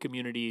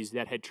communities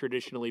that had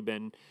traditionally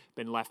been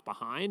left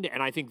behind.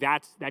 And I think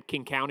that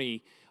King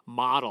County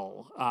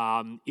model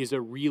is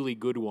a really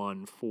good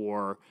one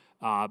for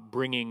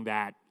bringing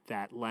that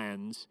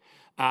lens.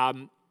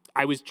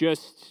 I was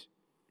just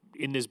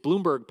in this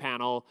Bloomberg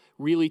panel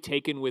really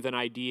taken with an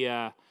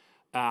idea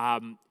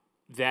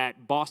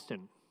that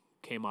Boston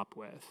came up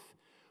with,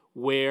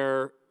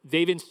 where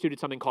they've instituted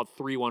something called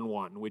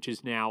 311, which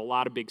is now a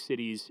lot of big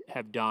cities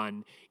have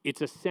done.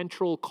 It's a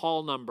central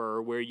call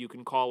number where you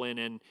can call in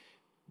and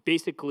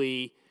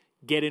basically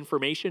get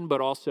information, but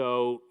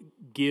also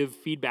give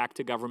feedback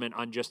to government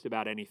on just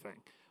about anything.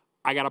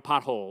 I got a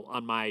pothole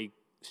on my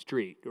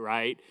street,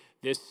 right?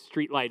 This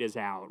street light is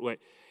out.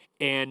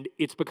 And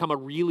it's become a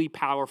really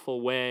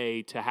powerful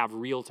way to have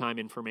real-time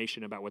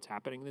information about what's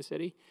happening in the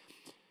city.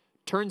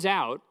 Turns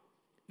out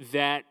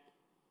that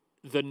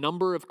the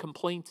number of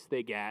complaints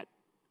they get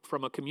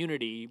from a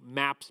community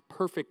maps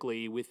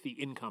perfectly with the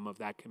income of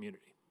that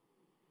community.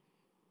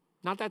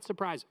 Not that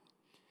surprising.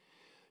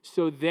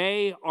 So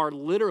they are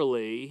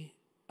literally,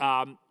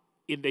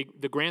 in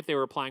the grant they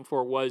were applying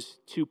for was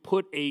to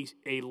put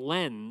a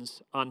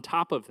lens on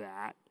top of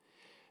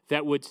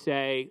that would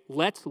say,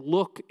 let's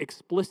look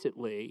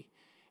explicitly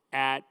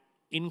at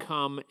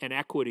income and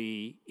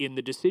equity in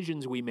the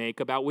decisions we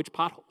make about which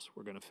potholes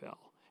we're going to fill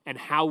and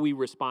how we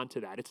respond to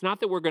that. It's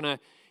not that we're going to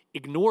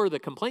ignore the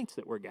complaints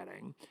that we're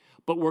getting,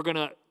 but we're going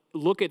to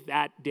look at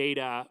that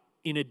data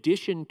in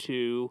addition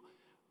to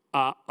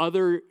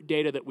other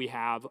data that we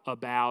have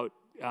about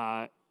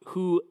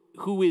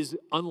who is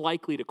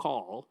unlikely to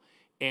call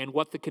and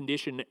what the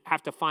condition,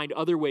 have to find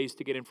other ways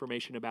to get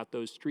information about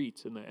those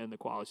streets and the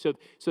quality.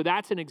 So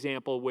that's an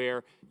example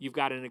where you've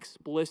got an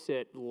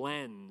explicit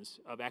lens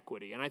of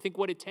equity. And I think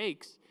what it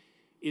takes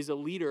is a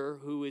leader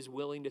who is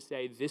willing to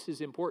say, this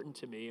is important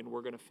to me, and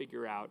we're going to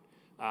figure out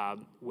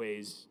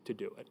ways to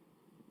do it.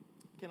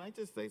 Can I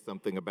just say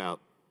something about,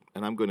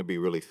 and I'm going to be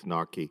really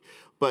snarky,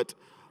 but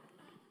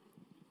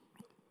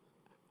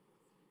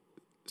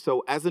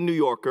so as a New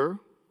Yorker,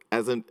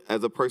 as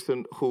a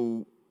person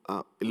who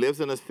lives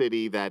in a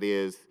city that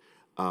is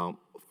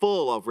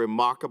full of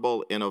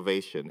remarkable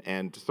innovation,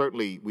 and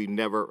certainly we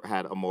never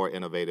had a more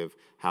innovative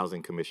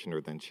housing commissioner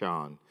than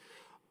Shaun.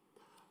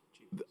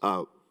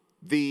 I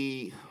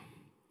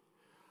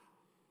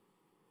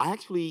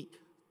actually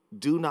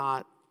do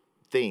not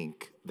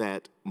think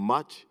that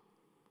much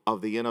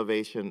of the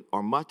innovation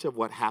or much of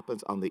what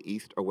happens on the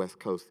East or West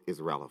Coast is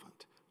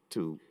relevant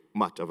to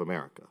much of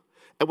America.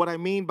 And what I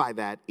mean by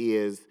that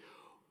is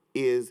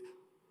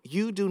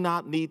you do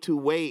not need to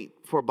wait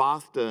for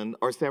Boston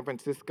or San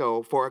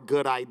Francisco for a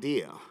good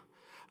idea.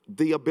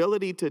 The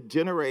ability to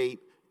generate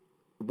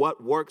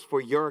what works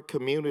for your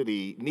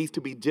community needs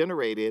to be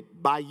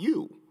generated by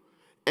you.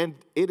 And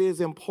it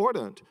is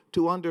important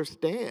to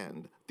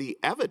understand the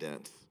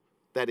evidence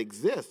that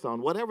exists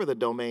on whatever the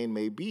domain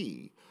may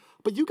be.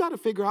 But you got to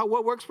figure out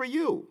what works for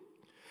you.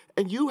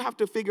 And you have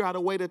to figure out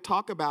a way to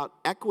talk about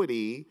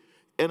equity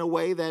in a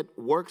way that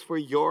works for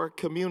your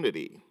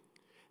community.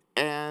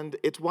 And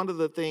it's one of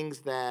the things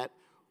that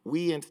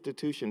we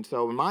institutions,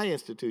 so my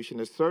institution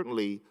has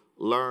certainly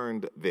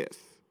learned this,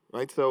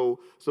 right? So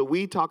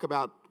we talk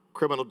about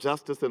criminal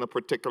justice in a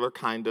particular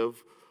kind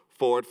of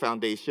Ford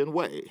Foundation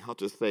way. I'll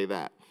just say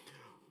that.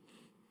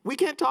 We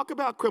can't talk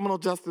about criminal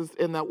justice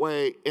in that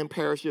way in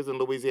parishes in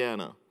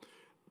Louisiana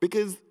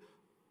because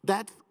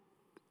that's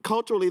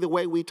culturally the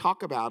way we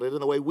talk about it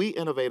and the way we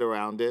innovate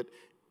around it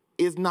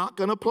is not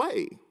going to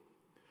play.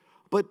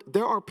 But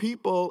there are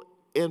people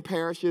in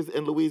parishes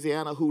in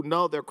Louisiana who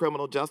know their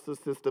criminal justice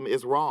system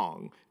is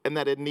wrong and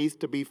that it needs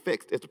to be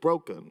fixed. It's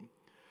broken.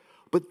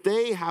 But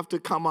they have to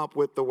come up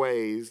with the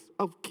ways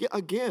of,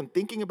 again,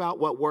 thinking about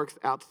what works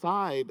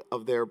outside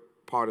of their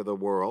part of the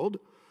world.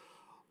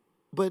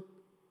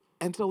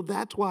 And so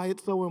that's why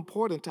it's so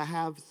important to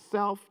have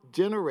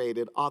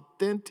self-generated,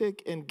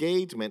 authentic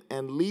engagement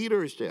and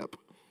leadership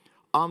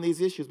on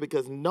these issues,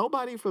 because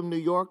nobody from New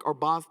York or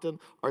Boston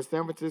or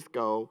San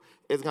Francisco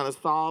is going to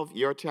solve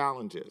your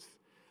challenges.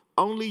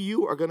 Only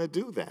you are going to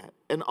do that,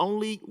 and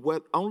only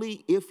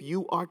if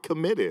you are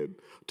committed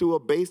to a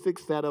basic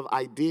set of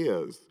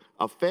ideas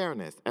of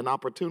fairness and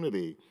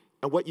opportunity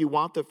and what you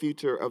want the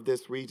future of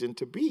this region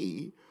to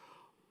be,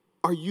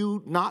 are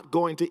you not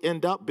going to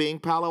end up being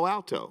Palo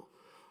Alto.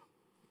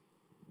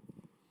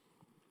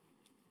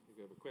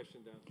 You have a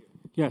question down here.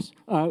 Yes.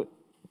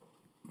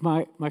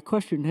 My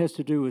question has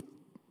to do with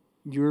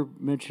your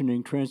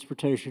mentioning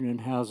transportation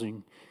and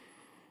housing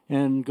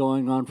and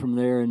going on from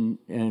there and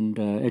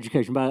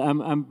education. But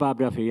I'm Bob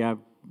Duffy. I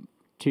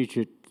teach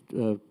at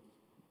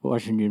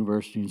Washington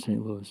University in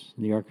St. Louis,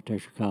 in the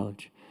Architecture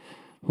College.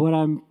 What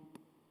I'm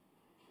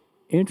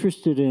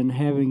interested in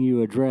having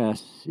you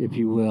address, if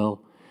you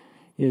will,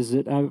 is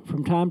that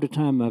from time to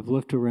time I've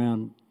looked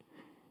around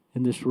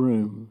in this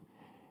room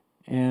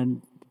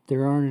and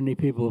there aren't any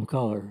people of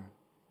color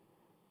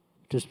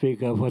to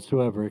speak of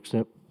whatsoever,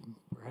 except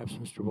perhaps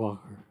Mr.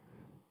 Walker.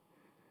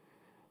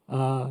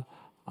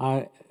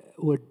 I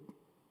would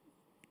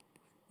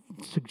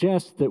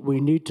suggest that we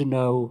need to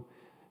know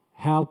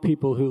how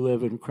people who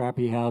live in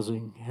crappy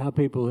housing, how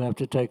people who have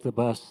to take the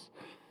bus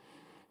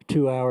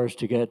 2 hours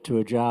to get to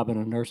a job in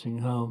a nursing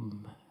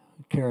home,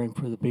 caring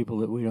for the people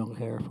that we don't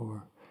care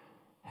for,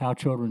 how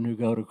children who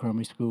go to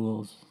crummy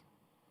schools,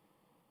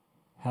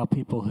 how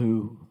people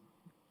who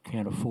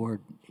can't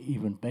afford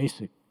even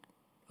basic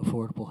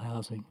affordable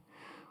housing.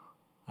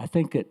 I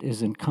think it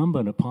is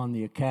incumbent upon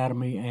the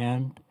academy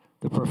and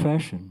the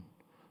profession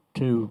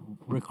to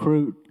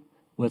recruit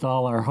with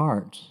all our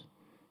hearts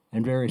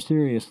and very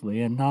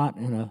seriously, and not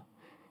in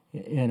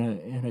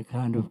a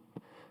kind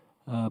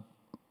of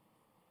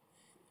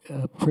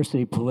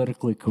prissy,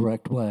 politically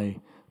correct way,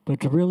 but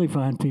to really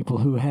find people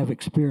who have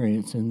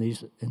experience in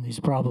these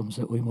problems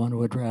that we want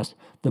to address,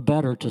 the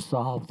better to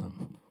solve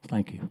them.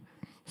 Thank you.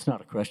 It's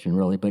not a question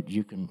really, but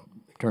you can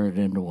turn it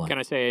into one. Can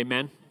I say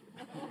amen?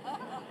 You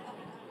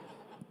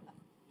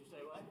say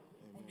what?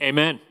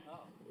 Amen.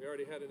 We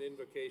already had an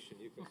invocation.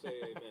 You can say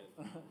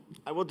amen.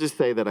 I will just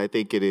say that I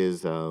think it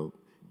is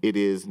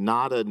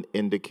not an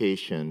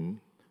indication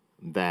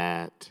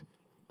that,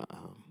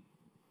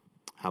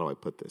 how do I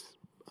put this?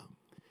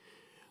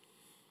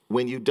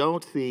 When you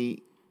don't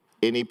see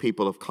any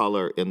people of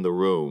color in the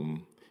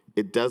room,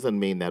 it doesn't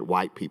mean that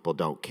white people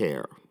don't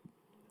care.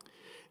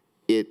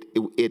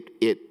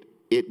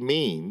 It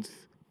means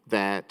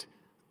that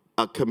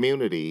a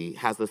community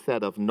has a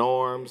set of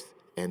norms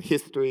and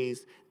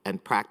histories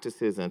and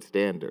practices and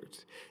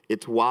standards.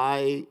 It's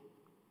why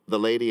the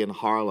lady in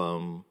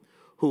Harlem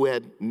who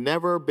had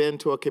never been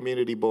to a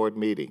community board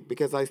meeting,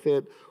 because I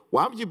said,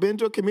 why haven't you been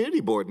to a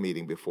community board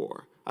meeting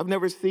before? I've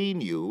never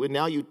seen you, and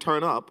now you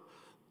turn up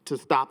to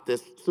stop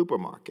this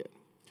supermarket.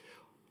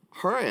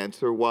 Her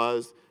answer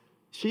was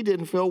she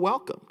didn't feel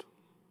welcomed.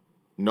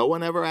 No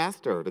one ever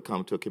asked her to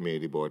come to a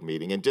community board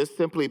meeting, and just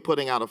simply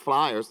putting out a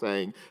flyer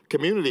saying,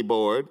 community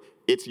board,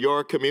 it's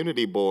your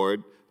community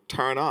board,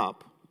 turn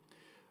up,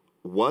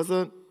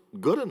 wasn't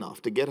good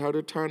enough to get her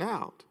to turn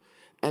out.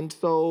 And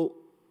so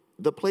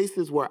the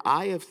places where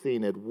I have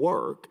seen it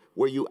work,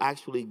 where you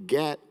actually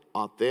get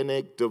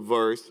authentic,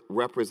 diverse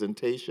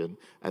representation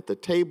at the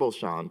table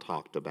Shaun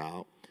talked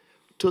about,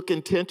 took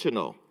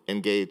intentional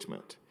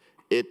engagement.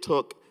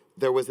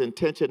 There was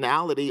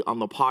intentionality on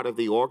the part of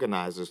the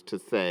organizers to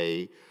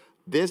say,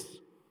 this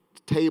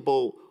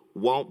table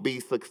won't be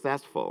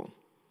successful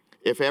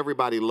if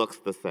everybody looks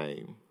the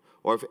same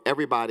or if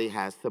everybody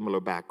has similar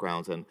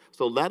backgrounds. And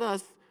so let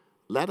us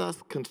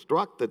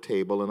construct the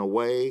table in a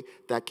way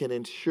that can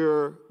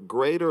ensure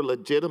greater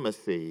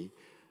legitimacy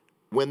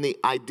when the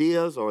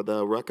ideas or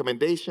the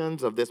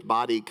recommendations of this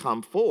body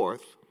come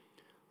forth,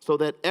 so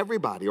that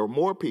everybody or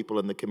more people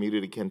in the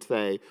community can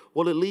say,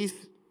 well, at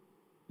least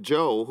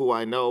Joe, who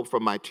I know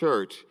from my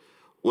church,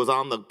 was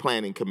on the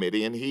planning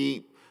committee, and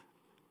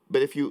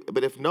but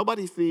if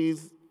nobody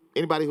sees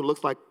anybody who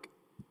looks like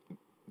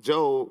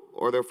Joe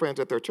or their friends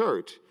at their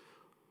church,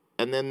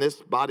 and then this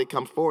body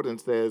comes forward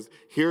and says,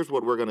 here's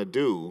what we're going to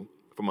do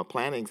from a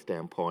planning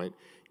standpoint,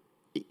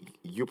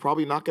 you're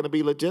probably not going to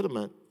be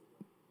legitimate,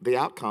 the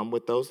outcome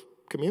with those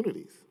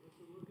communities.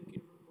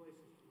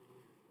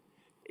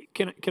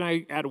 Can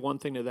I add one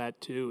thing to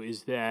that, too,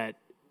 is that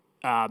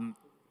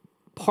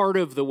part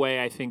of the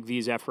way I think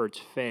these efforts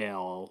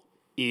fail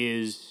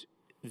is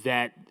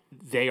that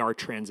they are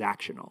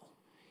transactional,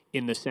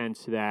 in the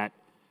sense that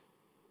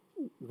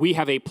we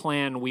have a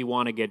plan we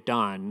want to get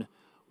done.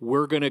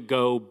 We're going to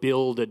go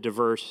build a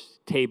diverse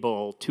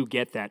table to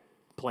get that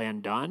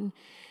plan done.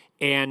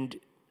 And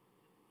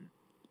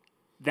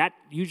that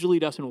usually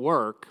doesn't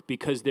work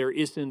because there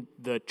isn't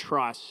the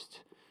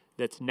trust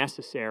that's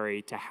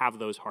necessary to have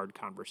those hard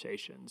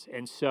conversations.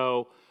 And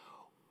so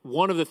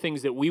one of the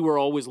things that we were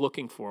always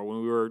looking for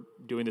when we were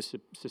doing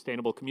the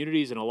sustainable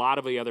communities and a lot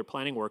of the other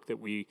planning work that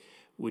we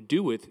would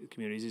do with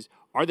communities is,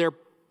 are there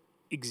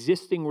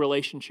existing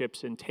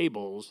relationships and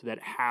tables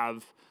that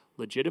have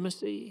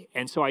legitimacy?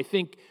 And so I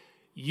think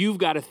you've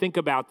got to think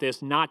about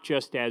this not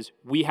just as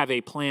we have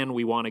a plan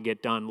we want to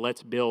get done,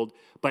 let's build,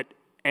 but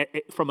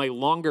from a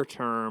longer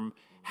term,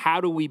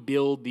 how do we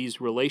build these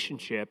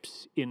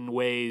relationships in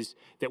ways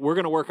that we're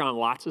going to work on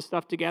lots of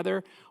stuff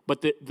together,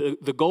 but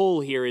the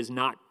goal here is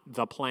not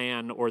the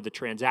plan or the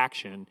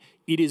transaction.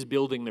 It is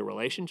building the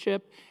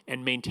relationship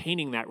and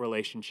maintaining that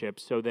relationship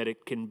so that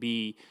it can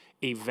be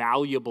a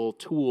valuable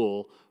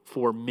tool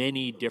for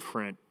many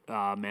different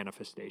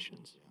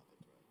manifestations.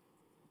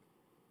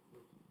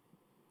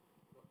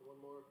 One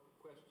more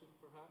question,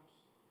 perhaps?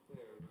 There,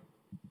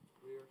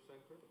 rear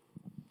center.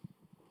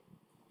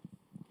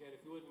 Ken,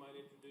 if you wouldn't mind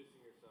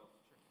introducing yourself.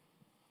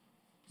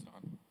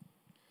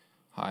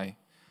 Hi,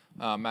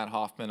 Matt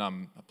Hoffman.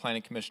 I'm a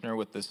planning commissioner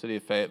with the city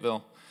of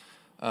Fayetteville.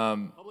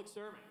 Public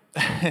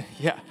servant.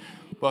 Yeah,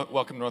 well,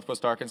 welcome to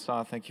Northwest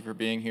Arkansas. Thank you for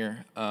being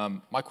here.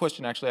 My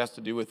question actually has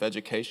to do with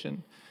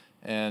education,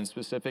 and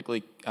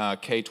specifically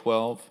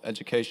K-12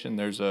 education.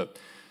 There's a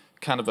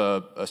kind of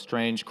a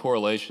strange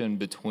correlation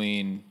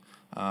between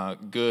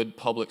good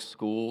public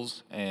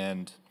schools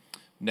and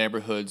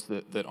neighborhoods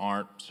that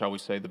aren't, shall we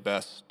say, the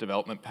best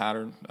development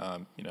pattern.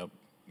 You know,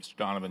 Mr.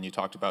 Donovan, you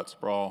talked about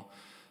sprawl.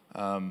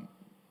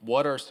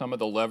 What are some of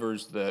the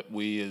levers that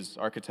we as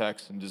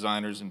architects and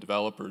designers and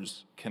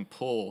developers can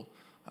pull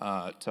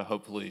to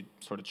hopefully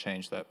sort of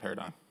change that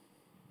paradigm?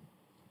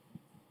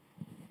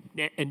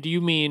 And do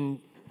you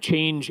mean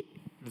change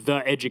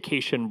the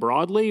education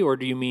broadly, or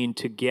do you mean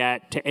to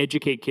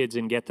educate kids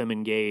and get them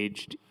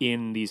engaged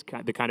in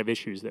the kind of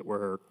issues that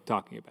we're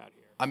talking about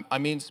here? I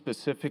mean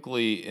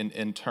specifically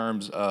in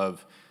terms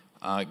of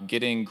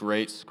getting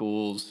great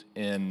schools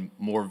in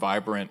more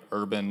vibrant,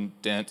 urban,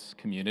 dense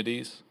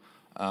communities,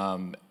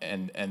 and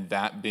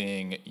that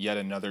being yet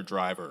another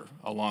driver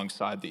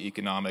alongside the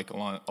economic,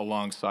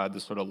 alongside the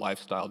sort of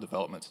lifestyle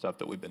development stuff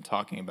that we've been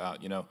talking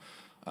about. You know,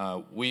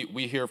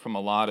 we hear from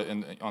a lot of,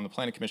 on the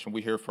Planning Commission,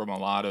 we hear from a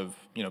lot of,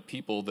 you know,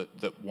 people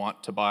that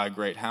want to buy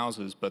great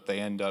houses, but they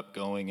end up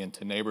going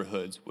into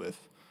neighborhoods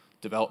with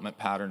development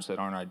patterns that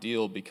aren't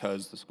ideal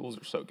because the schools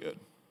are so good.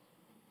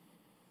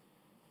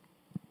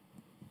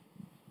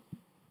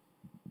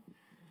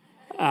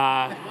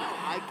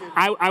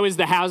 I was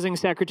the housing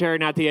secretary,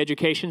 not the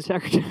education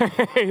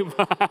secretary.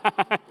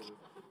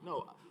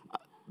 No,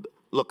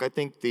 look, I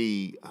think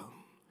the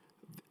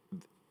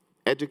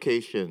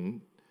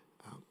education,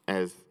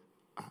 as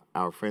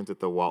our friends at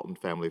the Walton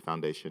Family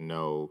Foundation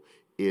know,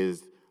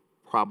 is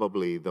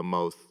probably the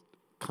most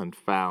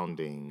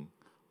confounding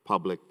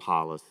public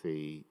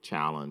policy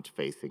challenge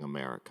facing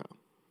America.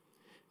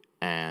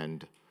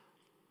 And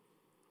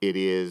it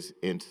is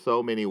in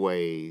so many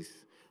ways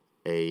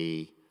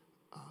a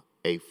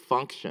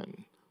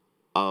function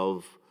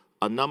of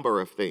a number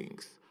of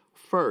things.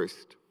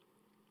 First,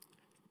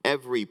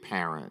 every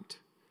parent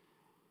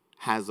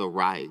has a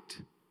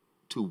right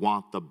to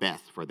want the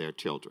best for their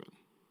children.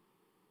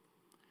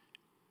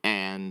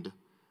 And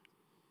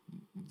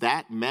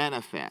that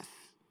manifests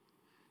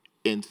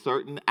in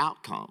certain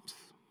outcomes.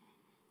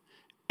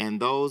 And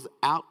those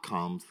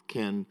outcomes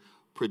can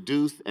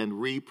produce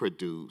and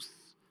reproduce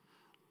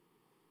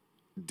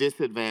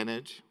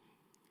disadvantage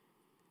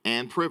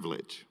and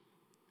privilege.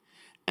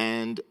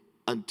 And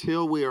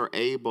until we are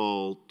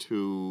able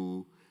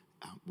to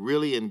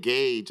really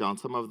engage on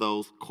some of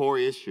those core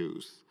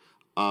issues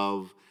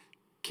of,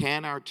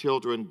 can our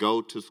children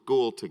go to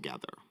school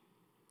together?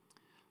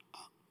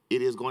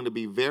 It is going to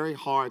be very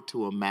hard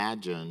to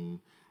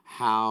imagine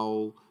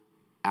how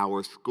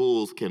our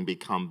schools can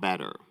become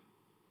better.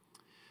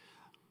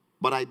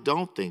 But I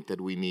don't think that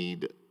we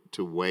need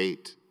to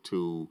wait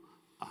to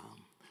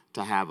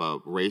have a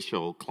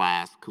racial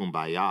class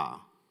kumbaya.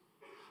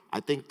 I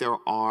think there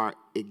are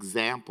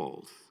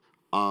examples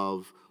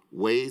of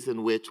ways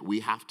in which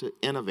we have to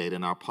innovate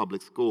in our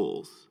public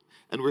schools.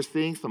 And we're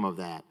seeing some of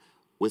that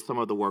with some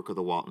of the work of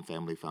the Walton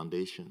Family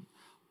Foundation.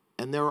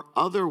 And there are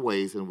other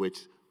ways in which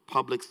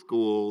public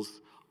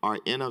schools are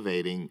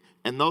innovating,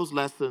 and those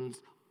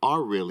lessons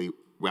are really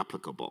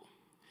replicable.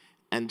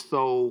 And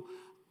so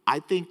I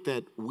think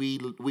that we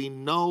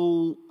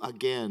know,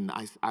 again,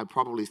 I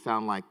probably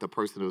sound like the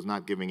person who's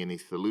not giving any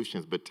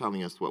solutions, but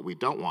telling us what we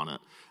don't want to.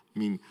 I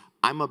mean,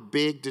 I'm a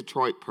big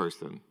Detroit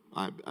person.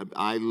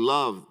 I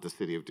love the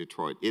city of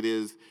Detroit. It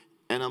is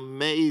an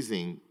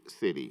amazing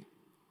city.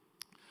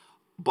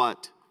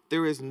 But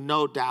there is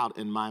no doubt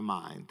in my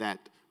mind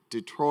that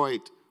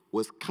Detroit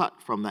was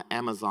cut from the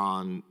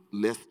Amazon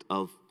list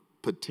of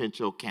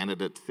potential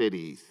candidate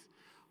cities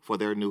for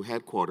their new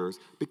headquarters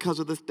because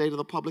of the state of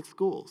the public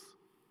schools.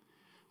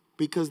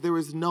 Because there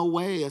is no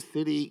way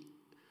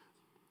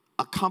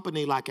a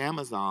company like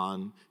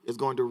Amazon is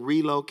going to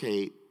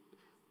relocate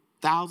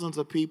thousands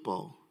of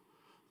people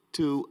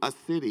to a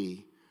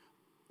city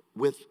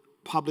with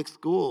public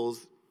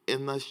schools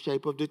in the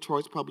shape of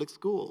Detroit's public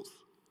schools.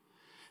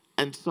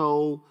 And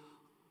so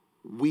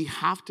we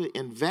have to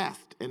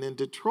invest. And in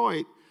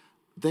Detroit,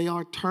 they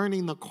are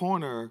turning the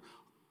corner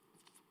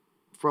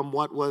from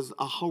what was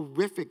a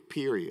horrific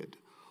period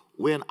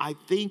when I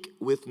think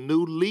with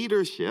new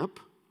leadership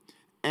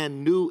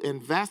and new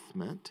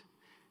investment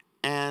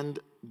and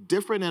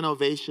different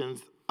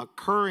innovations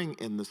occurring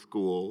in the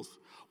schools,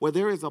 where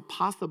there is a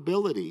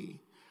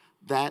possibility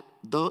that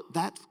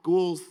that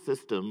school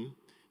system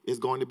is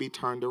going to be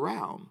turned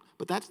around.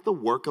 But that's the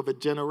work of a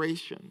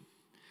generation.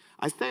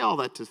 I say all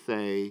that to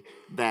say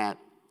that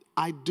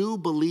I do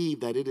believe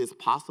that it is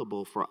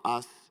possible for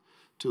us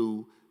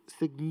to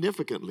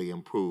significantly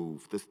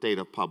improve the state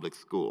of public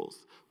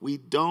schools. We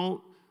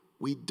don't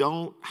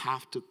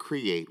have to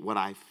create what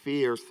I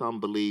fear some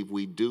believe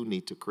we do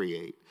need to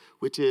create,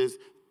 which is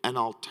an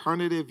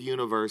alternative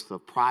universe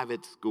of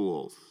private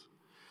schools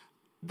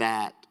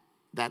that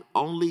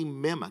only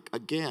mimic,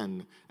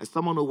 again, as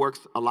someone who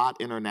works a lot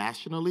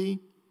internationally,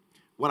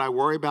 what I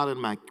worry about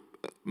in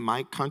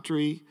my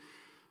country,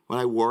 what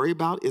I worry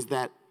about is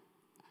that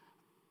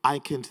I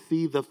can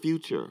see the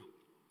future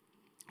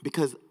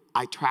because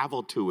I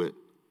travel to it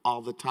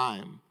all the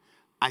time.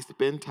 I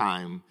spend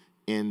time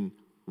in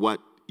what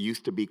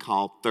used to be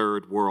called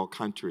third world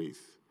countries,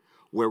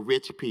 where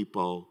rich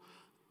people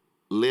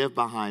live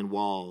behind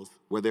walls,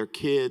 where their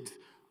kids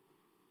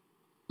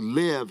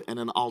live in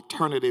an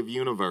alternative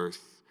universe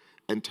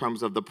in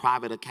terms of the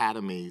private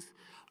academies,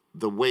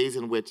 the ways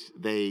in which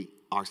they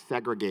are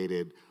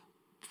segregated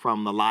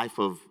from the life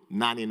of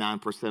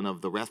 99%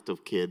 of the rest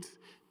of kids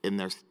in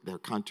their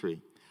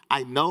country.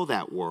 I know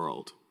that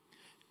world,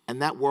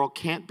 and that world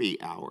can't be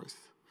ours.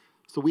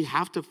 So we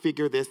have to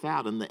figure this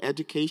out, and the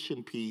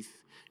education piece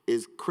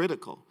is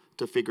critical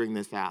to figuring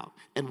this out.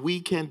 And we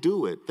can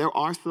do it. There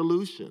are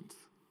solutions.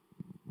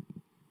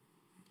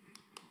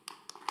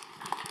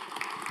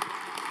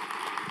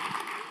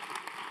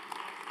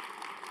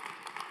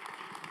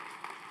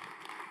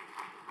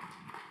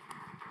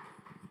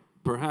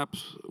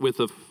 Perhaps with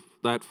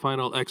that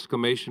final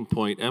exclamation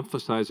point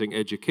emphasizing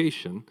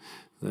education,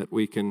 that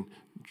we can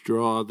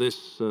draw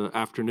this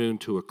afternoon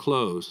to a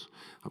close.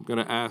 I'm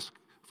going to ask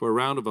for a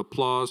round of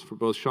applause for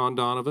both Shaun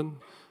Donovan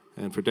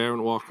and for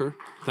Darren Walker.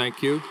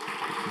 Thank you.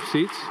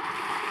 Seats.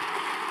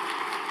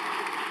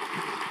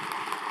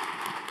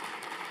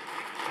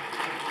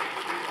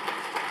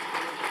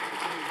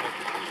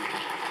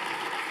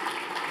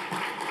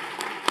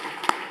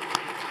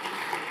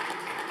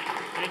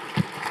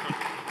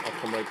 I'll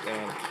come right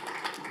down.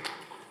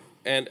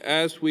 And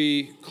as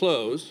we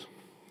close,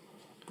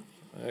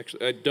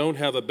 actually, I don't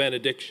have a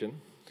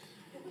benediction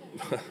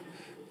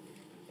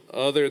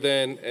other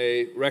than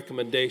a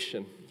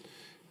recommendation.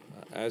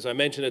 As I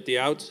mentioned at the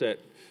outset,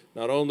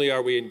 not only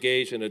are we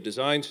engaged in a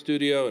design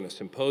studio and a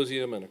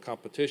symposium and a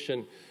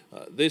competition,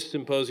 this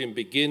symposium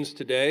begins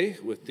today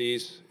with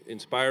these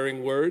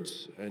inspiring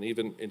words and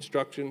even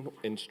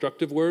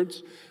instructive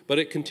words, but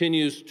it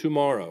continues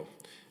tomorrow.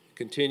 It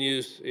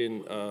continues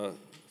in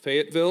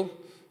Fayetteville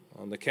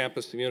on the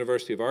campus of the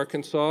University of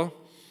Arkansas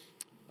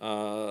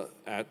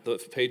at the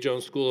Fay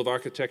Jones School of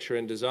Architecture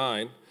and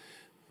Design.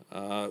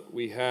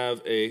 We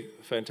have a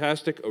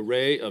fantastic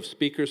array of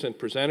speakers and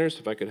presenters.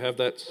 If I could have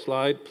that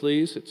slide,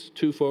 please. It's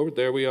two forward.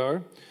 There we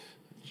are.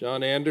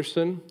 John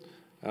Anderson,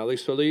 Ali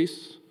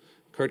Solis,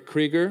 Kurt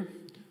Krieger,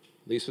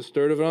 Lisa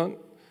Sturdivant,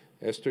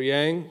 Esther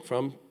Yang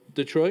from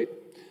Detroit,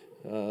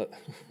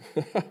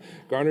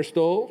 Garner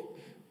Stoll,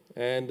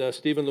 and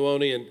Stephen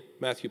Luoni and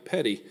Matthew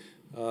Petty,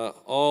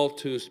 all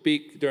to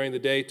speak during the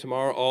day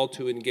tomorrow, all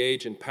to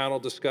engage in panel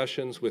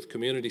discussions with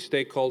community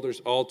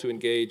stakeholders, all to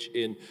engage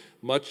in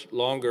much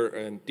longer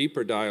and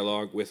deeper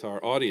dialogue with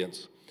our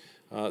audience.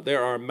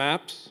 There are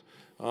maps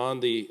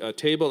on the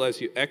table as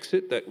you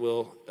exit that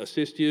will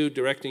assist you,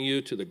 directing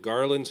you to the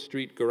Garland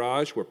Street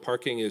Garage, where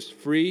parking is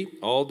free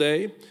all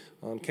day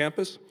on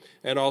campus,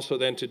 and also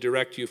then to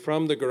direct you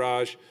from the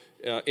garage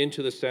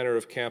into the center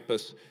of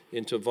campus,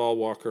 into Vol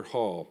Walker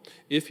Hall.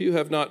 If you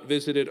have not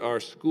visited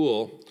our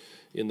school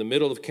in the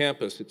middle of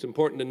campus, it's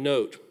important to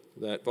note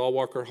that Vol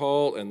Walker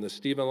Hall and the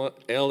Stephen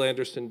L.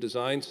 Anderson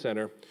Design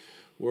Center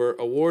were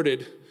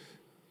awarded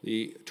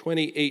the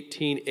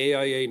 2018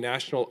 AIA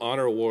National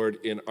Honor Award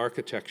in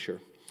Architecture.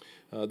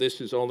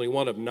 This is only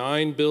one of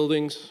 9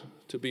 buildings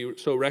to be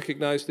so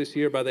recognized this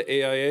year by the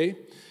AIA,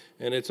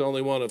 and it's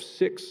only one of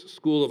 6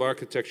 School of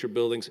Architecture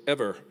buildings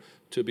ever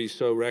to be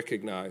so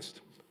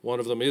recognized. One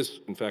of them is,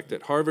 in fact,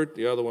 at Harvard,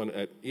 the other one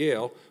at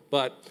Yale,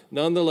 but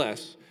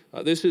nonetheless,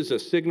 this is a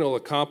signal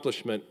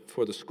accomplishment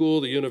for the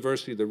school, the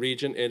university, the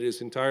region, and it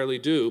is entirely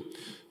due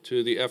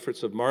to the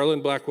efforts of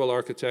Marlin Blackwell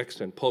Architects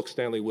and Polk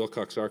Stanley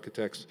Wilcox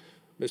Architects.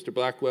 Mr.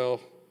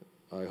 Blackwell,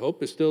 I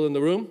hope, is still in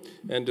the room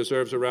and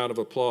deserves a round of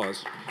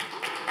applause.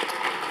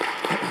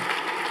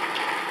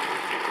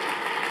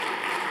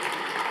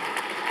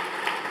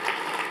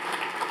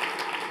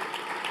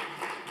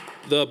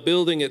 The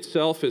building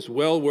itself is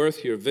well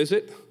worth your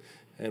visit,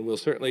 and we'll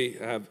certainly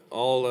have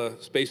all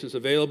spaces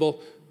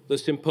available. The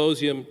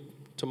symposium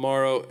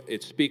tomorrow,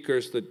 its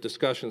speakers, the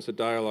discussions, the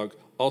dialogue,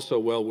 also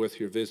well worth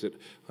your visit.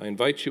 I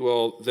invite you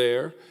all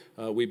there.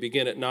 We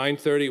begin at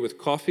 9:30 with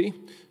coffee,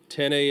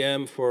 10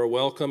 a.m. for a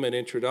welcome and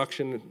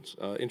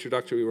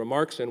introductory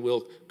remarks, and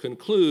we'll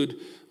conclude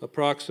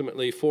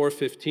approximately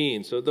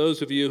 4:15. So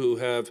those of you who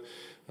have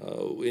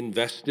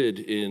invested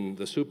in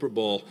the Super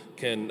Bowl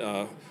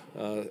can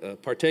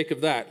partake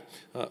of that.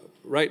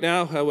 Right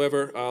now,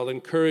 however, I'll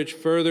encourage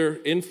further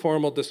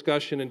informal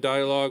discussion and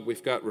dialogue.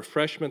 We've got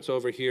refreshments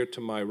over here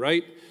to my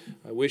right.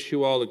 I wish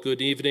you all a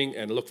good evening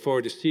and look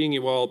forward to seeing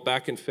you all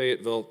back in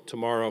Fayetteville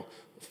tomorrow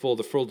for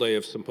the full day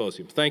of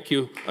Symposium. Thank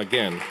you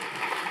again.